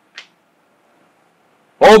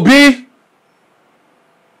 Obi!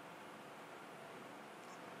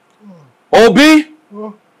 Obi!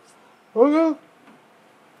 Oh. Okay.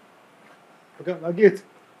 Okay, now gate.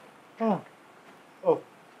 Oh.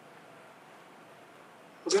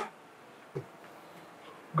 Okay.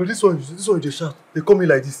 God, this one you shout. They call me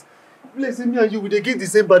like this. Like say me and you, we dey get the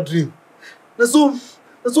same bad dream. That's all.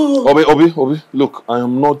 Obi, look, I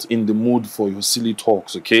am not in the mood for your silly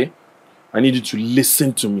talks, okay? I need you to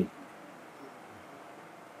listen to me.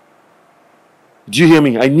 Do you hear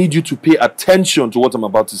me? I need you to pay attention to what I'm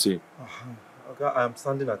about to say. Okay, I am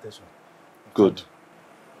standing attention. Good.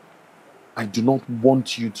 I do not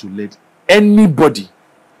want you to let anybody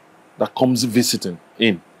that comes visiting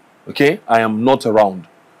in, okay? I am not around.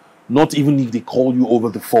 Not even if they call you over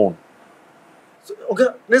the phone. So, okay,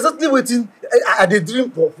 exactly waiting. I dey dream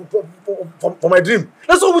for my dream.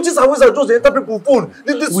 That's all witches always are just enter people's phone.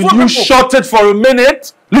 Will you shut it for a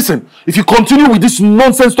minute? Listen, if you continue with this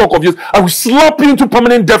nonsense talk of yours, I will slap you into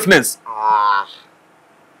permanent deafness.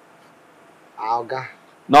 Okay.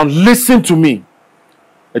 Now listen to me.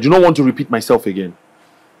 I do not want to repeat myself again.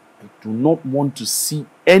 I do not want to see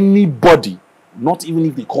anybody, not even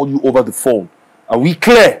if they call you over the phone. Are we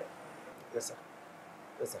clear? Yes, sir.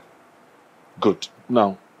 Yes, sir. Good.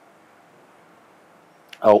 Now,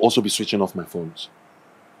 I'll also be switching off my phones.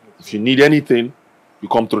 If you need anything, you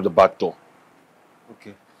come through the back door.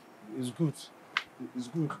 Okay. It's good. It's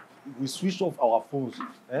good. We switch off our phones,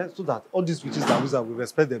 so that all these witches and wizards will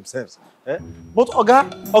respect themselves. But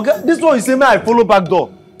Oga, this one you say me I follow back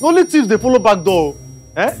door. The only thieves they follow back door.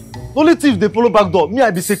 The only thieves they follow back door. Me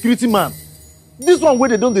I be security man. This one where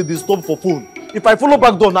they don't they disturb for phone. If I follow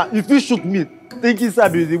back door now, if you shoot me, think inside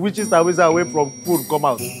the witches and wizards away from phone come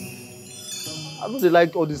out. I know they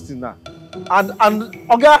like all these things now. And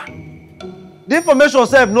Oga, the information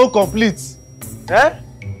self no complete.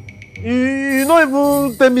 You don't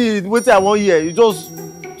even tell me what I want here. You just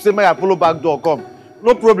say my follow back door come.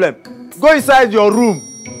 No problem. Go inside your room.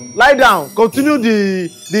 Lie down. Continue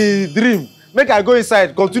the dream. Make I go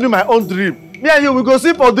inside. Continue my own dream. Me and you, we go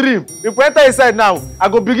sleep for dream. If we enter inside now, I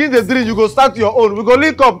go begin the dream. You go start your own. We go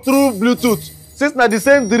link up through Bluetooth. Since na the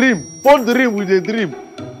same dream, phone dream with the dream.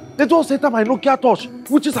 They just enter my Nokia touch,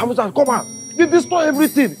 which is how come on. They destroy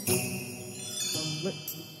everything.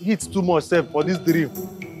 It's too much self for this dream.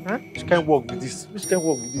 Which can't work with this? Which can't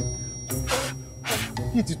work with this?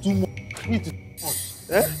 It's too much. It's too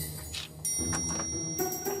much.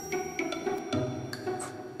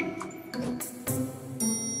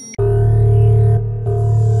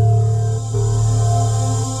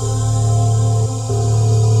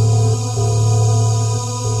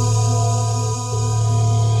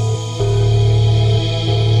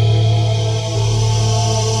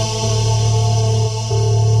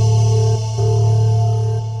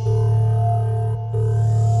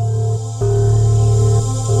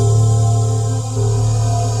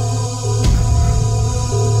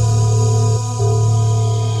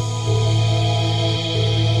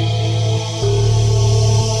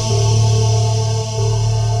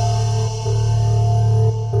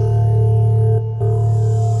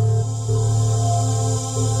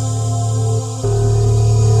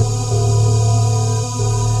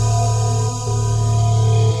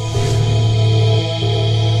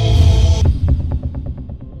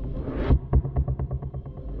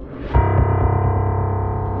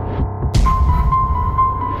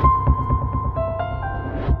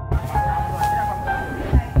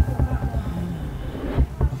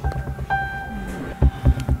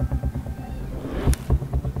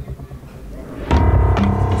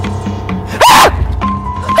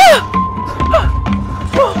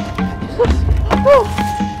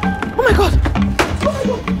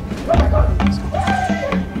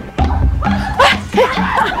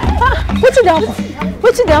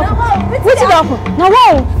 Wetin dey happen? Na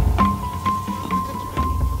wow!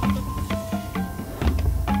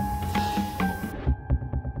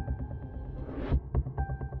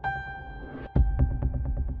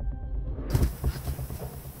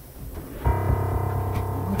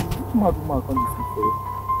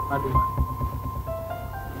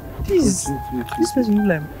 This person look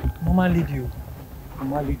like normal lady.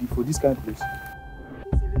 Normal lady for this kind of place.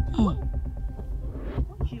 What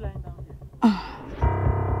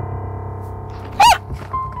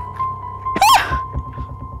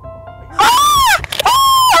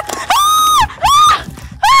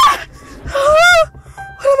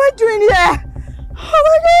am I doing here? Oh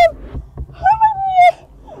my God!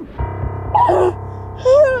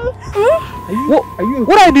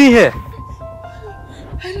 What are you doing here?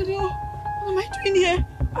 I don't know. What am I doing here?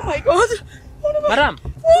 Oh my God. Madam.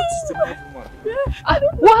 I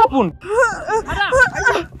don't know. What happened?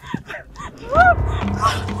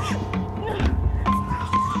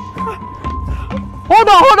 Hold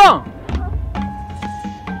on.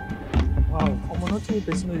 Wow, I'm not sure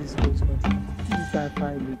person is this guy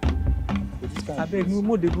fine. I beg,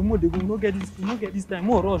 no get this time.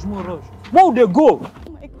 More rush. More they go. Oh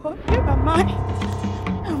my God, where am I?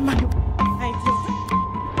 My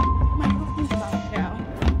God is now.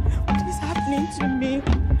 What is happening to me?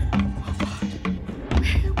 Oh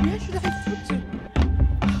God, where should I go to?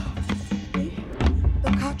 The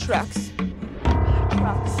car tracks.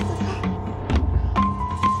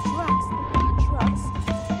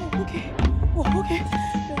 Oh, okay.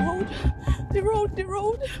 The road.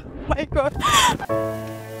 Oh my God.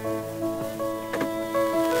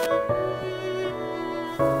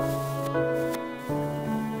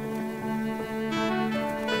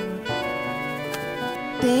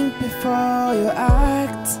 Think before you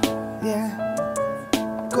act, yeah.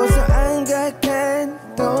 Cause your anger can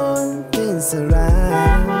turn things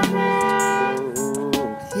around.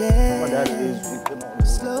 Yeah.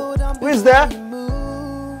 Slow down. Who is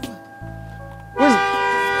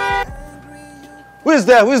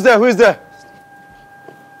there? Who is there?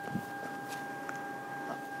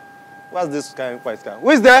 What's this kind of white guy? Who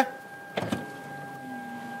is there?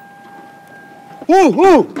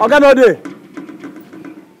 Who? Oga no dey.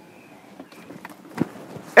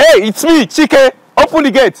 Hey, it's me, Chike. Open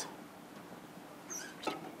the gate.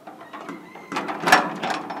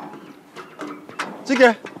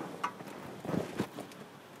 Chike.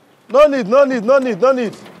 No need.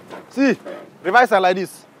 See, revise her like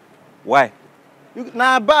this. Why?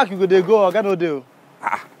 Now back you go dey go. Oga no dey.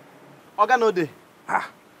 Oga no dey.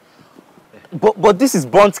 But this is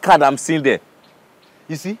burnt card I'm seeing there.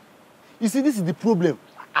 You see, this is the problem.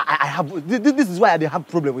 I have. This is why I have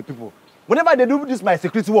problem with people. Whenever they do this my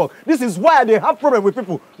security work, this is why they have problem with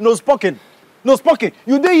people. No spoken.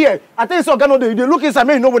 You dey here. I tell you so, Oga no dey. You dey look inside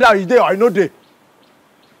me, you know whether you dey or you no dey.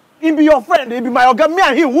 He be your friend. He be my Oga. Me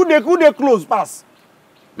and him, who dey close pass.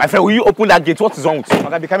 My friend, will you open that gate? What is wrong with you?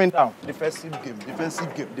 Oga, be coming down. Defensive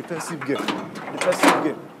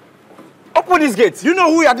game. Open this gate. You know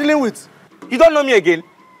who you are dealing with? You don't know me again?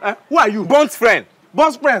 Who are you? Boss friend.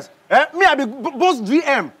 Boss friends. Me, I be boss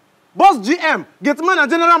GM. Boss GM. Gate man and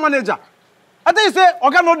general manager. I tell you, say,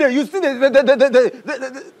 Oga no dey. You see, they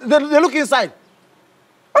look inside.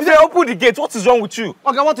 I say, open the gate. What is wrong with you?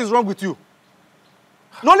 Oga, what is wrong with you?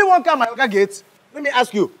 No only one car my Oga gate. Let me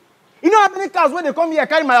ask you. You know how many cars when they come here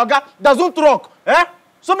carry my Oga doesn't truck?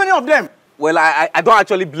 So many of them. Well, I don't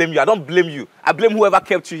actually blame you. I don't blame you. I blame whoever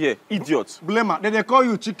kept you here. Idiot. Blame her. Then they call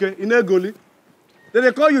you Chike in Egoli. Then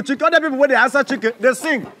they call you Chike. Other people when they answer Chike, they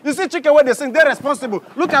sing. You see Chike when they sing, they're responsible.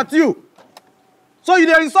 Look at you. So you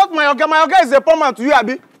dey insult my Oga. My Oga is a poor man to you,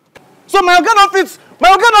 Abi. So my Oga no fits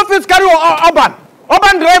carry urban.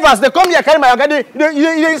 Urban drivers, they come here carry my Oga.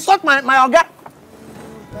 They insult my Oga.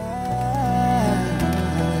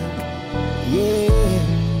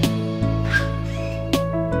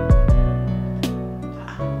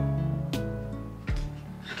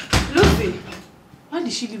 Lucy, why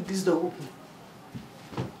did she leave this door open?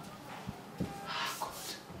 Oh, God.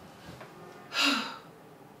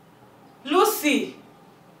 Lucy!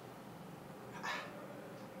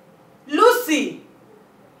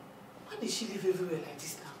 Why did she live everywhere like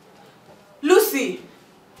this now? Lucy!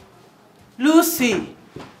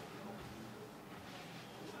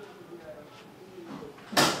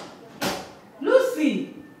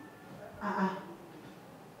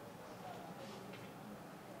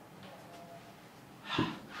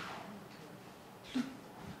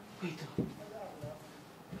 Wait.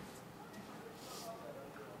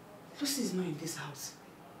 Lucy is not in this house.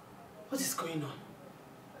 What is going on?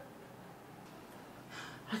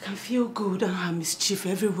 I can feel good and her mischief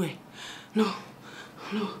everywhere. No,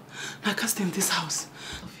 I can't stay in this house.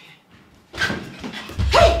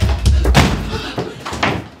 Hey!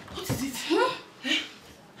 What is it? Huh?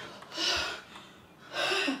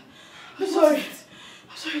 I'm sorry.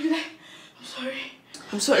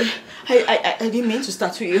 I'm sorry. I didn't mean to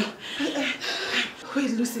start with you.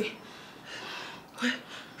 Wait, Lucy. Where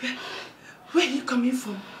Where are you coming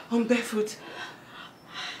from? On barefoot?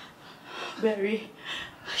 Barry,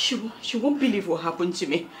 she won't believe what happened to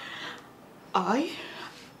me. I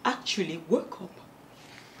actually woke up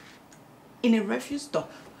in a refuse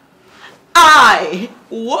dump. I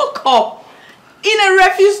woke up in a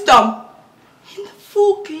refuse dump in the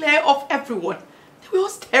full glare of everyone. They were all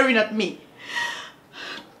staring at me.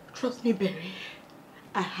 Trust me, Barry,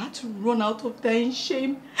 I had to run out of there in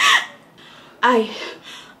shame. I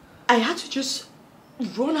had to just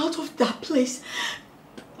run out of that place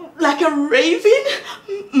like a raven,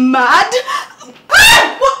 mad.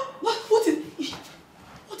 What is it?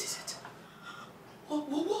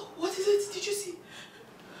 What is it? Did you see?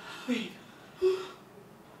 Wait.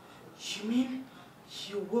 You mean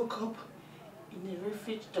you woke up in a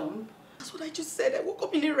refuse dump? That's what I just said. I woke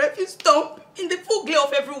up in a refuse dump in the full glare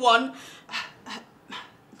of everyone.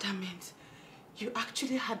 That means you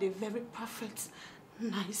actually had a very perfect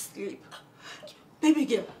night's sleep. Baby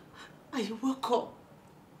girl, I woke up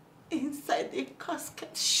inside a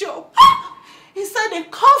casket shop, inside a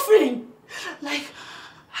coffin. Like,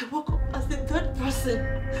 I woke up as the third person.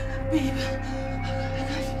 Babe, I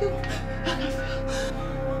can feel. I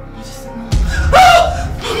just know.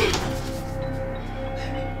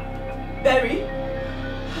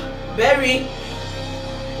 Barry?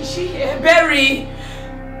 Is she here? Barry!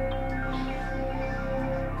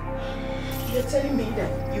 You're telling me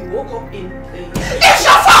that you woke up in a... It's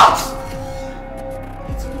your fault!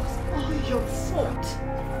 It was all your fault.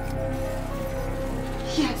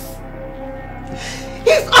 Yes.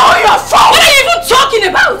 It's all your fault! What are you even talking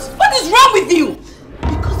about? What is wrong with you?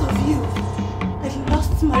 Because of you, I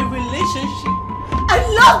lost my relationship. I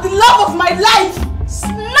lost the love of my life.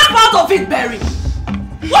 Snap out of it, Barry!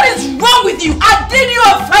 What is wrong with you? I did you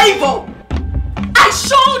a favor! I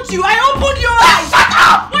showed you! I opened your eyes! Shut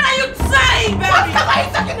up! What are you saying, Barry? What are you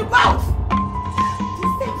talking about? The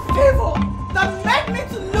same favor that made me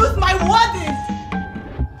to lose my wedding.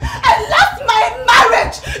 I lost my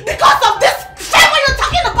marriage because of this favor you're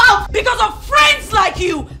talking about! Because of friends like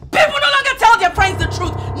you! People no longer tell their friends the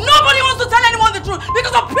truth. Nobody wants to tell anyone the truth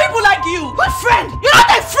because of people like you. What friend? You're not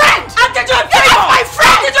a friend! I did you a favor! You're not my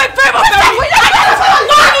friend! I did you a favor, Barry!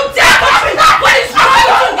 No, you dare touch me! What is wrong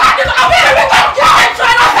with you? I'm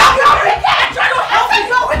trying to help you! I'm trying to help you!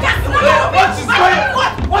 What is going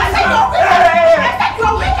on? What is going on? I said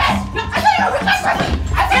you're wicked! I said you're wicked!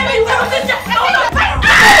 I said you're wicked!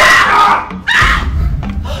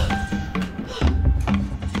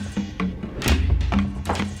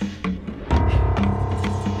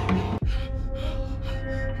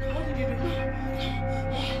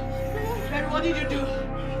 What did you do?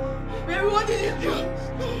 Barry, what did you do? I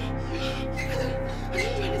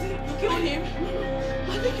didn't do anything. You killed him. I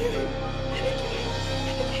didn't kill him. I didn't kill him.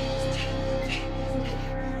 I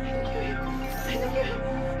didn't kill him.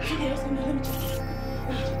 Okay, let's go now. Let me check.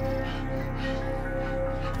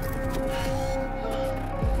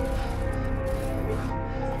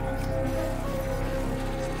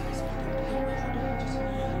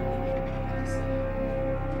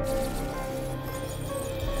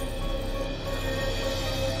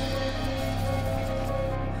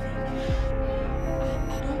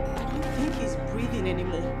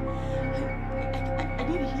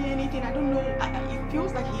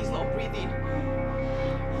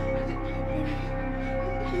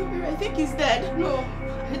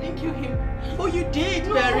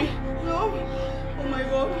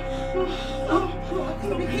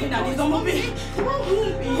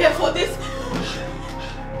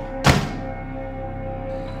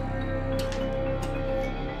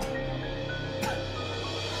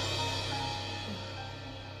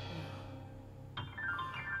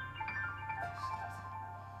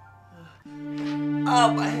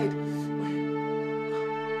 Oh, my head.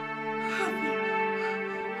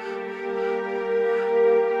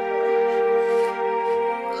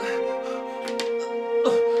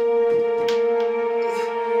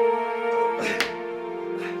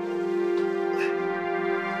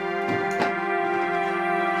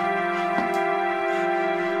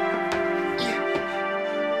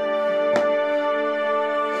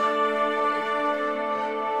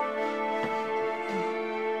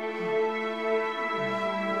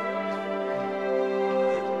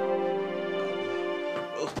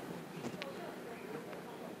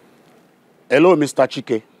 Hello, Mr.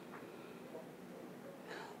 Chike.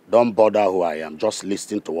 Don't bother who I am. Just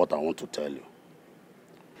listen to what I want to tell you.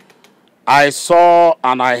 I saw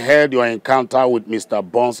and I heard your encounter with Mr.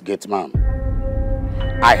 Bones Gateman.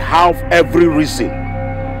 I have every reason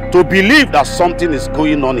to believe that something is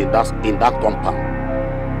going on in that compound.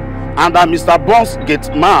 And that Mr. Bones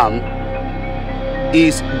Gateman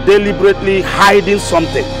is deliberately hiding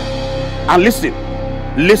something. And listen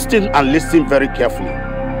and listen very carefully.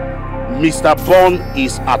 Mr. Bond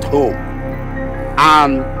is at home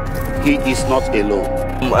and he is not alone.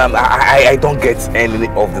 I don't get any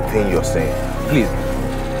of the thing you're saying. Please,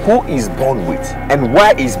 who is Bond with? And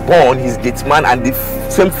why is Bond his gate man and the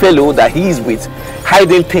same fellow that he is with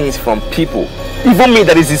hiding things from people? Even me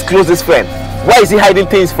that is his closest friend. Why is he hiding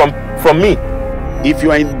things from me? If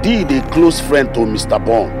you are indeed a close friend to Mr.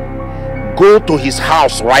 Bond, go to his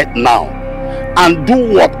house right now and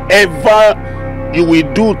do whatever you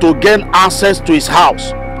will do to gain access to his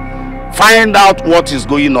house. Find out what is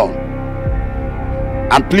going on.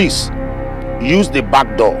 And please, use the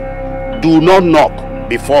back door. Do not knock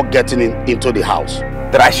before getting into the house.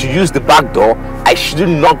 That I should use the back door? I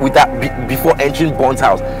shouldn't knock with that before entering Bond's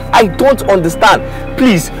house. I don't understand.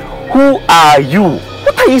 Please, who are you?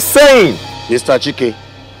 What are you saying? Mr. Chike,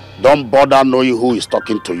 don't bother knowing who is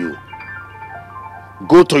talking to you.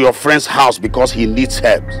 Go to your friend's house because he needs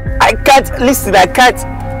help. I can't, listen, I can't.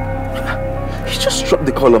 He just dropped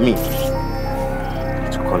the call on me. I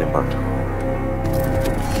need to call him back.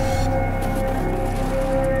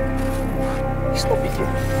 He's not picking.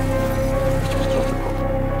 He just dropped the call.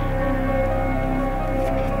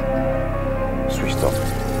 Switched off.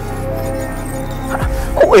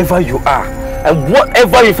 Whoever you are, and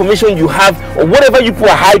whatever information you have, or whatever you people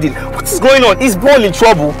are hiding, what is going on? Is Bond in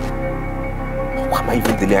trouble? Why am I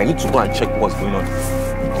even delaying? I need to go and check what's going on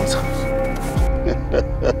in Bond's house.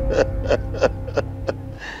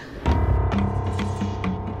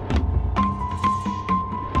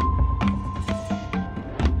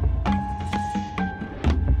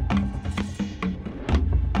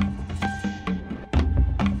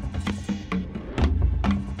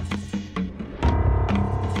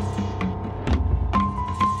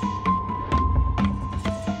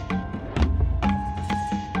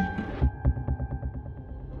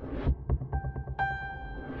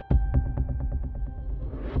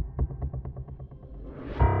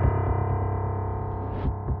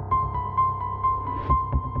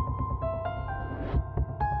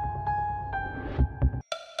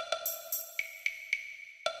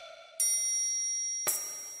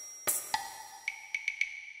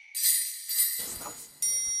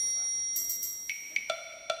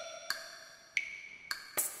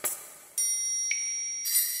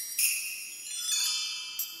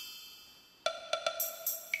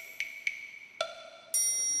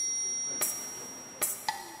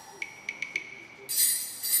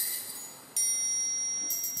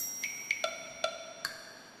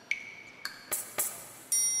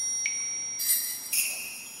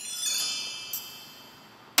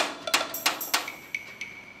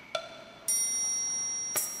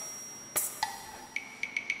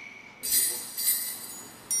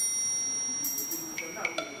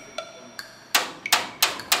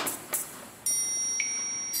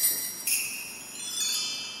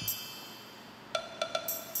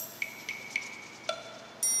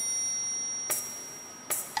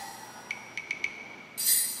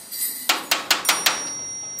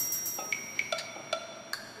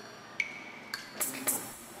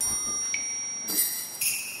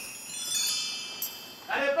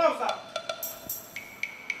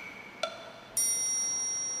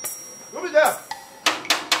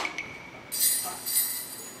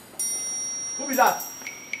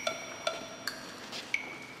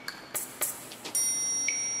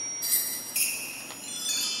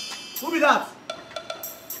 Who be that?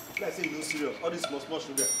 Let's say you're serious. All these small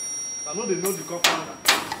children. I know they know the confounder.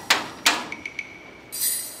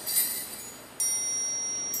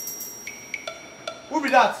 Who be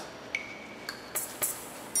that?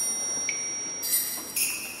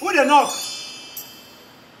 Who they knock?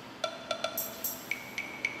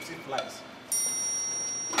 See flies.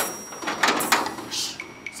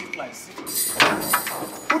 See flies. See.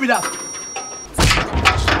 Who be that?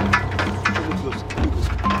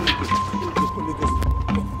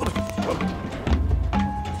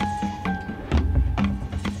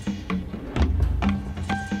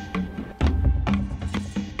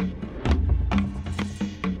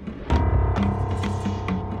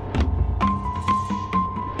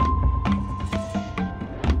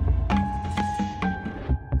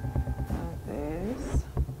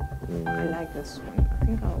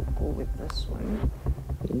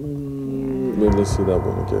 Let's see that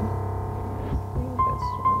one again.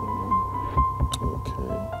 Okay.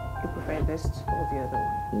 You prefer this or the other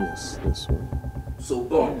one? Yes, this one. So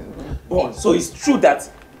Bond. So it's true that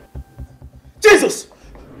Jesus!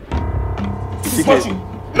 This is what you.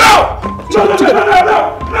 No! No!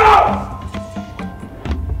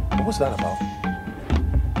 What's that about?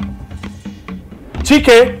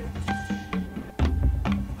 Chike!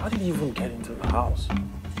 How did he even get into the house?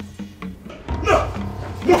 No!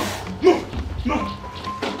 No! No! No!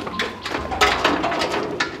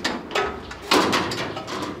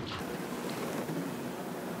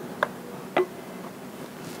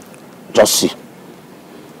 Just see.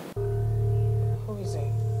 Who is he? A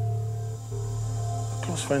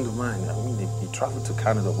close friend of mine. I mean, he traveled to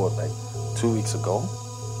Canada, what, like 2 weeks ago?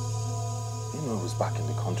 You know, he was back in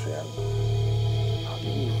the country, and how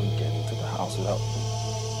did he even get into the house without me?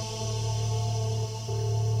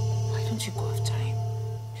 Why don't you go after him,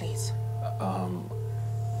 please?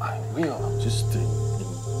 I will. I'm just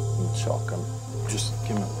in shock. Just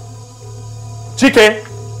give me. Chike!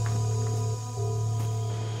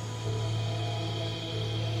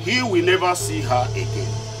 He will never see her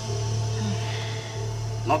again.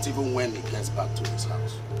 Not even when he gets back to his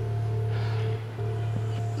house.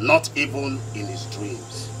 Not even in his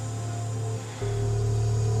dreams.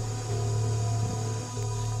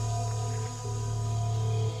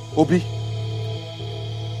 Obi?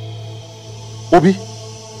 Obi?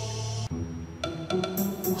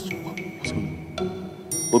 What's going on?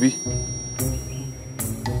 Obi?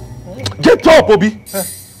 Get up, Obi!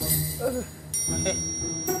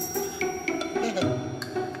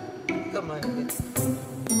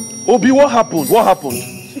 Obi, what happened? What happened?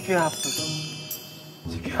 Chike happened.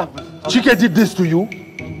 Chike happened. Chike did this to you?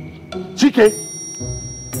 Chike?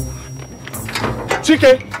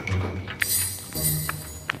 Chike?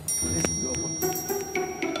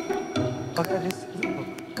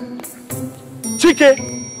 Chike?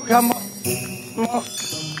 Come on.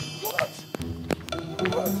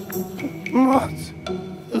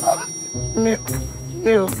 Milk.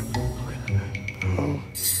 Milk.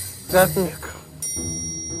 That milk.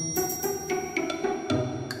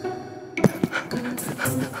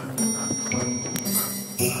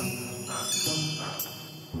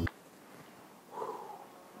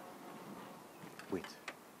 Wait.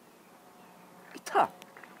 It's her.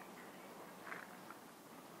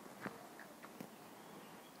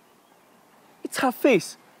 It's her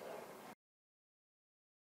face.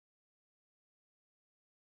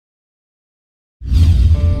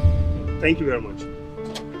 Thank you very much.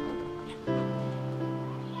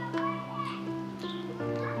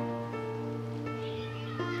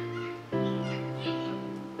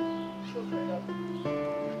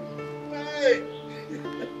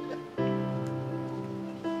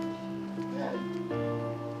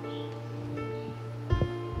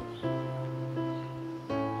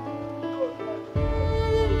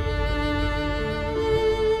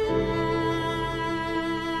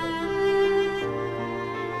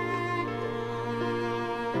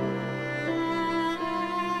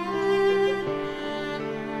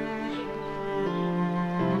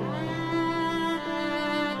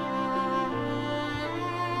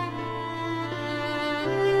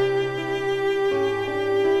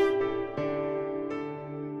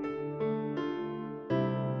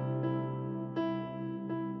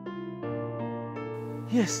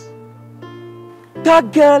 Yes.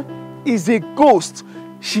 That girl is a ghost.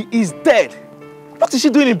 She is dead. What is she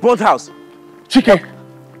doing in burnt house? Chike,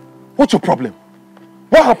 what's your problem?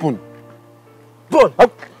 What happened? Burn.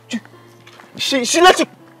 She let you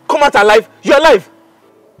come out alive. You're alive.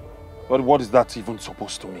 But what is that even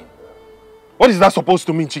supposed to mean? What is that supposed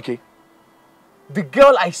to mean, Chike? The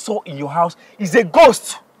girl I saw in your house is a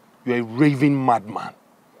ghost. You're a raving madman.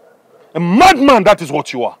 A madman, that is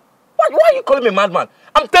what you are. Why are you calling me a madman?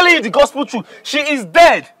 I'm telling you the gospel truth. She is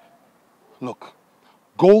dead. Look,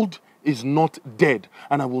 Gold is not dead,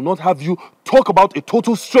 and I will not have you talk about a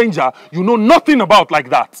total stranger you know nothing about like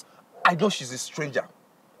that. I know she's a stranger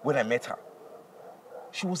when I met her.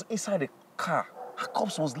 She was inside a car. Her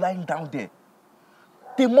corpse was lying down there.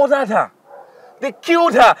 They murdered her. They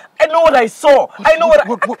killed her. I know what I saw.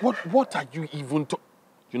 What are you even talking?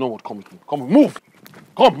 You know what? Come with me. Come, move.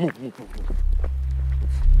 Come, move.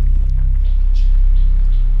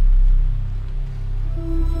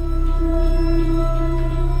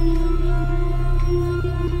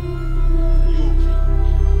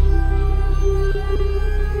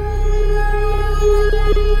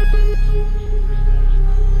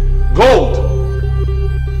 Gold!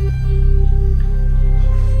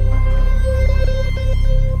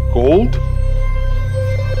 Gold?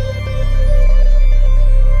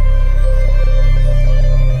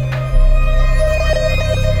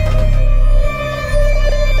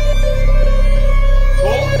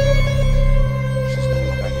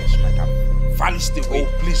 Vanished away.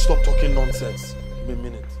 Oh, please stop talking nonsense. Give me a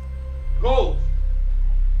minute. Gold!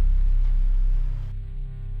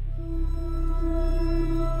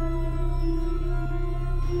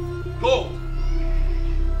 Gold!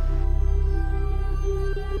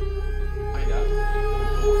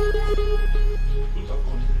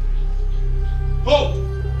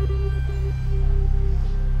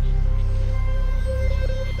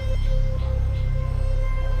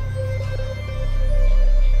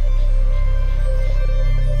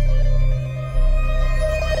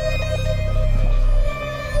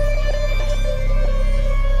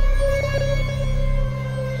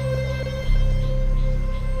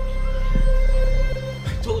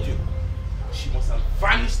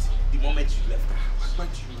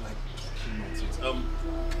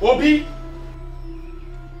 Obi!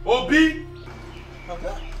 Obi!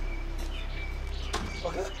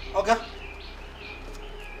 Oga,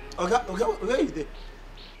 where are you there?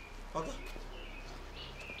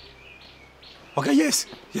 Okay, yes,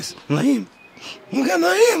 Naim. Oga,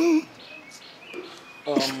 Naim.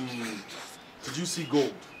 Did you see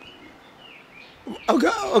gold?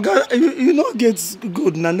 Oga, you not get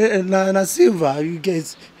gold, na silver, you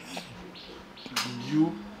get.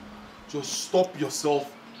 You just stop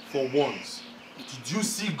yourself for once. Did you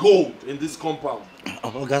see gold in this compound?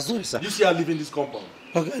 Oga, sorry, sir. You see I live in this compound?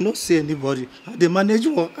 Okay, I don't see anybody. The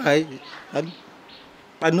manager, I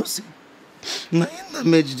don't see. Naim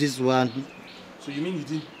damage this one. So you mean you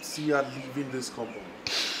didn't see her leaving this compound?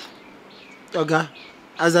 Oga,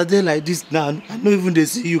 as a day like this now, I don't even they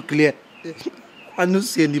see you clear. I don't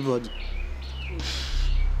see anybody.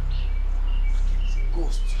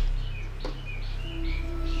 Ghost.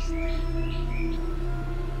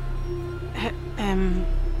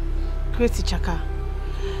 Crazy Chaka.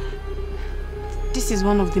 This is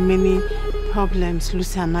one of the many problems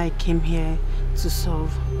Lucy and I came here to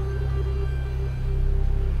solve.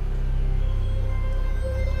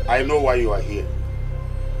 I know why you are here.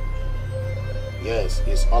 Yes,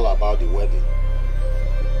 it's all about the wedding.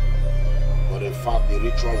 But in fact, the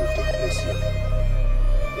ritual will take place here.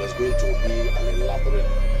 There's going to be an elaborate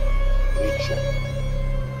ritual.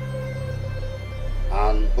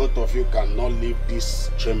 And both of you cannot leave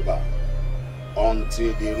this chamber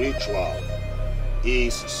until the ritual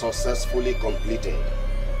is successfully completed.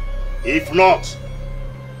 If not,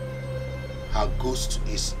 her ghost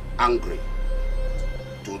is angry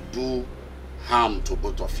to do harm to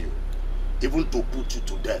both of you, even to put you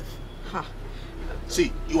to death. Huh.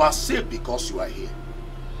 See, you are safe because you are here.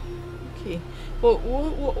 Okay, but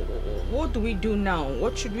what do we do now?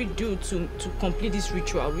 What should we do to complete this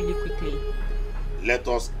ritual really quickly? Let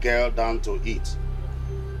us get down to it.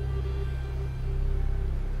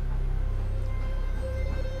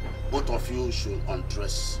 Both of you should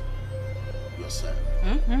undress yourself.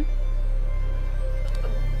 Mm-hmm.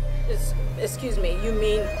 Excuse me, you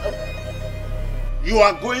mean... You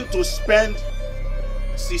are going to spend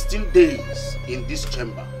 16 days in this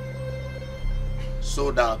chamber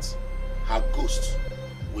so that her ghost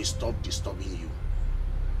will stop disturbing you.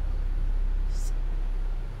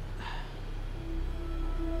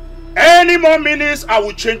 Any more minutes, I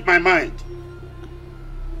will change my mind.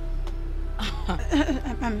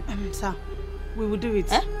 Sir, we will do it.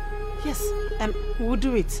 Eh? Yes, we will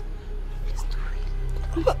do it. Let's do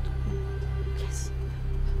it. Yes.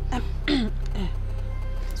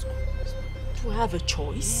 Do I have a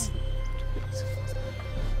choice?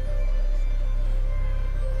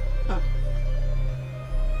 Yeah.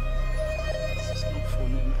 This is not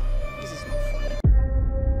funny now. This is not funny.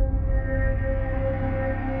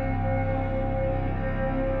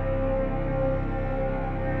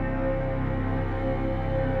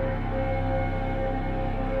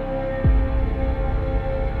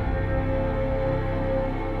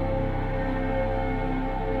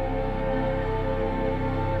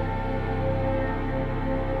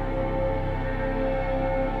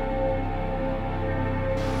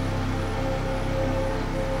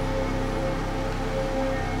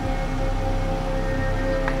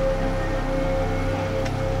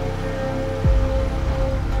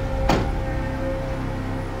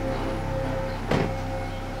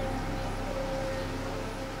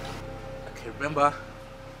 Remember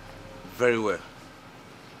very well.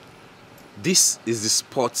 This is the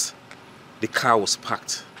spot the car was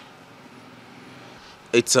parked.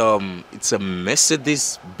 It's a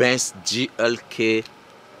Mercedes-Benz GLK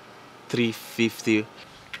 350.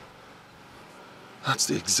 That's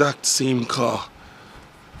the exact same car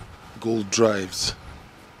Gold drives.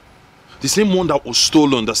 The same one that was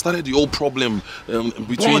stolen, that started the whole problem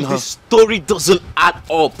between her. The story doesn't add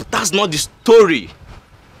up. That's not the story.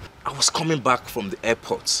 I was coming back from the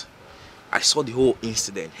airport. I saw the whole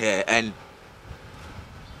incident here, and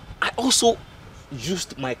I also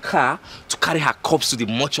used my car to carry her corpse to the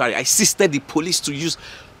mortuary. I assisted the police to use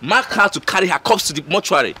my car to carry her corpse to the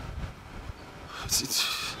mortuary.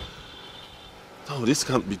 No, this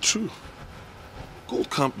can't be true.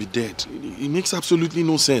 Gold can't be dead. It makes absolutely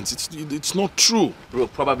no sense. It's not true. Bro,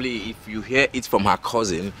 probably if you hear it from her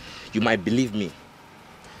cousin, you might believe me.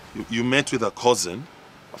 You met with her cousin?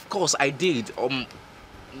 Of course I did.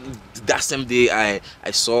 That same day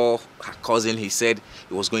I saw her cousin. He said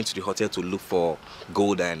he was going to the hotel to look for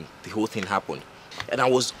gold, and the whole thing happened. And I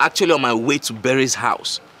was actually on my way to Barry's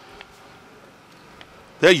house.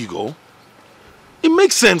 There you go. It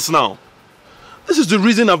makes sense now. This is the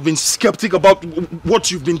reason I've been skeptic about what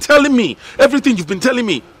you've been telling me. Everything you've been telling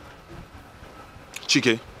me.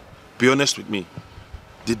 Chike, be honest with me.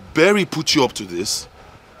 Did Berry put you up to this?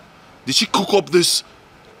 Did she cook up this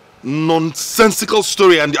nonsensical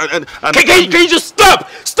story and Can you just stop?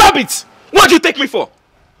 Stop it! What do you take me for?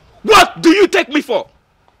 What do you take me for?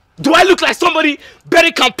 Do I look like somebody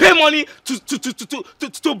Berry can pay money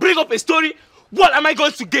to bring up a story? What am I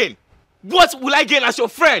going to gain? What will I gain as your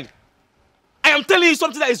friend? I am telling you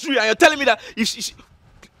something that is real and you're telling me that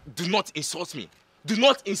do not insult me. Do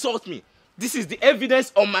not insult me. This is the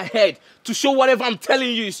evidence on my head to show whatever I'm telling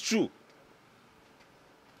you is true.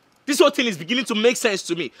 This whole thing is beginning to make sense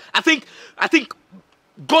to me. I think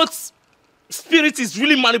God's spirit is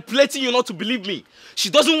really manipulating you not to believe me. She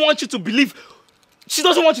doesn't want you to believe. She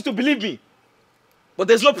doesn't want you to believe me. But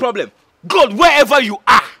there's no problem. God, wherever you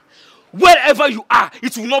are,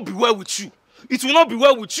 it will not be well with you. It will not be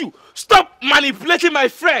well with you. Stop manipulating my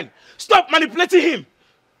friend. Stop manipulating him.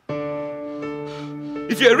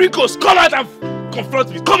 If you're a Ricos, come out and confront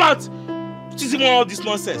me. Come out. What is even all this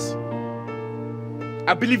nonsense?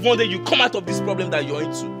 I believe one day you come out of this problem that you're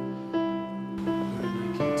into.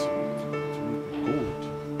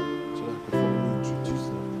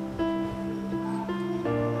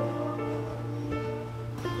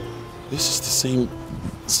 This is the same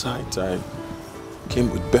site I came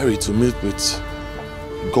with Berry to meet with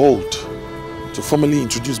Gold to formally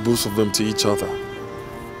introduce both of them to each other.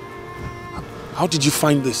 How did you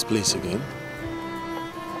find this place again?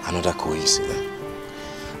 Another coincidence.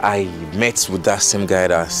 I met with that same guy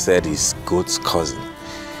that said he's Gold's cousin.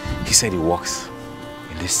 He said he works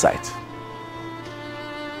in this site.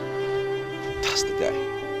 That's the guy.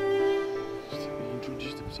 He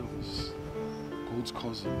introduced himself as Gold's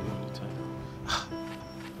cousin all the time.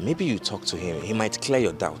 Maybe you talk to him. He might clear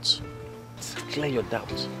your doubts. Clear your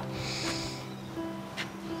doubts.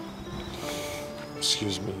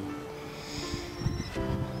 Excuse me.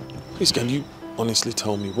 Please, can you honestly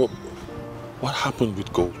tell me what happened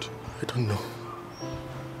with Gold? I don't know.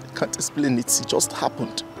 I can't explain it. It just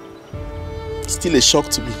happened. It's still a shock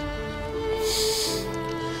to me.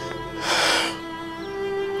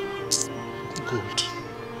 Gold.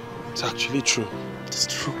 It's actually true. It's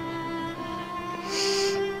true.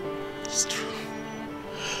 It's true.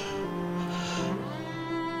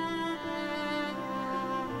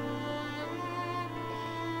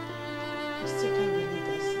 I still can't believe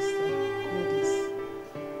that, sister. God is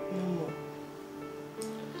no more.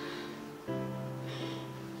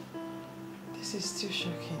 This is still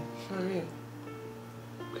shocking, for real.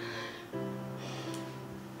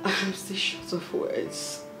 I'm still short of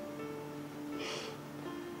words.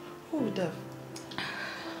 Who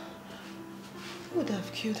would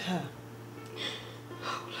have killed her?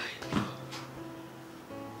 How will I know?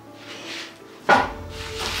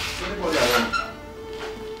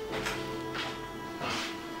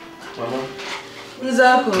 Mama.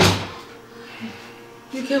 Nzako,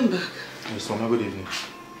 you came back. Yes, Mama, good evening.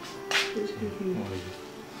 Good evening.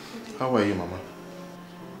 How are you, Mama?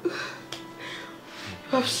 You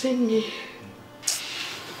have seen me.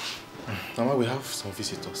 Mama, we have some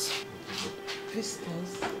visitors.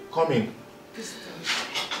 Visitors? Come in. Visitors.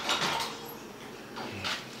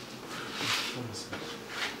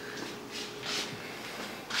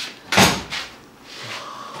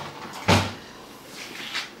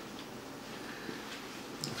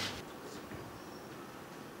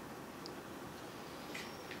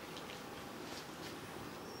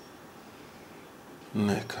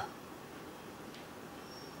 Neka.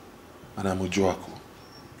 Madam Ujuaku.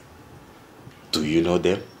 Do you know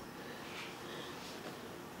them?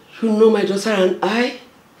 You know my daughter and I?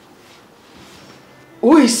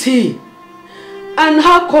 Who is he? And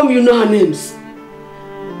how come you know her names?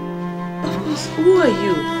 Of course, who are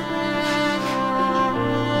you?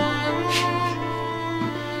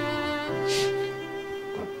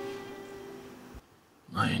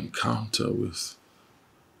 My encounter with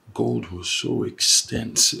Gold was so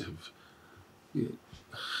extensive.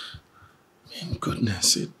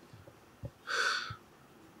 Goodness,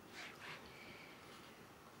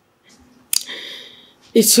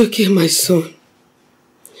 It's okay, my son.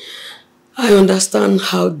 I understand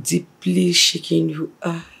how deeply shaken you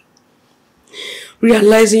are.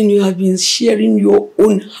 Realizing you have been sharing your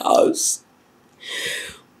own house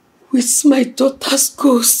with my daughter's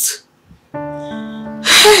ghost.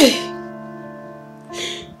 Hey!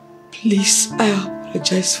 Please, I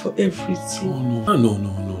apologize for everything. No,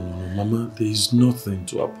 Mama. There is nothing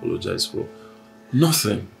to apologize for.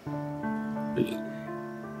 Nothing.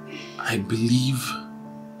 I believe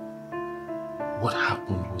what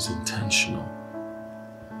happened was intentional.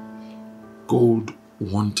 Gold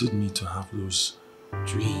wanted me to have those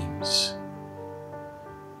dreams.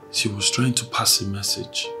 She was trying to pass a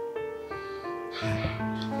message.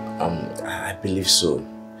 I believe so.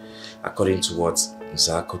 According to what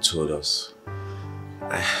Zako told us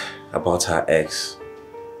about her ex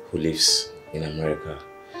who lives in America,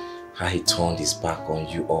 how he turned his back on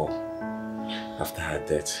you all after her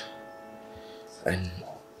death. And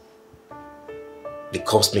the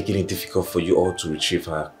cops making it difficult for you all to retrieve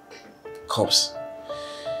her corpse.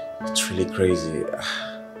 It's really crazy.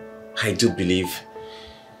 I do believe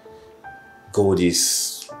God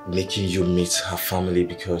is making you meet her family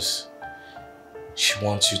because she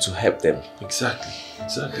wants you to help them. Exactly.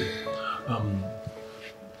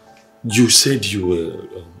 You said you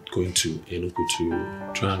were going to Enugu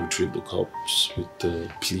to try and retrieve the corpse with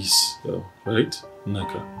the police, right,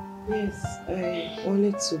 Naka? Yes, I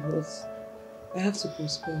wanted to, but I have to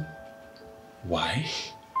postpone. Why?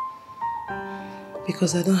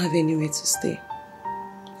 Because I don't have anywhere to stay.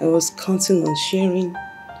 I was counting on sharing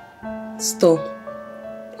store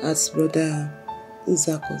at Brother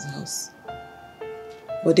Nzako's house.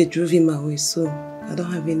 But they drove him away, so I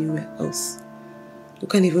don't have anywhere else. You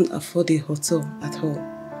can't even afford a hotel at all.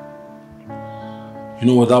 You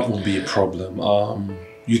know what, that won't be a problem.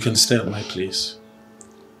 You can stay at my place.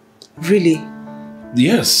 Really?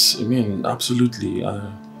 Yes, I mean, absolutely.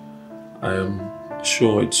 I am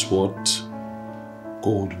sure it's what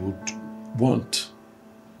God would want.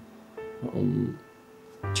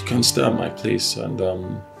 You can stay at my place, and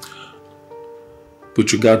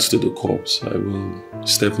with regards to the corpse, I will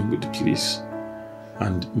step in with the police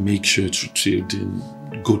and make sure it's retrieved in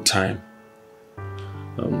good time.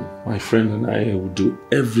 My friend and I will do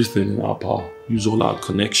everything in our power, use all our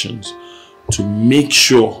connections to make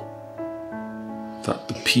sure that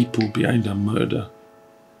the people behind the murder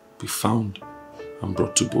be found and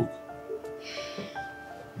brought to book.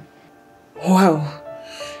 Wow.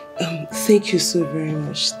 Thank you so very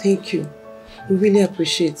much. Thank you. We really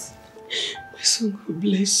appreciate it. My son, God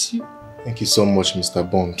bless you. Thank you so much, Mr.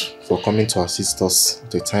 Bond, for coming to assist us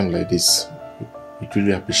at a time like this. We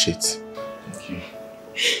really appreciate it. Thank you.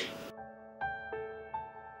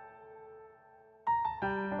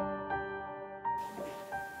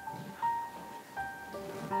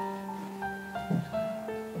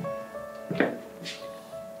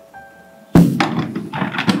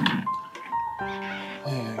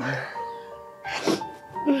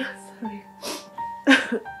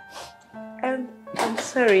 I'm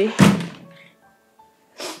sorry.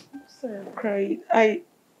 I'm crying. I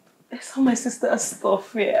saw my sister's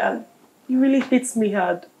stuff here and it really hits me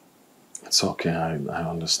hard. It's okay, I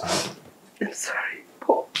understand. I'm sorry,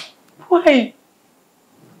 but why?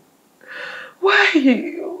 Why?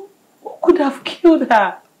 What could have killed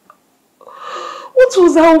her? What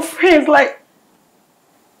was her offense? Like,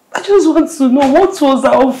 I just want to know what was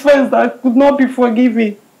her offense that could not be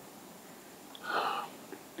forgiven?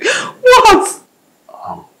 What?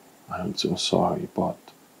 I'm so sorry, but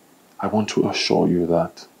I want to assure you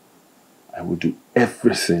that I will do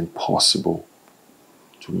everything possible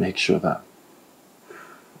to make sure that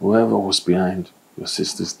whoever was behind your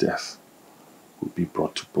sister's death will be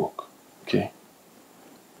brought to book, okay?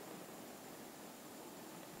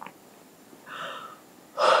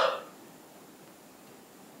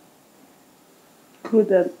 Good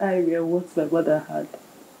and I were what my mother had.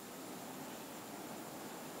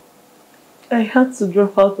 I had to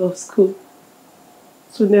drop out of school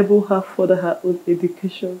to enable her further her own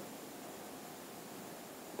education.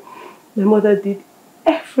 My mother did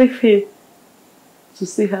everything to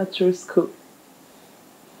see her through school.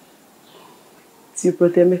 Till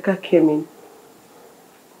Brother Emeka came in.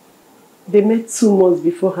 They met 2 months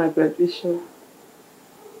before her graduation.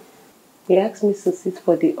 He asked me to sit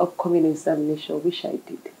for the upcoming examination, which I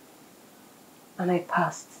did. And I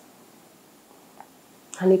passed.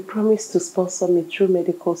 And he promised to sponsor me through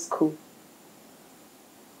medical school.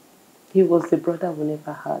 He was the brother we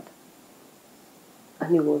never had.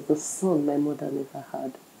 And he was the son my mother never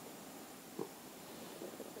had.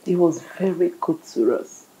 He was very good to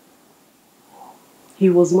us.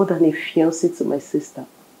 He was more than a fiancé to my sister.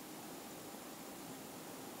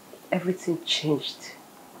 Everything changed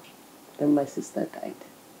when my sister died.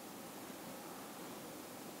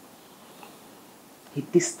 He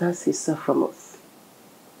distanced himself from us.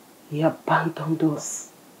 He abandoned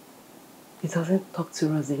us. He doesn't talk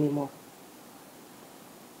to us anymore.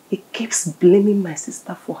 He keeps blaming my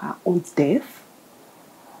sister for her own death.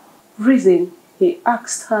 Reason, he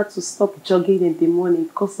asked her to stop jogging in the morning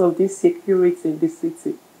because of this security in the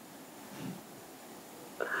city.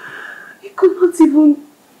 He could not even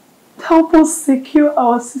help us secure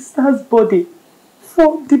our sister's body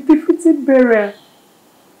for the befitting burial.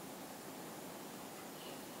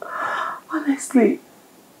 Honestly,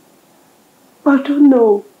 I don't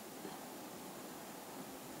know.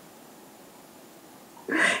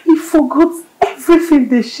 He forgot everything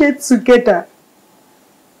they shared together.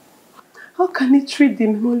 How can he treat the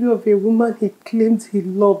memory of a woman he claimed he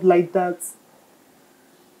loved like that?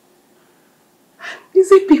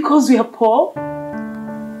 Is it because we are poor?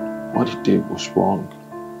 What he did was wrong.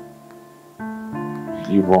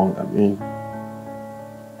 Really wrong. I mean,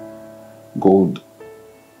 Gold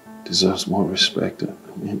deserves more respect. I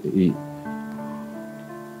mean,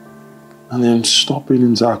 and then stopping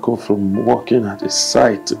Nzako from working at his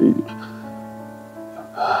site,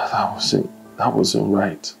 that wasn't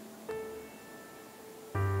right.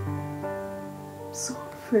 So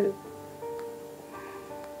unfair.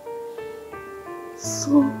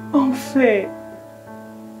 So unfair.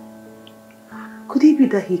 Could it be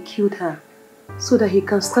that he killed her so that he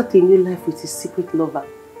can start a new life with his secret lover?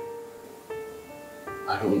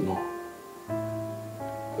 I don't know.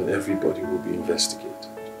 But everybody will be investigated.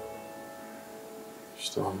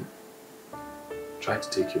 Just try to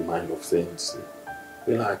take your mind off things.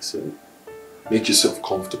 Relax and make yourself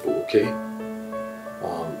comfortable, okay?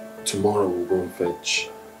 Tomorrow we'll go and fetch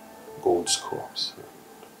Gold's corpse.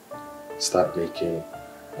 Start making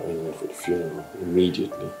arrangements for the funeral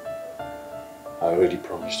immediately. I already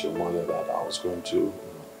promised your mother that I was going to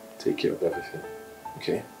take care of everything.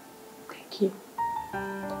 Okay? Thank you.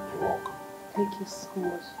 You're welcome. Thank you so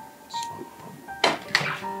much.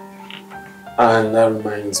 And that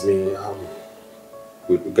reminds me,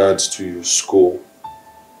 with regards to your school,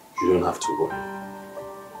 you don't have to worry.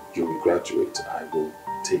 You will graduate. I will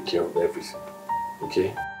take care of everything.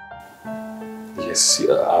 Okay? Yes,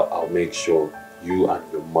 I'll make sure you and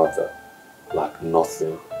your mother lack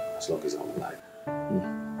nothing as long as I'm alive.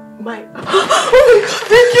 My... Oh my God,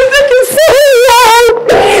 thank you so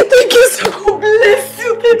much! Thank you so much! Bless you!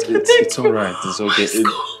 Thank you. It's alright, it's okay.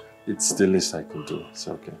 It's the least I can do. It's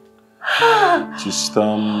okay. Just, Oh,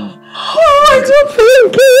 I don't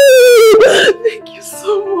thank you! Thank you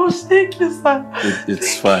so much. Thank you, sir.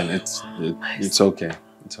 It's fine. It's okay.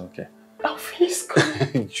 It's okay. I'll finish school.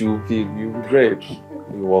 You'll be great.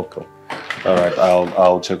 You're welcome. Alright,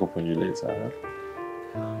 I'll check up on you later. Right?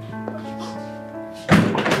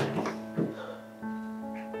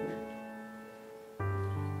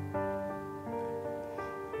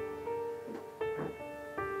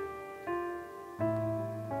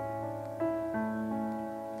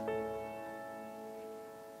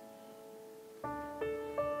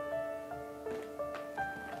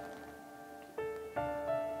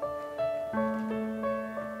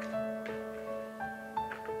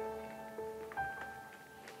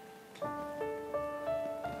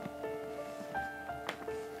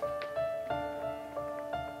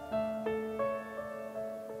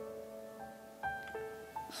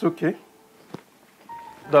 It's okay.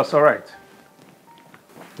 That's all right.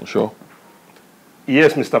 You sure?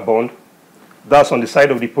 Yes, Mr. Bond. That's on the side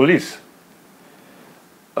of the police.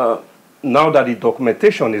 Now that the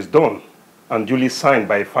documentation is done and duly signed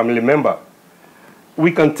by a family member,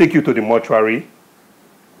 we can take you to the mortuary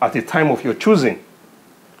at the time of your choosing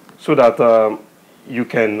so that you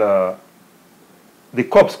can, the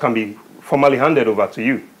corpse can be formally handed over to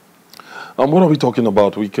you. What are we talking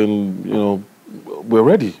about? We can, we're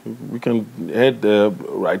ready. We can head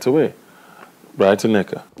right away. Right,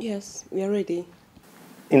 Neka? Yes, we are ready.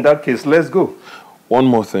 In that case, let's go. One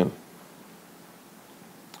more thing.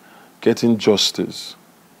 Getting justice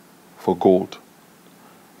for Gold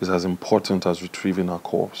is as important as retrieving our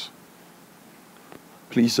corpse.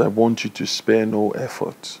 Please, I want you to spare no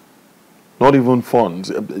effort. Not even funds.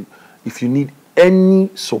 If you need any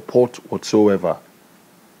support whatsoever,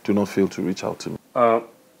 do not fail to reach out to me.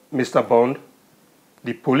 Mr. Bond,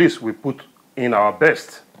 the police will put in our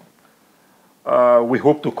best. We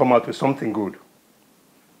hope to come out with something good.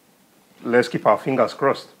 Let's keep our fingers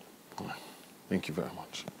crossed. Thank you very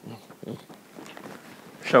much.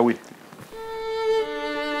 Shall we?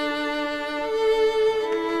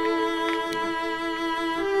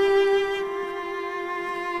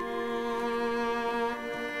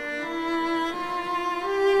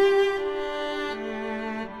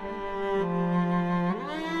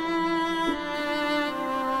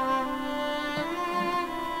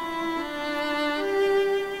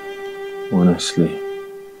 Honestly,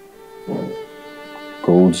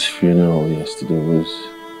 Gold's funeral yesterday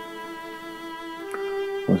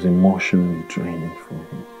was emotionally draining for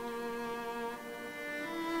me.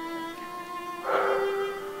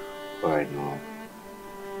 But I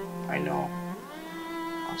know.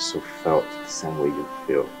 I also felt the same way you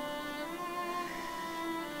feel.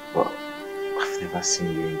 But I've never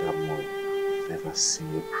seen you in that mood. I've never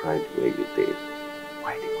seen you cry the way you did.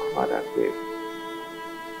 Why did you cover that grave?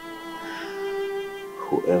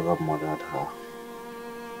 Whoever murdered her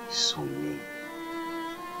is so mean.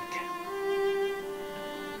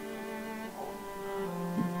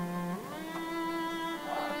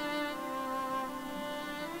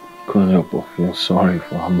 Couldn't help but feel sorry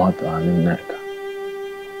for her mother and Nneka.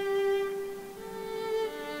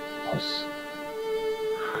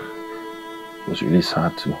 It was really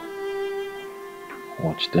sad to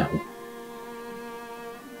watch them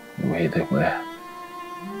the way they were.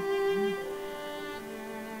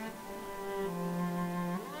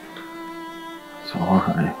 So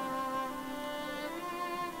I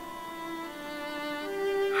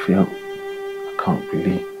feel I can't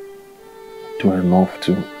really do enough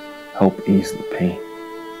to help ease the pain.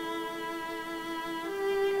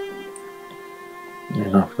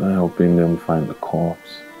 And after helping them find the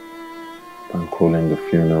corpse, bankrolling the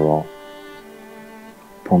funeral,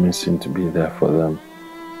 promising to be there for them,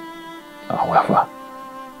 however,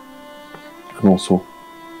 and also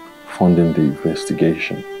funding the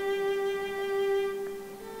investigation,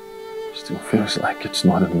 still feels like it's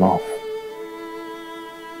not enough.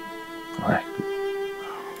 Right?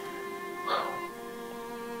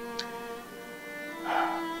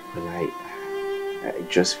 Well, I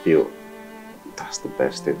just feel that's the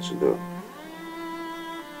best thing to do.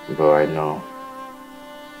 But I know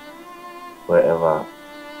wherever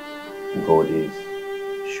God is,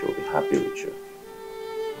 she'll be happy with you.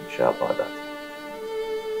 I'm sure about that.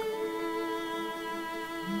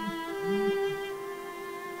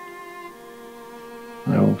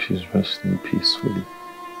 I hope she's resting peacefully.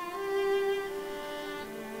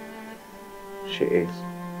 She is.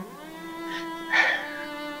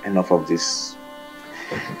 Enough of this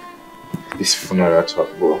funeral talk,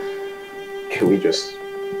 bro. Can we just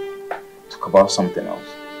talk about something else?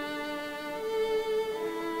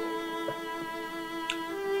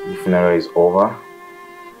 The funeral is over.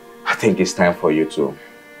 I think it's time for you to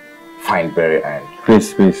find Barry and...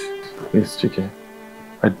 Please, Chike.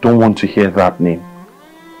 I don't want to hear that name.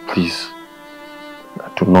 Please. I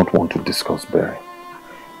do not want to discuss Barry.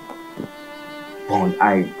 Bon,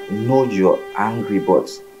 I know you're angry, but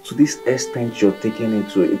to this extent you're taking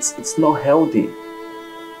into it, it's not healthy.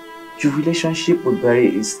 Your relationship with Barry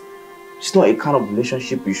it's not a kind of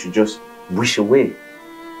relationship you should just wish away.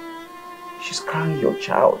 She's carrying your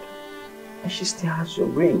child, and she still has your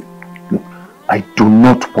ring. Look, I do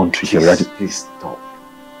not want to hear that. Please stop.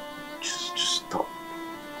 Just stop.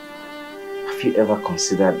 Have you ever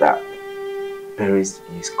considered that Barry's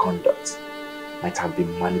misconduct might have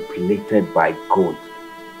been manipulated by God?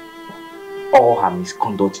 All her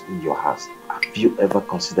misconduct in your house. Have you ever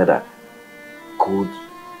considered that God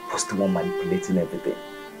was the one manipulating everything?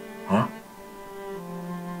 Huh?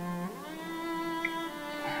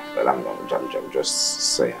 But I'm just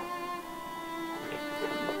saying.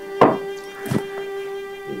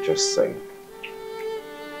 I'm just saying.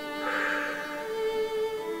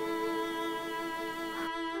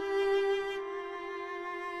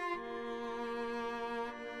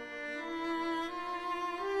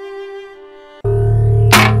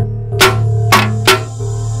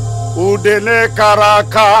 Udene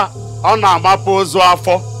karaka ona mapozo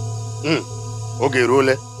afọ. Oge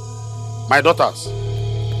rule. My daughters,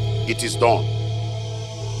 it is done.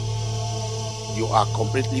 You are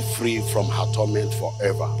completely free from her torment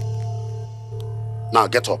forever. Now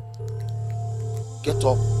get up. Get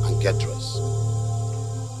up and get dressed.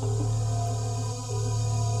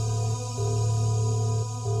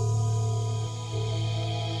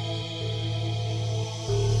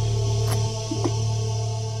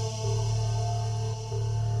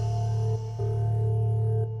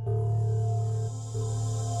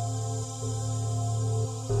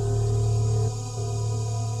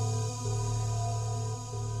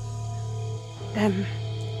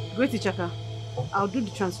 Great Chaka, I'll do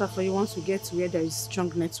the transfer for you once we get to where there is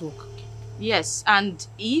strong network. Yes, and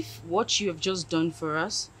if what you have just done for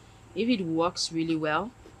us, if it works really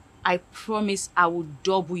well, I promise I will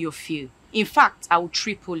double your fee. In fact, I will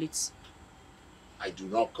triple it. I do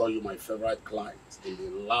not call you my favorite client in the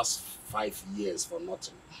last 5 years for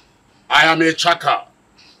nothing. I am a Chaka,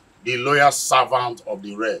 the loyal servant of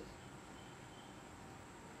the Red.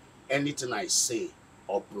 Anything I say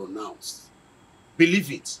or pronounce,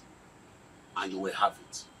 believe it, and you will have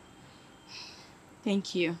it.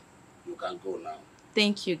 Thank you. You can go now.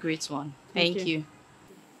 Thank you, great one. Thank you.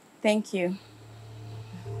 Thank you.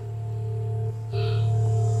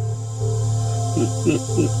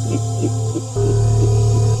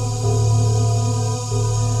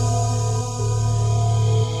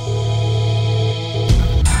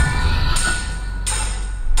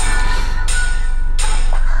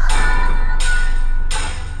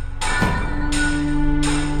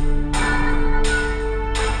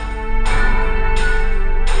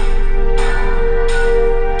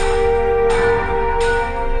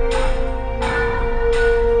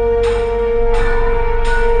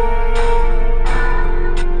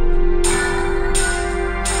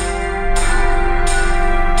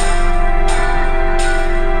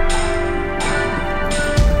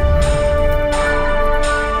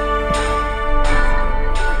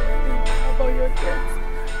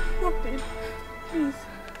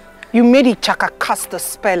 You made Ichaka cast a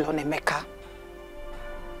spell on Emeka.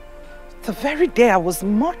 The very day I was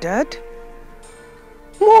murdered.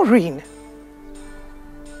 Maureen.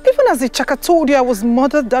 Even as Ichaka told you I was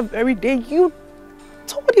murdered that very day, you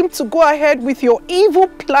told him to go ahead with your evil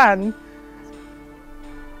plan.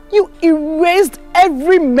 You erased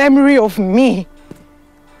every memory of me.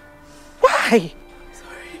 Why? I'm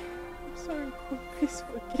sorry, God. Please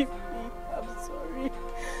forgive me. I'm sorry.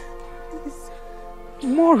 Please.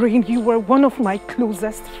 Maureen, you were one of my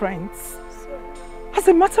closest friends. As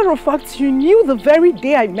a matter of fact, you knew the very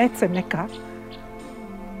day I met Emeka.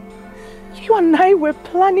 You and I were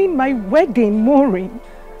planning my wedding, Maureen.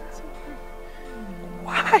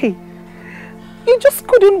 Why? You just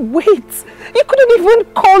couldn't wait. You couldn't even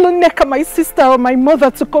call Nneka, my sister, or my mother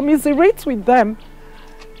to commiserate with them.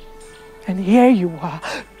 And here you are,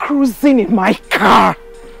 cruising in my car.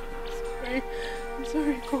 I'm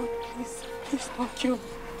sorry, God, please. Please don't kill me.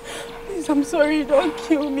 Please, I'm sorry, don't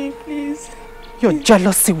kill me, please. Your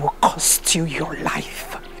jealousy will cost you your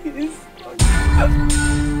life. Please.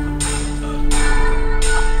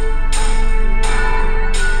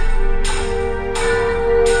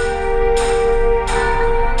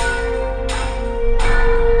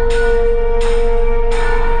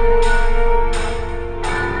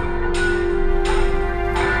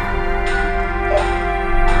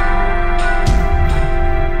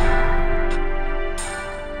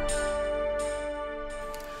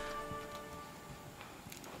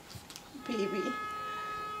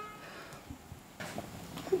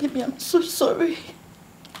 Baby, I'm so sorry.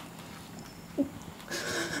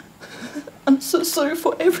 I'm so sorry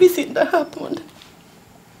for everything that happened.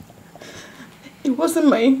 It wasn't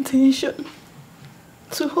my intention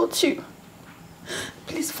to hurt you.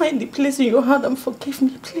 Please find the place in your heart and forgive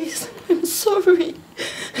me, please. I'm sorry.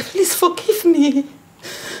 Please forgive me.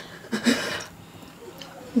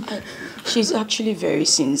 She's actually very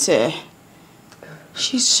sincere.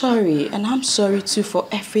 She's sorry, and I'm sorry too for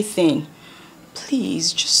everything.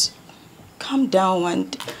 Please, just calm down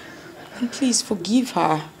and please forgive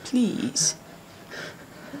her, please.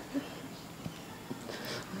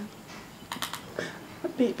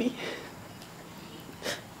 Baby,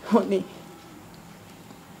 honey,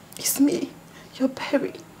 it's me, your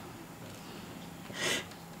Perry.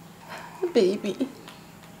 Baby,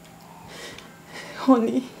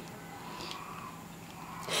 honey,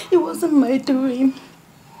 it wasn't my doing.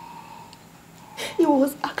 It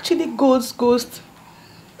was actually God's ghost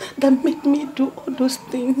that made me do all those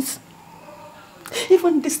things.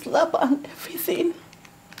 Even the slap and everything.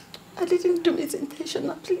 I didn't do it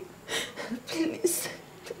intentionally. Please.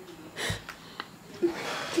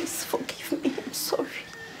 Please forgive me. I'm sorry.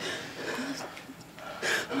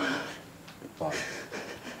 Bob,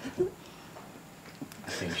 I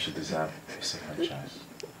think she deserves a second chance.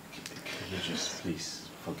 Can you just please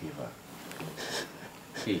forgive her?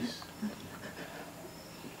 Please.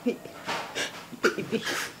 Baby,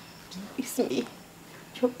 it's me,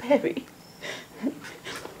 your Perry.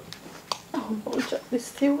 Oh, Moja is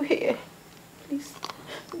still here. Please,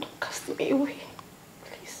 don't cast me away.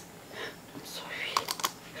 Please, I'm sorry.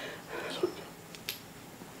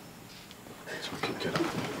 It's okay, get up.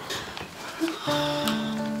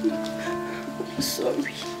 I'm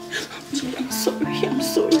sorry. I'm sorry, I'm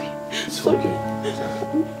sorry. It's okay. I'm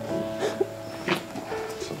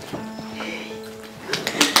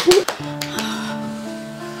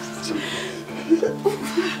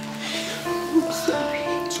sorry.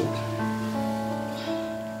 It's okay.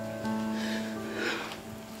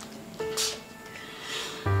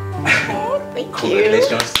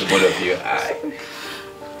 Congratulations to both of you.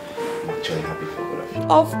 I'm actually happy for both of you.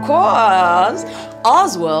 Of course.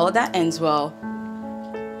 All's well, that ends well.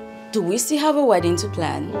 Do we still have a wedding to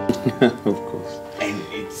plan? Of course. And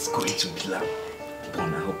it's going to be like,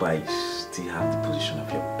 Bon, I hope I still have the position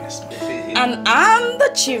of your best man. And I'm the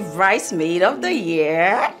chief bridesmaid of the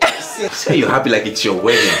year. So you're happy like it's your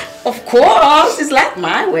wedding? Of course, it's like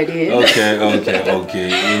my wedding. Okay.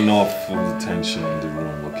 Enough of the tension in the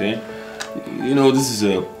room, okay? You know, this is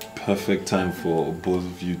a perfect time for both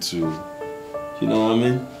of you to, you know what I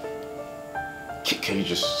mean? Can you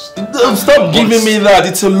just stop giving me that?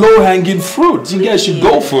 It's a low-hanging fruit. You guys should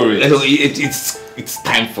go for it. It's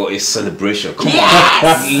time for a celebration. Come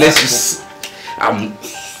on, let's just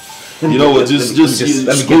you know what? Just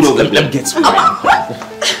let me get some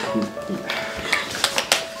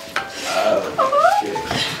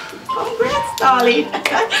Congrats, darling.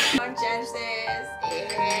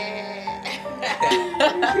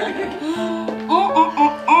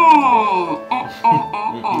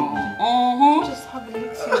 Just have a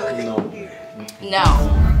little. Now,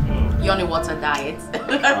 You're on a water diet.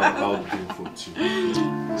 I'll do food too.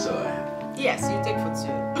 So, yes, you take food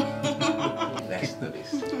too. let's do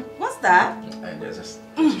this. What's that? And let's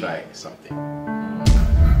try something.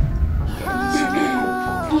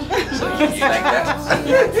 So you like that?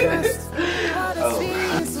 Oh.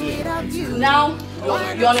 Now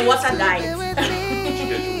you're on a water diet. When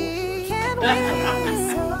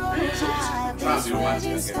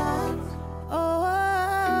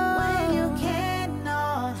you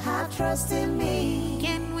cannot have trust in me,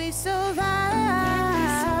 can we survive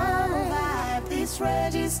this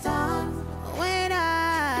register? When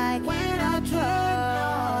I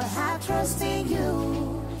cannot have trust in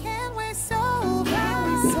you, can we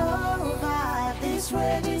survive this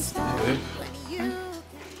register?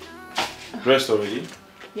 Dressed already?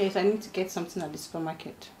 Yes, I need to get something at the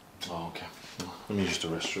supermarket. Oh, okay. Let me use the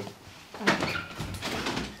restroom. Okay.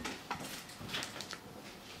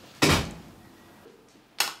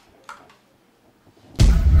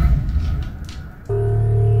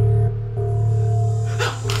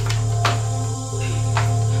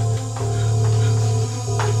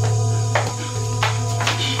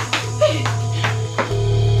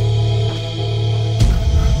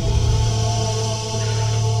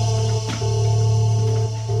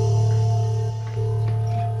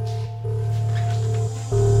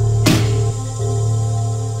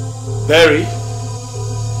 Barry?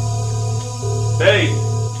 Barry?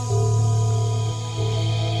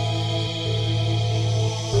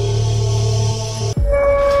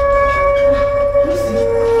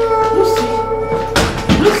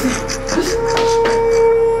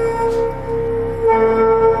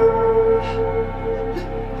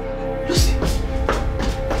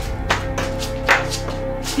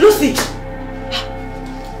 Lucy!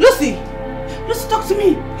 Lucy! Lucy, talk to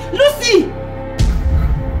me! Lucy!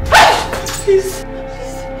 Please,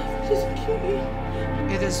 kill me.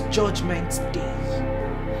 It is Judgment Day.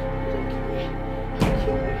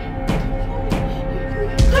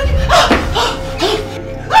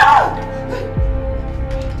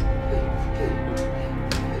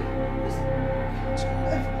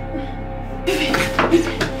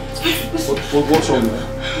 What's wrong?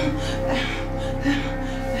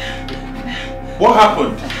 What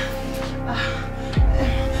happened?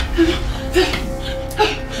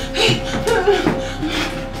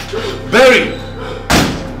 Barry!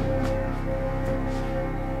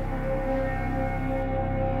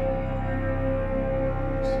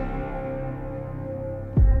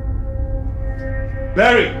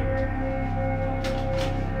 Barry!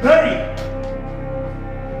 Barry!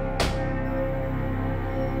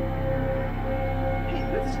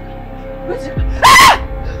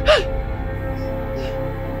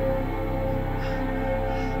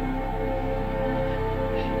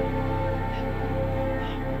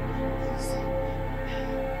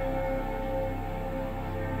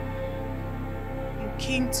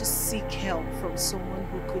 Came to seek help from someone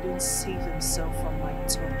who couldn't save himself from my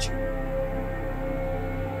torture.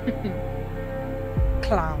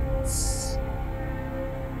 Clowns.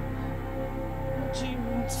 What do you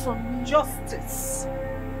want from me? Justice.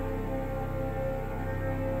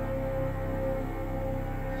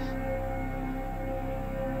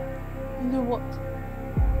 You know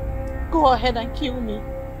what? Go ahead and kill me.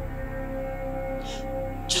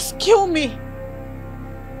 Just kill me.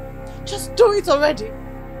 Just do it already.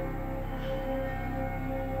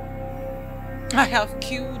 I have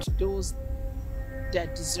killed those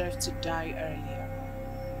that deserve to die earlier.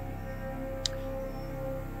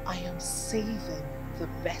 I am saving the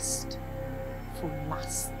best for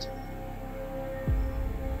last.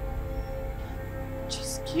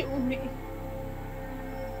 Just kill me.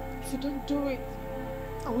 If you don't do it,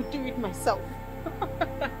 I will do it myself.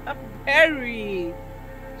 Barry,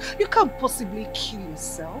 you can't possibly kill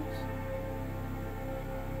yourself.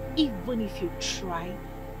 Even if you try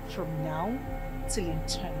from now till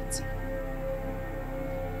eternity,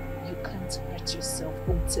 you can't hurt yourself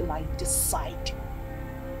until I decide.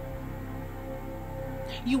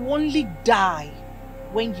 You only die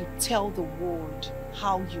when you tell the world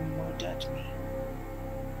how you murdered me.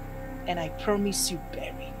 And I promise you,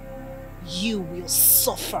 Barry, you will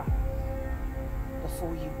suffer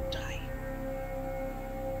before you die.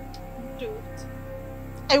 Do it.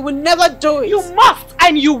 I will never do it. You must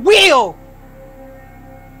and you will.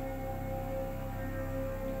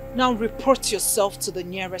 Now report yourself to the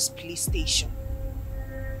nearest police station.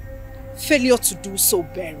 Failure to do so,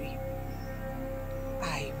 Barry,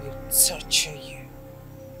 I will torture you.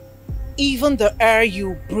 Even the air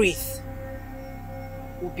you breathe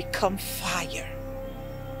will become fire,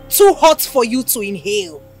 too hot for you to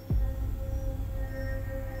inhale.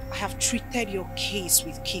 I have treated your case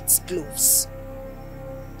with kid's gloves.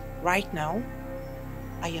 Right now,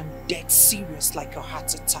 I am dead serious like a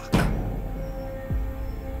heart attack.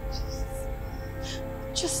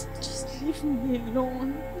 Just leave me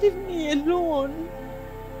alone. Leave me alone.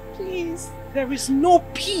 Please. There is no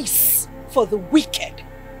peace for the wicked.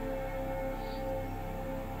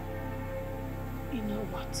 You know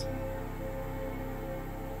what?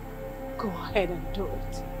 Go ahead and do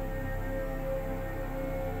it.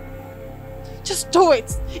 Just do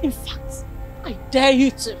it. In fact, I dare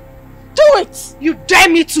you to. Do it! You dare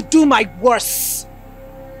me to do my worst.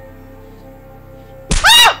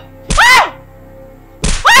 Ah! Ah!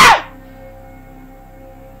 Ah!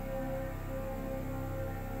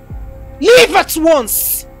 Leave at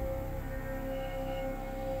once!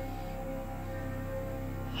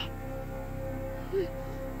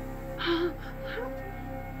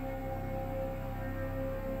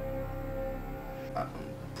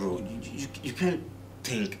 Bro, you can't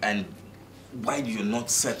think, and why you're not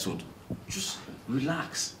settled. Just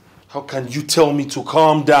relax. How can you tell me to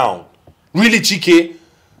calm down? Really, Chike?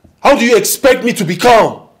 How do you expect me to be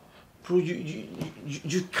calm? Bro,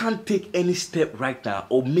 you can't take any step right now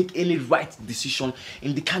or make any right decision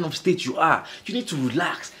in the kind of state you are. You need to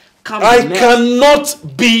relax. I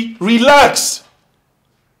cannot be relaxed.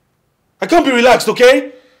 I can't be relaxed,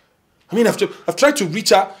 okay? I mean, I've tried to reach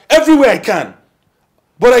her everywhere I can.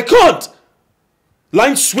 But I can't.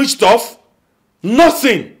 Line switched off.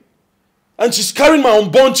 Nothing. And she's carrying my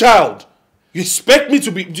unborn child. You expect me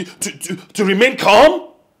to remain calm?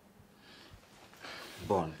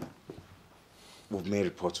 Bon, we've made a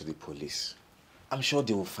report to the police. I'm sure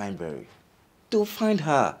they will find Berry. They will find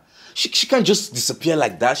her. She can't just disappear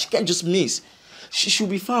like that. She can't just miss. She should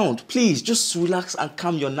be found. Please, just relax and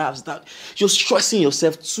calm your nerves down. You're stressing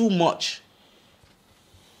yourself too much.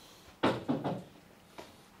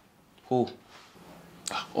 Oh.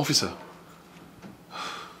 Officer,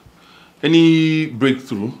 any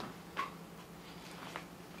breakthrough?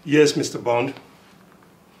 Yes, Mr. Bond.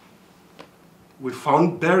 We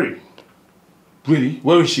found Berry. Really?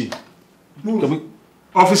 Where is she? Move.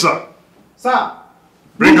 Officer. Sir.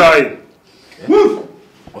 Bring her in. Move.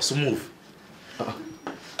 Also move.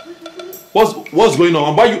 What's going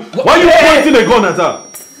on? Why you pointing a gun at her?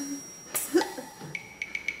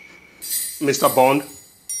 Mr. Bond,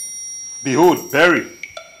 behold Berry,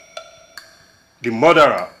 the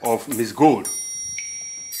murderer of Miss Gold.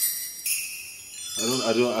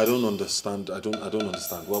 I don't understand. I don't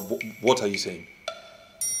understand. What are you saying?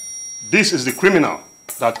 This is the criminal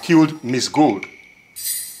that killed Miss Gold.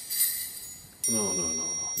 No.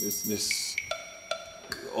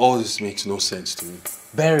 All this makes no sense to me.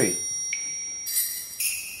 Berry.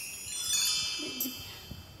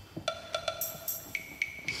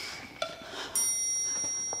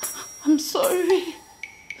 I'm sorry.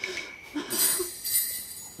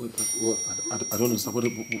 What? I don't understand. What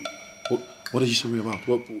are you sorry about?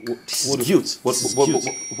 What guilt.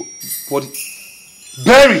 What?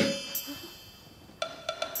 Berry!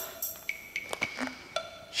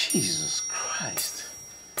 Jesus Christ.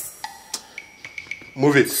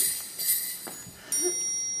 Move it.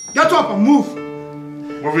 Get up and move.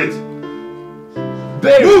 Move it.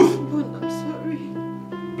 Berry! Move! I'm sorry.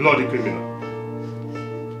 Bloody criminal.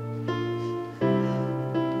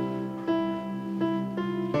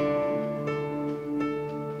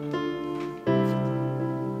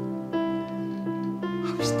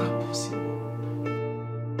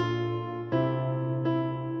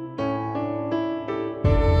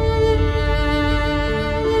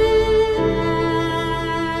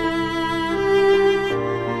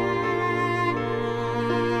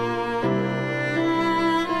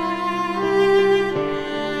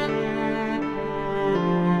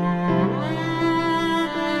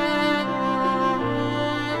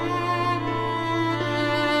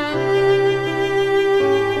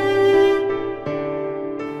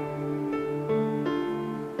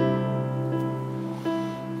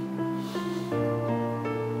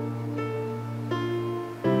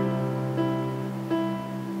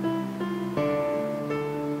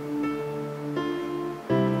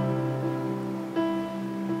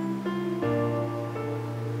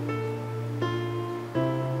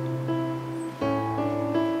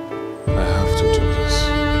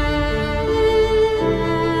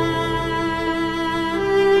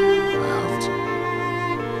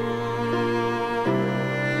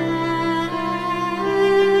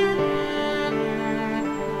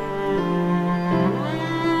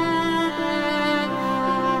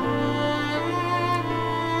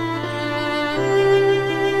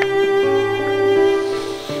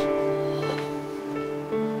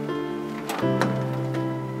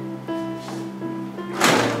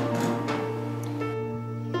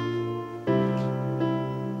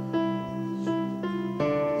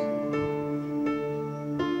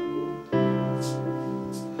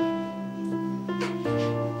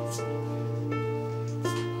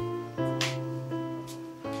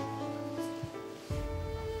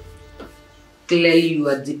 Clearly, you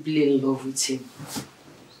are deeply in love with him.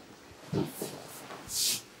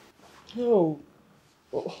 No.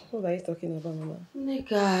 What are you talking about, Mama?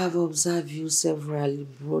 Like I have observed you severally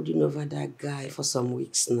brooding over that guy for some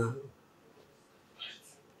weeks now.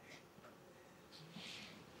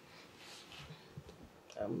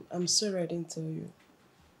 I'm sorry I didn't tell you.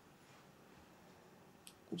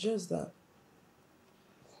 Just that.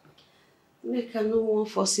 Neka, no one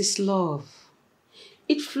forces love.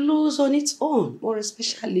 It flows on its own, more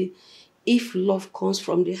especially if love comes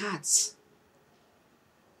from the heart.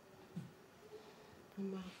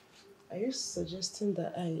 Mama, are you suggesting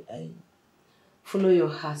that I... Follow your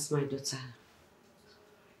heart, my daughter.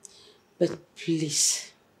 But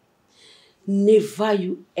please, never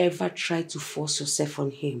you ever try to force yourself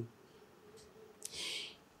on him.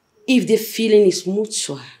 If the feeling is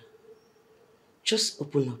mutual, just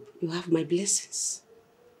open up. You have my blessings.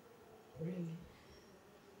 Really?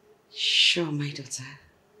 Sure, my daughter.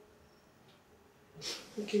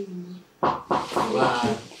 Okay, Mama.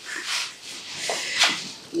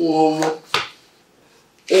 Wow.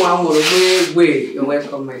 You're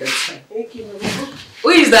welcome, my daughter. Thank you, Mama. Who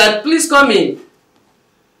is that? Please come in.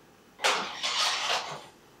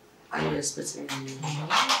 Are you expecting me?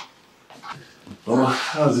 Mama,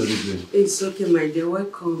 how's everything? It's okay, my dear.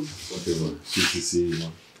 Welcome. Okay, Mama. Good to see you,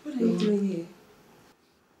 Mama. What are you doing here?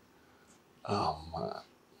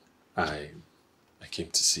 I came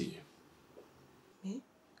to see you. Me?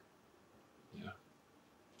 Yeah.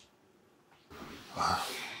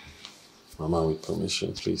 Mama, with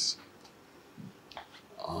permission, please.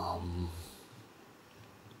 I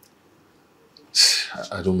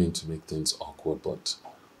don't mean to make things awkward, but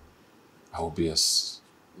I will be as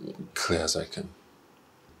clear as I can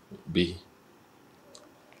be.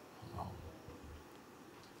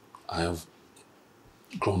 I have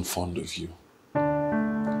grown fond of you,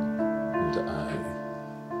 and I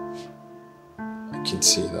can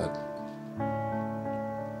say that,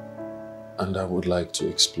 and I would like to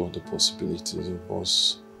explore the possibilities of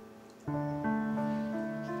us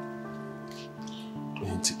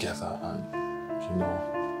being together and, you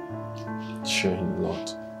know, sharing a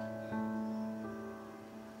lot.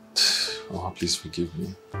 Oh, please forgive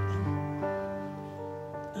me.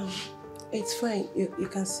 It's fine. You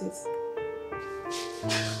can sit.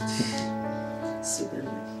 Sit down.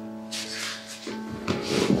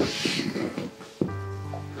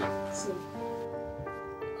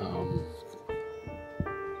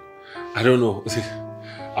 I don't know.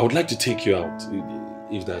 I would like to take you out,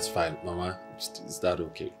 if that's fine, Mama. Is that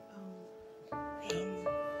okay?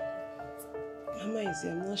 Mama is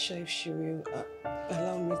here. I'm not sure if she will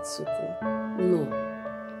allow me to go. No.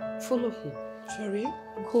 Follow him. For real?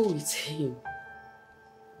 Go with him.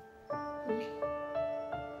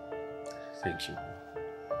 Thank you.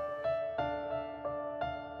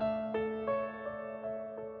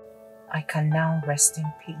 I can now rest in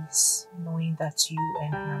peace, knowing that you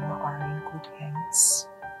and Mama are in good hands.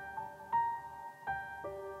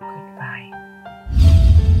 Goodbye.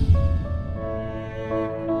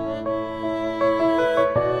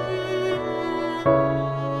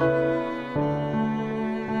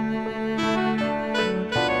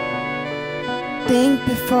 Think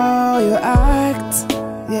before you act,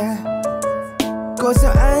 yeah. 'Cause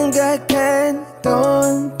your anger can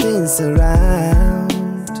turn things around.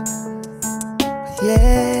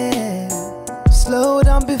 Yeah, slow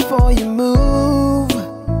down before you move.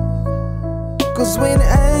 'Cause when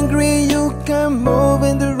angry you can move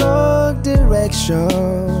in the wrong direction.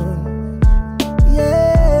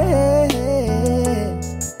 Yeah,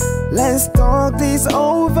 let's talk this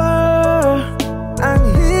over and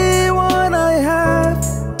hear what I have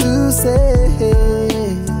to say.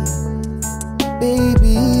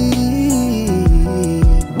 Baby,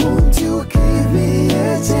 won't you give me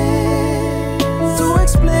a chance to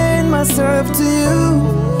explain myself to you?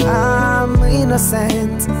 I'm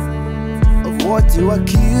innocent of what you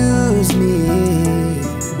accuse me.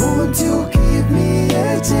 Won't you give me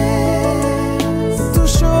a chance to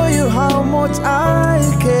show you how much I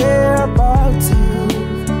care about you,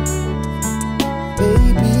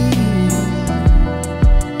 baby?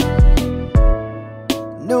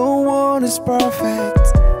 No one is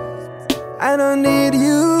perfect. I don't need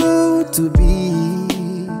you to be.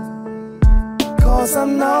 'Cause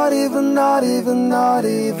I'm not even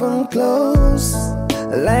close.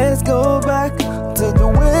 Let's go back to the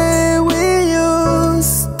way we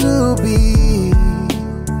used to be.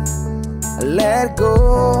 Let go,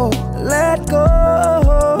 let go.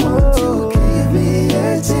 Won't you give me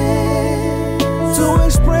a chance to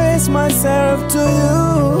express myself to you,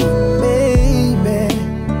 baby?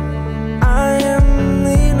 I am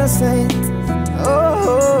innocent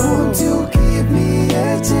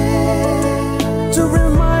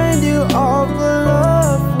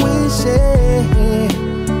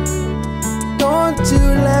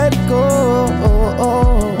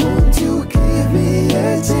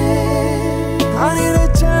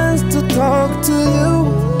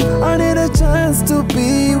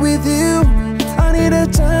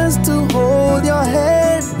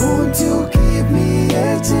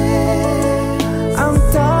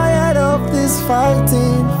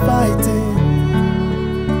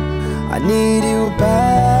need